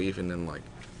Colorado even in like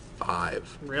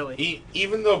 5. Really?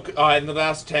 Even though in the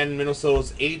last 10,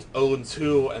 Minnesota's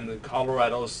 8-0-2, and then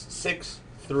Colorado's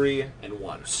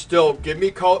 6-3-1. Still, give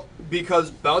me because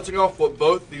bouncing off what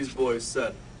both these boys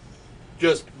said,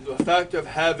 just the fact of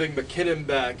having McKinnon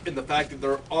back and the fact that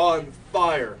they're on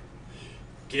fire.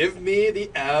 Give me the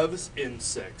Avs in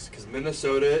 6, because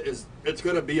Minnesota it's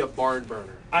going to be a barn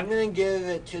burner. I'm going to give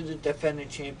it to the defending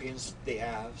champions, the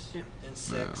Avs, in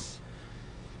 6.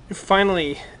 Yeah.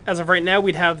 Finally, as of right now,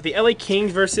 we'd have the LA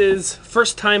Kings versus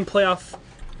first-time playoff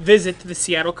visit to the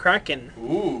Seattle Kraken.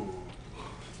 Ooh.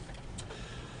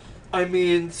 I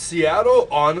mean, Seattle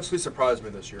honestly surprised me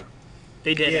this year.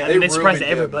 They did. Yeah, they surprised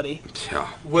everybody. Yeah.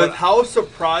 With how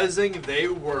surprising they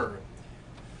were.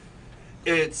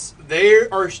 They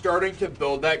are starting to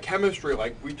build that chemistry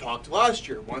like we talked last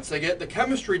year. Once they get the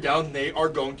chemistry down, they are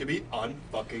going to be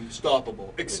unfucking stoppable.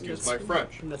 Excuse my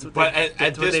French. That's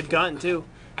what they've gotten too.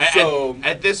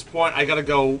 At this point, I gotta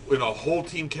go whole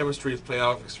team chemistry with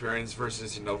playoff experience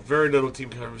versus very little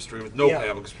team chemistry with no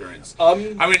playoff experience. I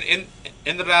mean,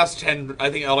 in the last 10,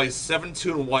 I think LA is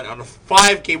 7-2-1 on a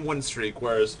 5-game win streak,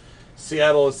 whereas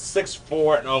Seattle is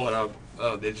 6-4-0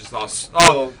 they just lost.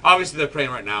 Obviously they're playing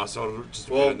right now, so it'll just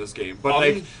win this game.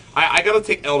 But I gotta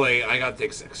take LA. I gotta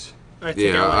take 6.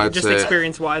 I'd just say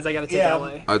experience-wise, I gotta take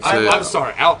LA. I'm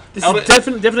sorry. This is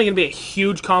definitely gonna be a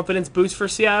huge confidence boost for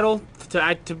Seattle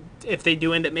if they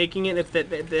do end up making it. If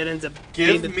that ends up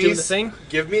doing the thing.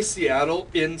 Give me Seattle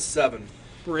in 7.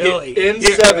 Really? In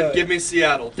 7, give me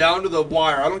Seattle down to the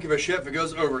wire. I don't give a shit if it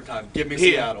goes overtime. Give me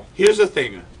Seattle. Here's the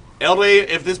thing. LA,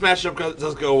 if this matchup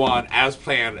does go on as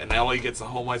planned and LA gets a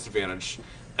home ice advantage,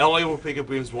 LA will pick up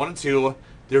games 1 and 2.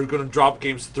 They're going to drop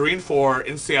games 3 and 4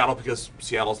 in Seattle because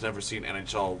Seattle's never seen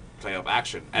NHL playoff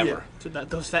action ever. Yeah. So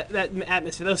that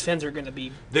atmosphere, those fans are going to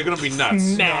be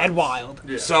nuts, mad wild.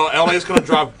 Yeah. So LA is going to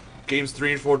drop games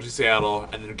 3 and 4 to Seattle,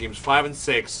 and then games 5 and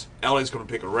 6, LA is going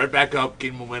to pick it right back up,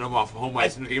 gain momentum off of home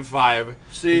ice into game 5, and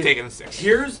take it in 6.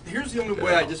 Here's the only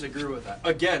way I disagree with that.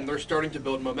 Again, they're starting to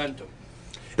build momentum.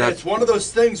 It's one of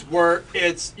those things where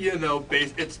it's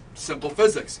it's simple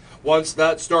physics. Once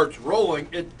that starts rolling,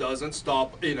 it doesn't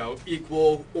stop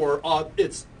equal or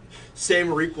it's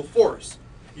same or equal force.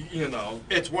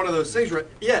 It's one of those things where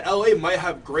LA might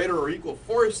have greater or equal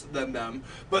force than them,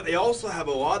 but they also have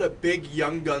a lot of big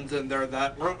young guns in there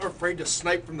that aren't afraid to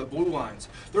snipe from the blue lines.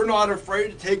 They're not afraid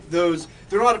to take those.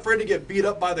 They're not afraid to get beat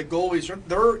up by the goalies.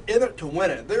 They're in it to win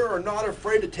it. They are not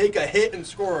afraid to take a hit and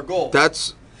score a goal.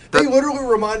 They literally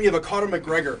remind me of a Conor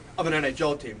McGregor of an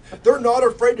NHL team. They're not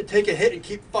afraid to take a hit and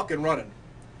keep fucking running.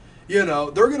 They're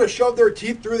going to shove their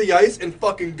teeth through the ice and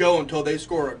fucking go until they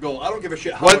score a goal. I don't give a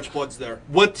shit how much blood's there.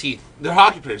 What teeth? They're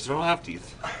hockey players. They don't have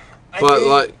teeth.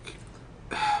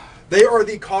 They are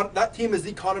that team is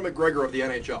the Conor McGregor of the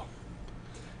NHL.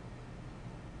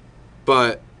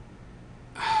 But,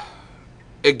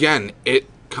 again, it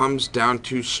comes down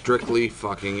to strictly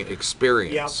fucking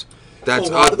experience. Yeah. A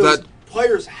lot of those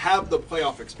players have the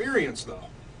playoff experience, though.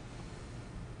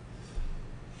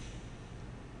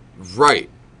 Right.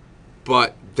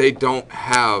 But they don't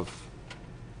have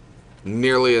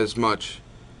nearly as much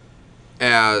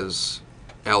as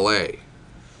LA.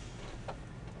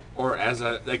 Or as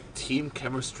a team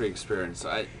chemistry experience.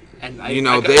 They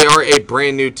are a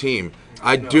brand new team.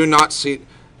 I do not see...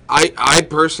 I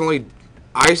personally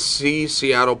I see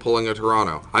Seattle pulling a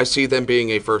Toronto. I see them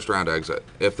being a first-round exit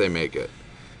if they make it.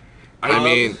 I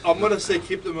mean, I'm gonna say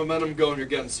keep the momentum going. You're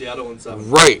getting Seattle in 7.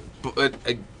 Right, but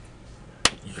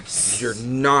you're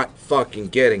not fucking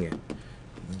getting it.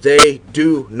 They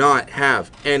do not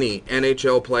have any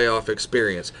NHL playoff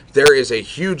experience. There is a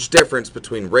huge difference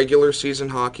between regular season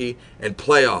hockey and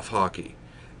playoff hockey.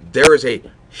 There is a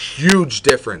huge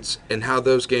difference in how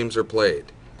those games are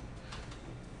played.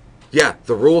 Yeah,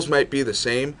 the rules might be the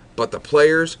same, but the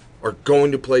players are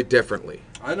going to play differently.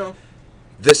 I know.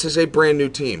 This is a brand new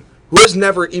team who has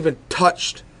never even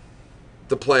touched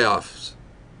the playoffs.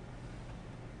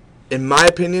 In my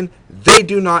opinion, they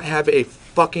do not have a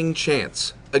fucking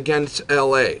chance against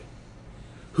LA,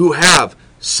 who have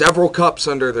several cups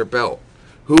under their belt,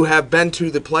 who have been to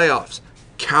the playoffs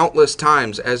countless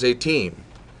times as a team,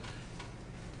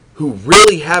 who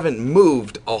really haven't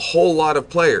moved a whole lot of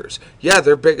players. Yeah,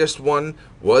 their biggest one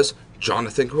was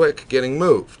Jonathan Quick getting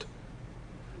moved.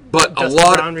 But Dustin a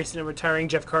lot Brown recently retiring,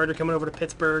 Jeff Carter coming over to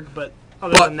Pittsburgh, but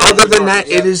other than that,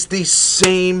 it is the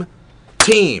same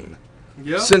team.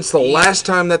 Yeah. Since the last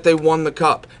time that they won the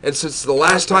cup, and since the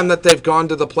last time that they've gone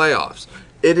to the playoffs,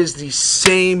 it is the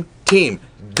same team.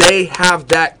 They have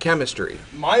that chemistry.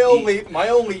 My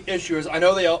only issue is I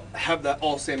know they all have that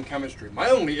all same chemistry.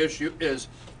 My only issue is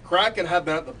Kraken have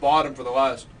been at the bottom for the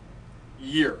last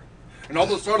year. And all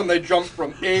of a sudden they jumped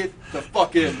from 8th to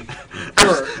fucking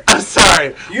 3rd. I'm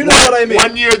sorry. You know what I mean.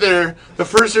 One year the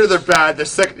first year they're bad, the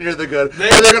second year they're good, and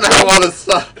they're going to have all this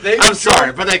stuff. I'm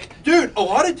sorry, but like... Dude, a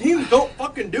lot of teams don't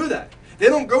fucking do that. They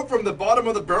don't go from the bottom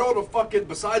of the barrel to fucking,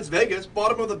 besides Vegas,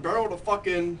 bottom of the barrel to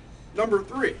fucking number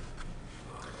 3.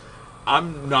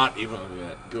 I'm not even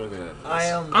doing that.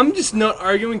 I'm just not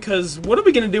arguing because what are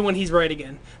we going to do when he's right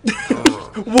again?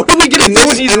 What are we going to do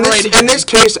when he's right again? In this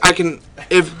case, I can...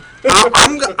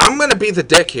 I'm going to be the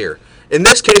dick here. In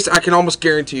this case, I can almost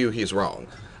guarantee you he's wrong.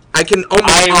 I can almost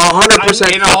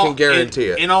 100% fucking guarantee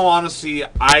it. In all honesty,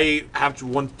 I have to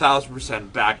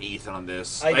 1,000% back Ethan on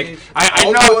this. I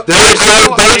know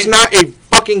there's not a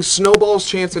fucking snowball's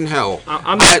chance in hell.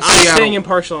 I'm staying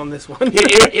impartial on this one.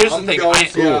 Here's the thing.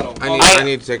 I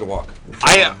need to take a walk.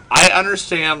 I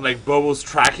understand like Bobo's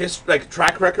track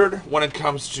record when it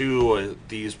comes to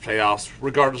these playoffs,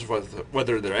 regardless of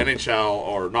whether they're NHL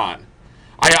or not.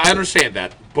 I understand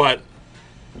that, but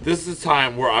this is a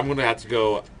time where I'm going to have to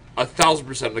go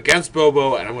 1,000% against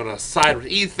Bobo, and I'm going to side with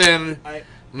Ethan.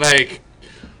 Maybe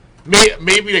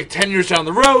like 10 years down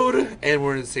the road, and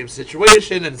we're in the same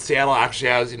situation, and Seattle actually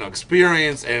has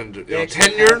experience and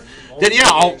tenure. Then yeah,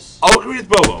 I'll agree with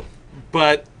Bobo.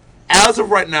 But as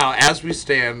of right now, as we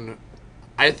stand,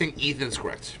 I think Ethan's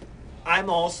correct. I'm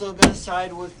also going to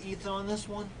side with Ethan on this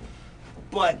one.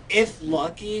 But if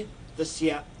lucky,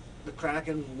 the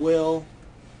Kraken will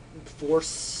force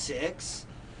 6.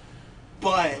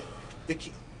 But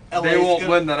they won't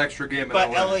win that extra game.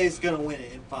 But LA is going to win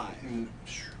it in 5.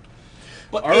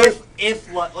 But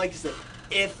if like I said,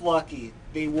 if lucky,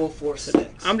 they will force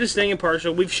 6. I'm just staying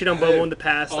impartial. We've shit on Bobo in the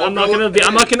past. I don't want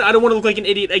to look like an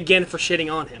idiot again for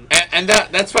shitting on him. And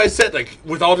that's why I said, like,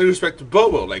 with all due respect to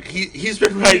Bobo, like he's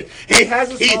been right. He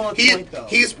has a solid point though.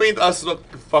 He's made us look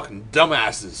like fucking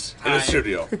dumbasses in the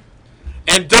studio.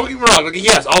 And don't get me wrong, like,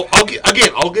 yes,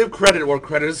 I'll give credit where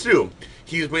credit is due.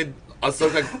 He's made us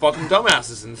look like fucking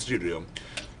dumbasses in the studio.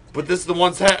 But this is the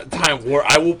one time where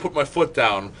I will put my foot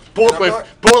down, both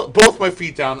my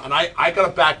feet down, and I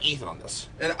gotta back Ethan on this.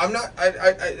 And I'm not.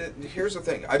 Here's the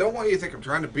thing. I don't want you to think I'm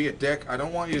trying to be a dick. I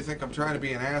don't want you to think I'm trying to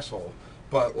be an asshole.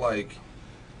 But like,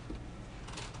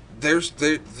 to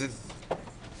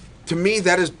me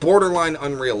that is borderline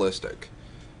unrealistic,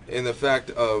 in the fact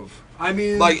of. I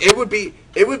mean, like it would be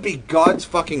God's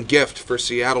fucking gift for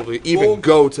Seattle to even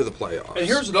go to the playoffs. And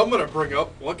here's what I'm gonna bring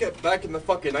up. Look at back in the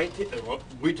fucking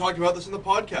we talked about this in the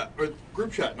podcast or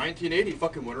group chat. 1980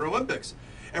 fucking Winter Olympics.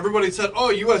 Everybody said, "Oh,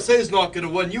 USA's not gonna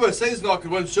win. USA's not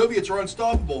gonna win. Soviets are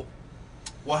unstoppable."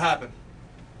 What happened?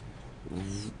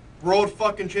 World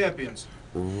fucking champions.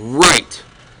 Right.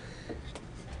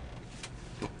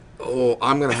 Oh,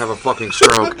 I'm gonna have a fucking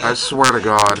stroke. I swear to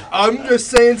God. I'm just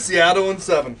saying Seattle in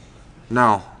 7.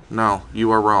 No,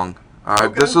 you are wrong.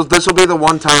 Okay. This will be the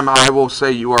one time I will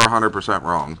say you are 100%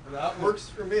 wrong. That works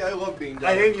for me. I love being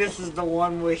down. I think this is the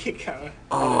one way you gotta.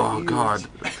 Oh God,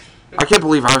 I can't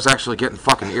believe I was actually getting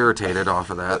fucking irritated off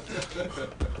of that.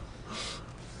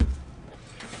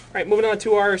 All right, moving on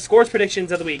to our scores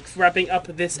predictions of the week. Wrapping up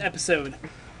this episode.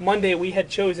 Monday, we had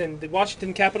chosen the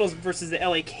Washington Capitals versus the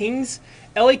LA Kings.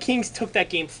 LA Kings took that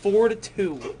game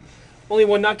 4-2. Only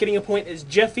one not getting a point is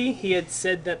Jeffy. He had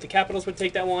said that the Capitals would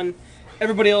take that one.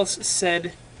 Everybody else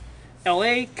said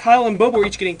LA, Kyle and Bobo were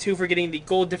each getting 2 for getting the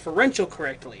goal differential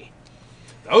correctly.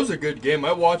 That was a good game.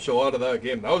 I watched a lot of that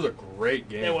game. That was a great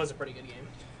game. It was a pretty good game.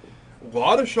 A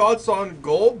lot of shots on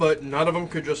goal, but none of them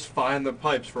could just find the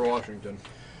pipes for Washington.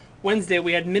 Wednesday,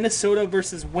 we had Minnesota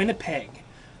versus Winnipeg.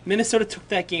 Minnesota took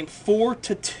that game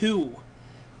 4-2.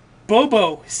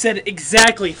 Bobo said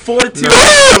exactly 4-2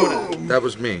 Minnesota. That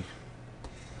was me.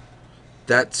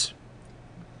 That's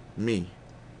me.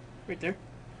 Right there.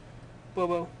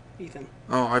 Bobo, Ethan.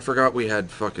 Oh, I forgot we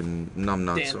had fucking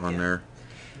numbnuts Dan, on yeah. there.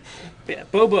 Yeah,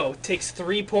 Bobo takes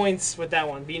 3 points with that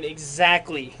one, being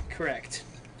exactly correct.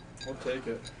 I'll take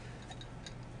it.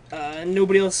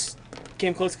 Nobody else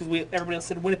came close because everybody else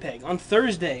said Winnipeg. On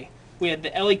Thursday, we had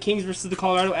the LA Kings versus the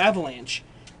Colorado Avalanche.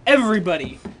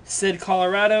 Everybody said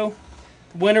Colorado.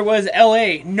 The winner was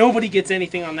LA. Nobody gets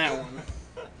anything on that one.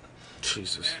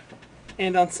 Jesus.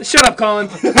 And shut up, Colin.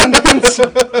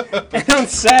 And on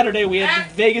Saturday, we had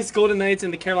the Vegas Golden Knights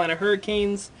and the Carolina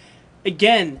Hurricanes.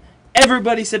 Again,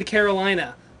 everybody said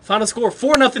Carolina. Final score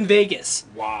 4-0 Vegas.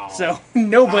 Wow. So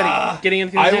nobody getting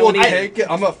anything on I that will one either. take it.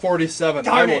 I'm at 47.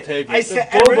 I will take it. So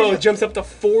Bobo jumps up to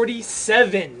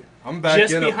 47. I'm back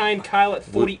just in behind Kyle at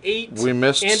 48. We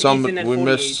missed and some. Ethan at We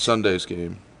 48. missed Sunday's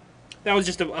game. That was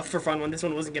just a for fun one. This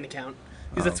one wasn't going to count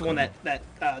because that's the one that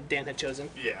Dan had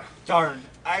chosen. Yeah. Darn.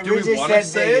 I Do we originally want to said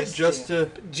say Vegas, it just too.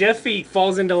 to... Jeffy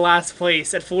falls into last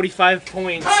place at 45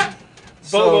 points.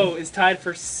 Bobo is tied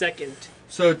for second.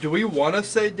 So do we want to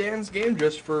say Dan's game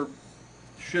just for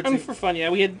shits? I mean, for fun, yeah.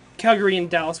 We had Calgary and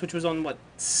Dallas, which was on, what,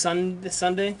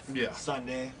 Sunday? Yeah.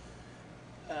 Sunday.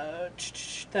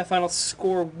 That final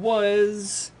score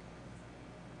was...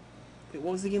 Wait,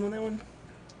 what was the game on that one?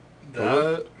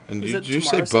 That... And Is did it you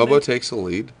say tomorrow, Bubba Sunday? takes the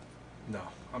lead? No,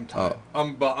 I'm tied.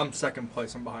 I'm second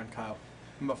place. I'm behind Kyle.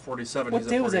 I'm at 47. What he's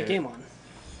day at was that 48. game on?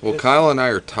 Well, Kyle and I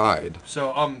are tied.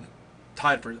 So I'm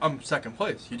tied for... I'm second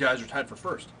place. You guys are tied for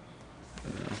first.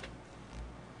 Yeah.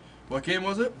 What game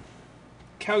was it?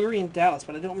 Calgary and Dallas,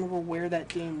 but I don't remember where that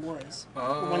game was.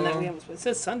 When that game was. It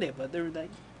says Sunday, but there that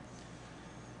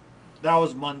That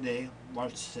was Monday,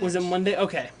 March 6th. was it Monday.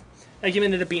 Okay, that game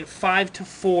ended up being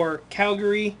 5-4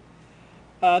 Calgary.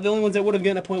 The only ones that would have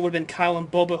gotten a point would have been Kyle and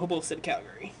Boba, who both said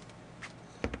Calgary.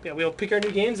 Yeah, we'll pick our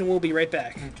new games and we'll be right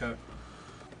back. Okay.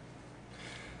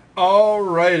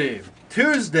 Alrighty.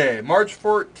 Tuesday, March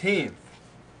 14th.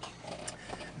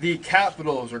 The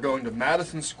Capitals are going to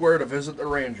Madison Square to visit the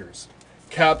Rangers.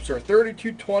 Caps are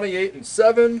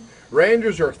 32-28-7.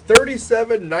 Rangers are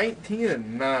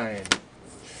 37-19-9.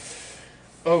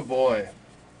 Oh boy.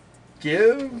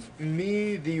 Give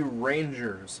me the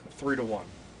Rangers 3-1.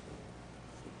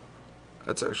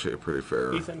 That's actually pretty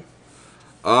fair. Ethan.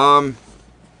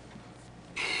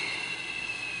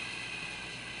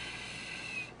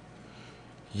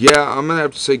 Yeah, I'm gonna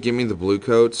have to say, give me the Blue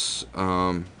Coats.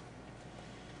 I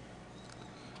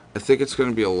think it's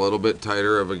gonna be a little bit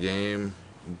tighter of a game.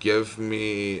 Give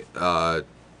me 2-1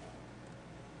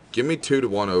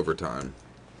 overtime.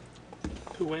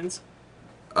 Who wins?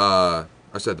 I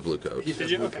said the Blue Coats. He said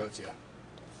you? Blue Okay. Coats, yeah.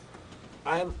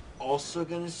 I'm also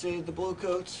going to say the Blue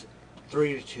Coats.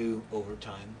 3-2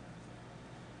 overtime.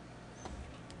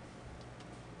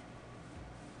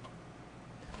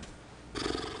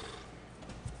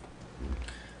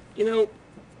 You know,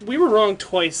 we were wrong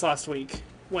twice last week.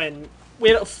 When we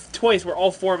had twice where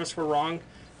all four of us were wrong.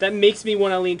 That makes me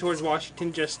want to lean towards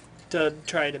Washington just to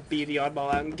try to be the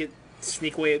oddball out and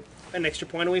sneak away an extra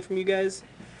point away from you guys.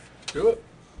 Do it.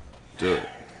 Do it.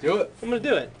 Do it. I'm gonna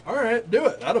do it. Alright, do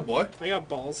it. Attaboy. I got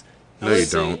balls. No, I'm gonna you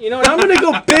say- don't. You know what? I'm gonna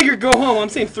go big or go home. I'm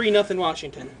saying 3-0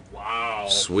 Washington. Wow.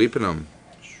 Sweeping them.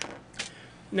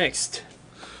 Next,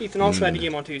 Ethan also had a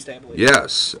game on Tuesday, I believe.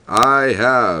 Yes, I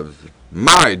have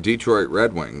my Detroit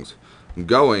Red Wings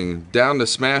going down to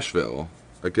Smashville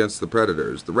against the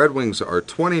Predators. The Red Wings are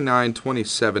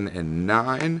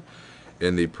 29-27-9,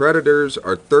 and the Predators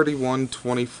are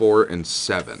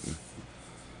 31-24-7.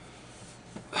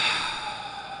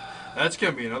 That's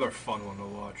going to be another fun one to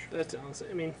watch. That's honestly,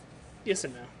 I mean, yes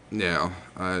and no. Yeah,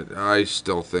 I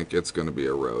still think it's going to be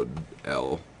a road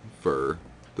L for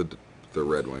the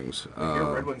Red Wings.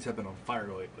 Your Red Wings have been on fire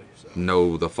lately. So.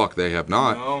 No, the fuck they have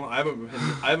not. No, I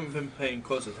haven't been paying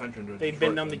close attention to it. They've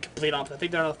been on the complete opposite. I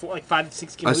think they're on like 5 to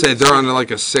 6 games. I say they're on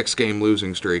like a 6-game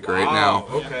losing streak right now.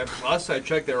 Okay. Last I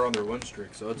checked, they were on their win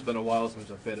streak, so it's been a while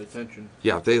since I've paid attention.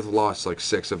 Yeah, they've lost like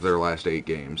 6 of their last 8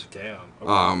 games. Damn.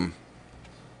 Okay.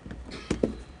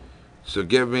 So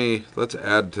let's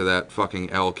add to that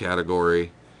fucking L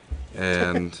category,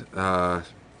 and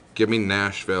give me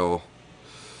Nashville.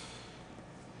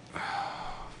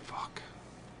 Fuck.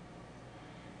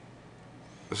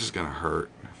 This is gonna hurt.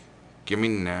 Give me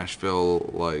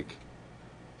Nashville, like,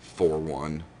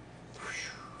 4-1.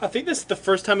 I think this is the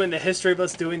first time in the history of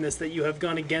us doing this that you have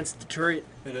gone against Detroit.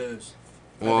 It is.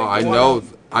 Well, I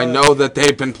know that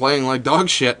they've been playing like dog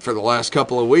shit for the last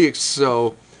couple of weeks,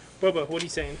 so... Bubba, what are you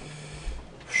saying?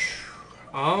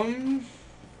 I'm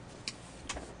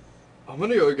going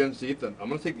to go against Ethan. I'm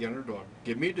going to take the underdog.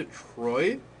 Give me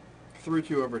Detroit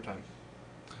 3-2 overtime.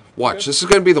 Watch, this is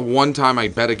going to be the one time I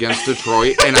bet against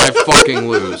Detroit and I fucking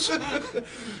lose.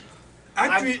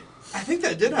 Actually, I think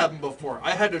that did happen before.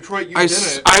 I had Detroit, you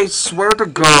didn't. I swear to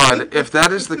God, if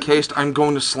that is the case, I'm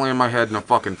going to slam my head in a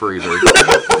fucking freezer.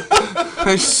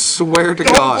 I swear to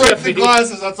God. Don't break the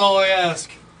glasses, that's all I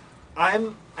ask.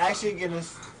 I'm actually gonna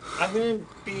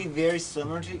be very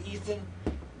similar to Ethan,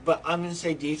 but I'm gonna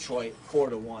say Detroit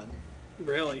 4-1.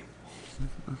 Really?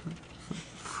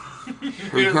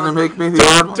 Are you gonna make me the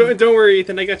odd one? Don't worry,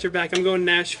 Ethan. I got your back. I'm going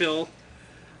Nashville.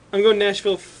 I'm going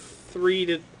Nashville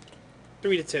 3-2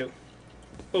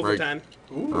 overtime.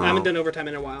 Ooh. I haven't done overtime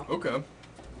in a while. Okay.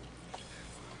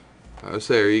 I was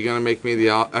say, are you gonna make me the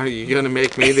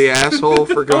asshole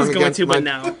for going against but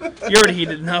now you already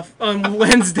heated enough. On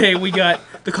Wednesday, we got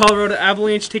the Colorado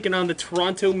Avalanche taking on the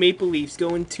Toronto Maple Leafs,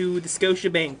 going to the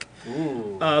Scotiabank.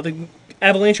 Ooh. The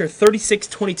Avalanche are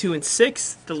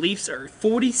 36-22-6. The Leafs are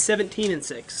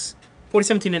 40-17-6.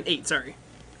 40-17-8. Sorry.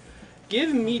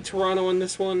 Give me Toronto on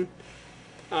this one.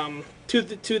 To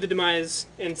the demise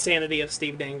and sanity of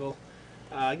Steve Dangle.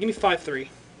 Give me 5-3.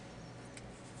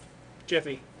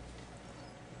 Jeffy.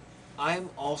 I'm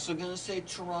also gonna say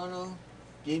Toronto.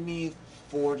 Give me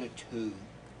 4-2.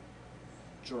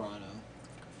 Toronto.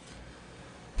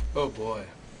 Oh boy.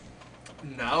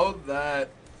 Now that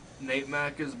Nate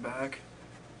Mack is back,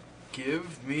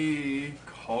 give me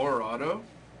Colorado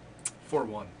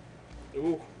 4-1.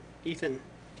 Ooh, Ethan.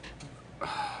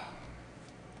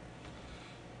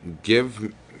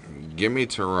 Give me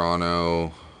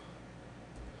Toronto.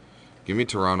 Give me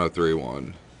Toronto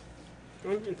 3-1.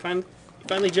 And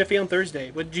finally, Jeffy on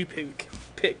Thursday. What did you pick?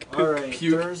 All right,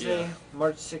 Puke, Thursday, yeah.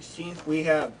 March 16th, we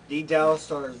have the Dallas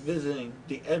Stars visiting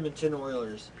the Edmonton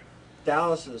Oilers.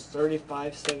 Dallas is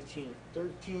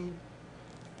 35-17-13,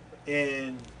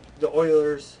 and the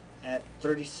Oilers at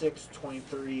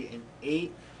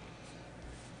 36-23-8.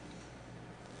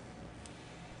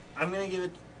 I'm gonna give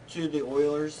it to the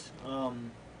Oilers.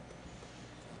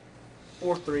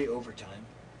 4-3 overtime.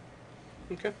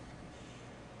 Okay.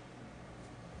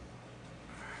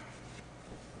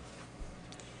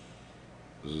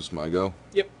 Is this my go?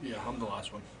 Yep. Yeah, I'm the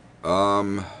last one.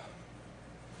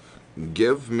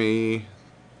 Give me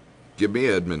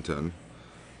Edmonton.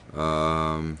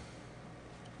 I'm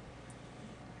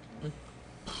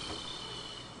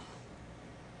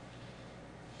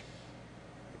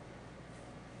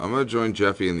gonna join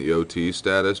Jeffy in the OT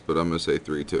status, but I'm gonna say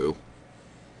 3-2.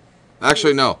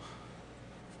 Actually, no.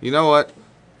 You know what?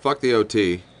 Fuck the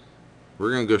OT.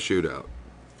 We're gonna go shootout.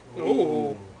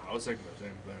 Oh. I was thinking the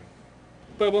same thing.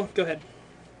 Bubba, go ahead.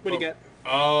 What do you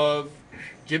got?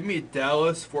 Give me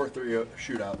Dallas 4-3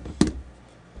 shootout.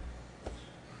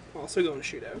 Also going to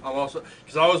shootout. I'm also,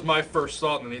 because that was my first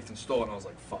thought, and then Ethan stole it, and I was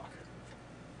like, fuck.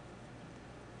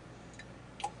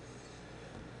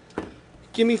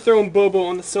 Give me throwing Bobo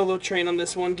on the solo train on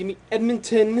this one. Give me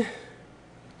Edmonton.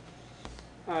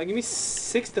 Give me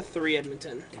 6-3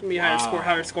 Edmonton. Give me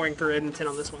higher scoring for Edmonton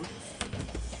on this one.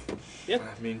 Yeah.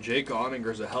 I mean, Jake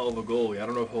Oninger's a hell of a goalie. I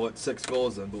don't know if he'll let 6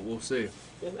 goals in, but we'll see.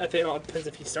 Yeah, I think it all depends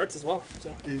if he starts as well.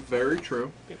 So. Very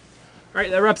true. Yeah. All right,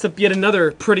 that wraps up yet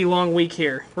another pretty long week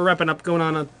here. We're wrapping up, going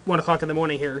on at 1 o'clock in the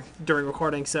morning here during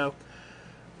recording, so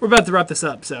we're about to wrap this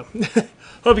up. So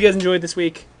hope you guys enjoyed this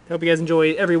week. Hope you guys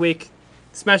enjoy every week.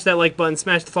 Smash that like button.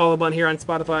 Smash the follow button here on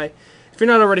Spotify. If you're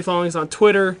not already following us on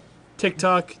Twitter,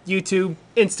 TikTok, YouTube,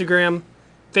 Instagram,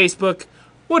 Facebook,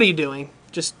 what are you doing?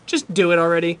 Just do it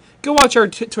already. Go watch our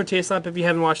Tortilla Slap if you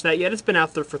haven't watched that yet. It's been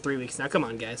out there for 3 weeks now. Come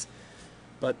on, guys.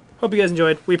 But hope you guys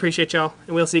enjoyed. We appreciate y'all,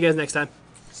 and we'll see you guys next time.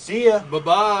 See ya.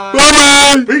 Bye-bye.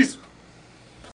 Bye. Peace.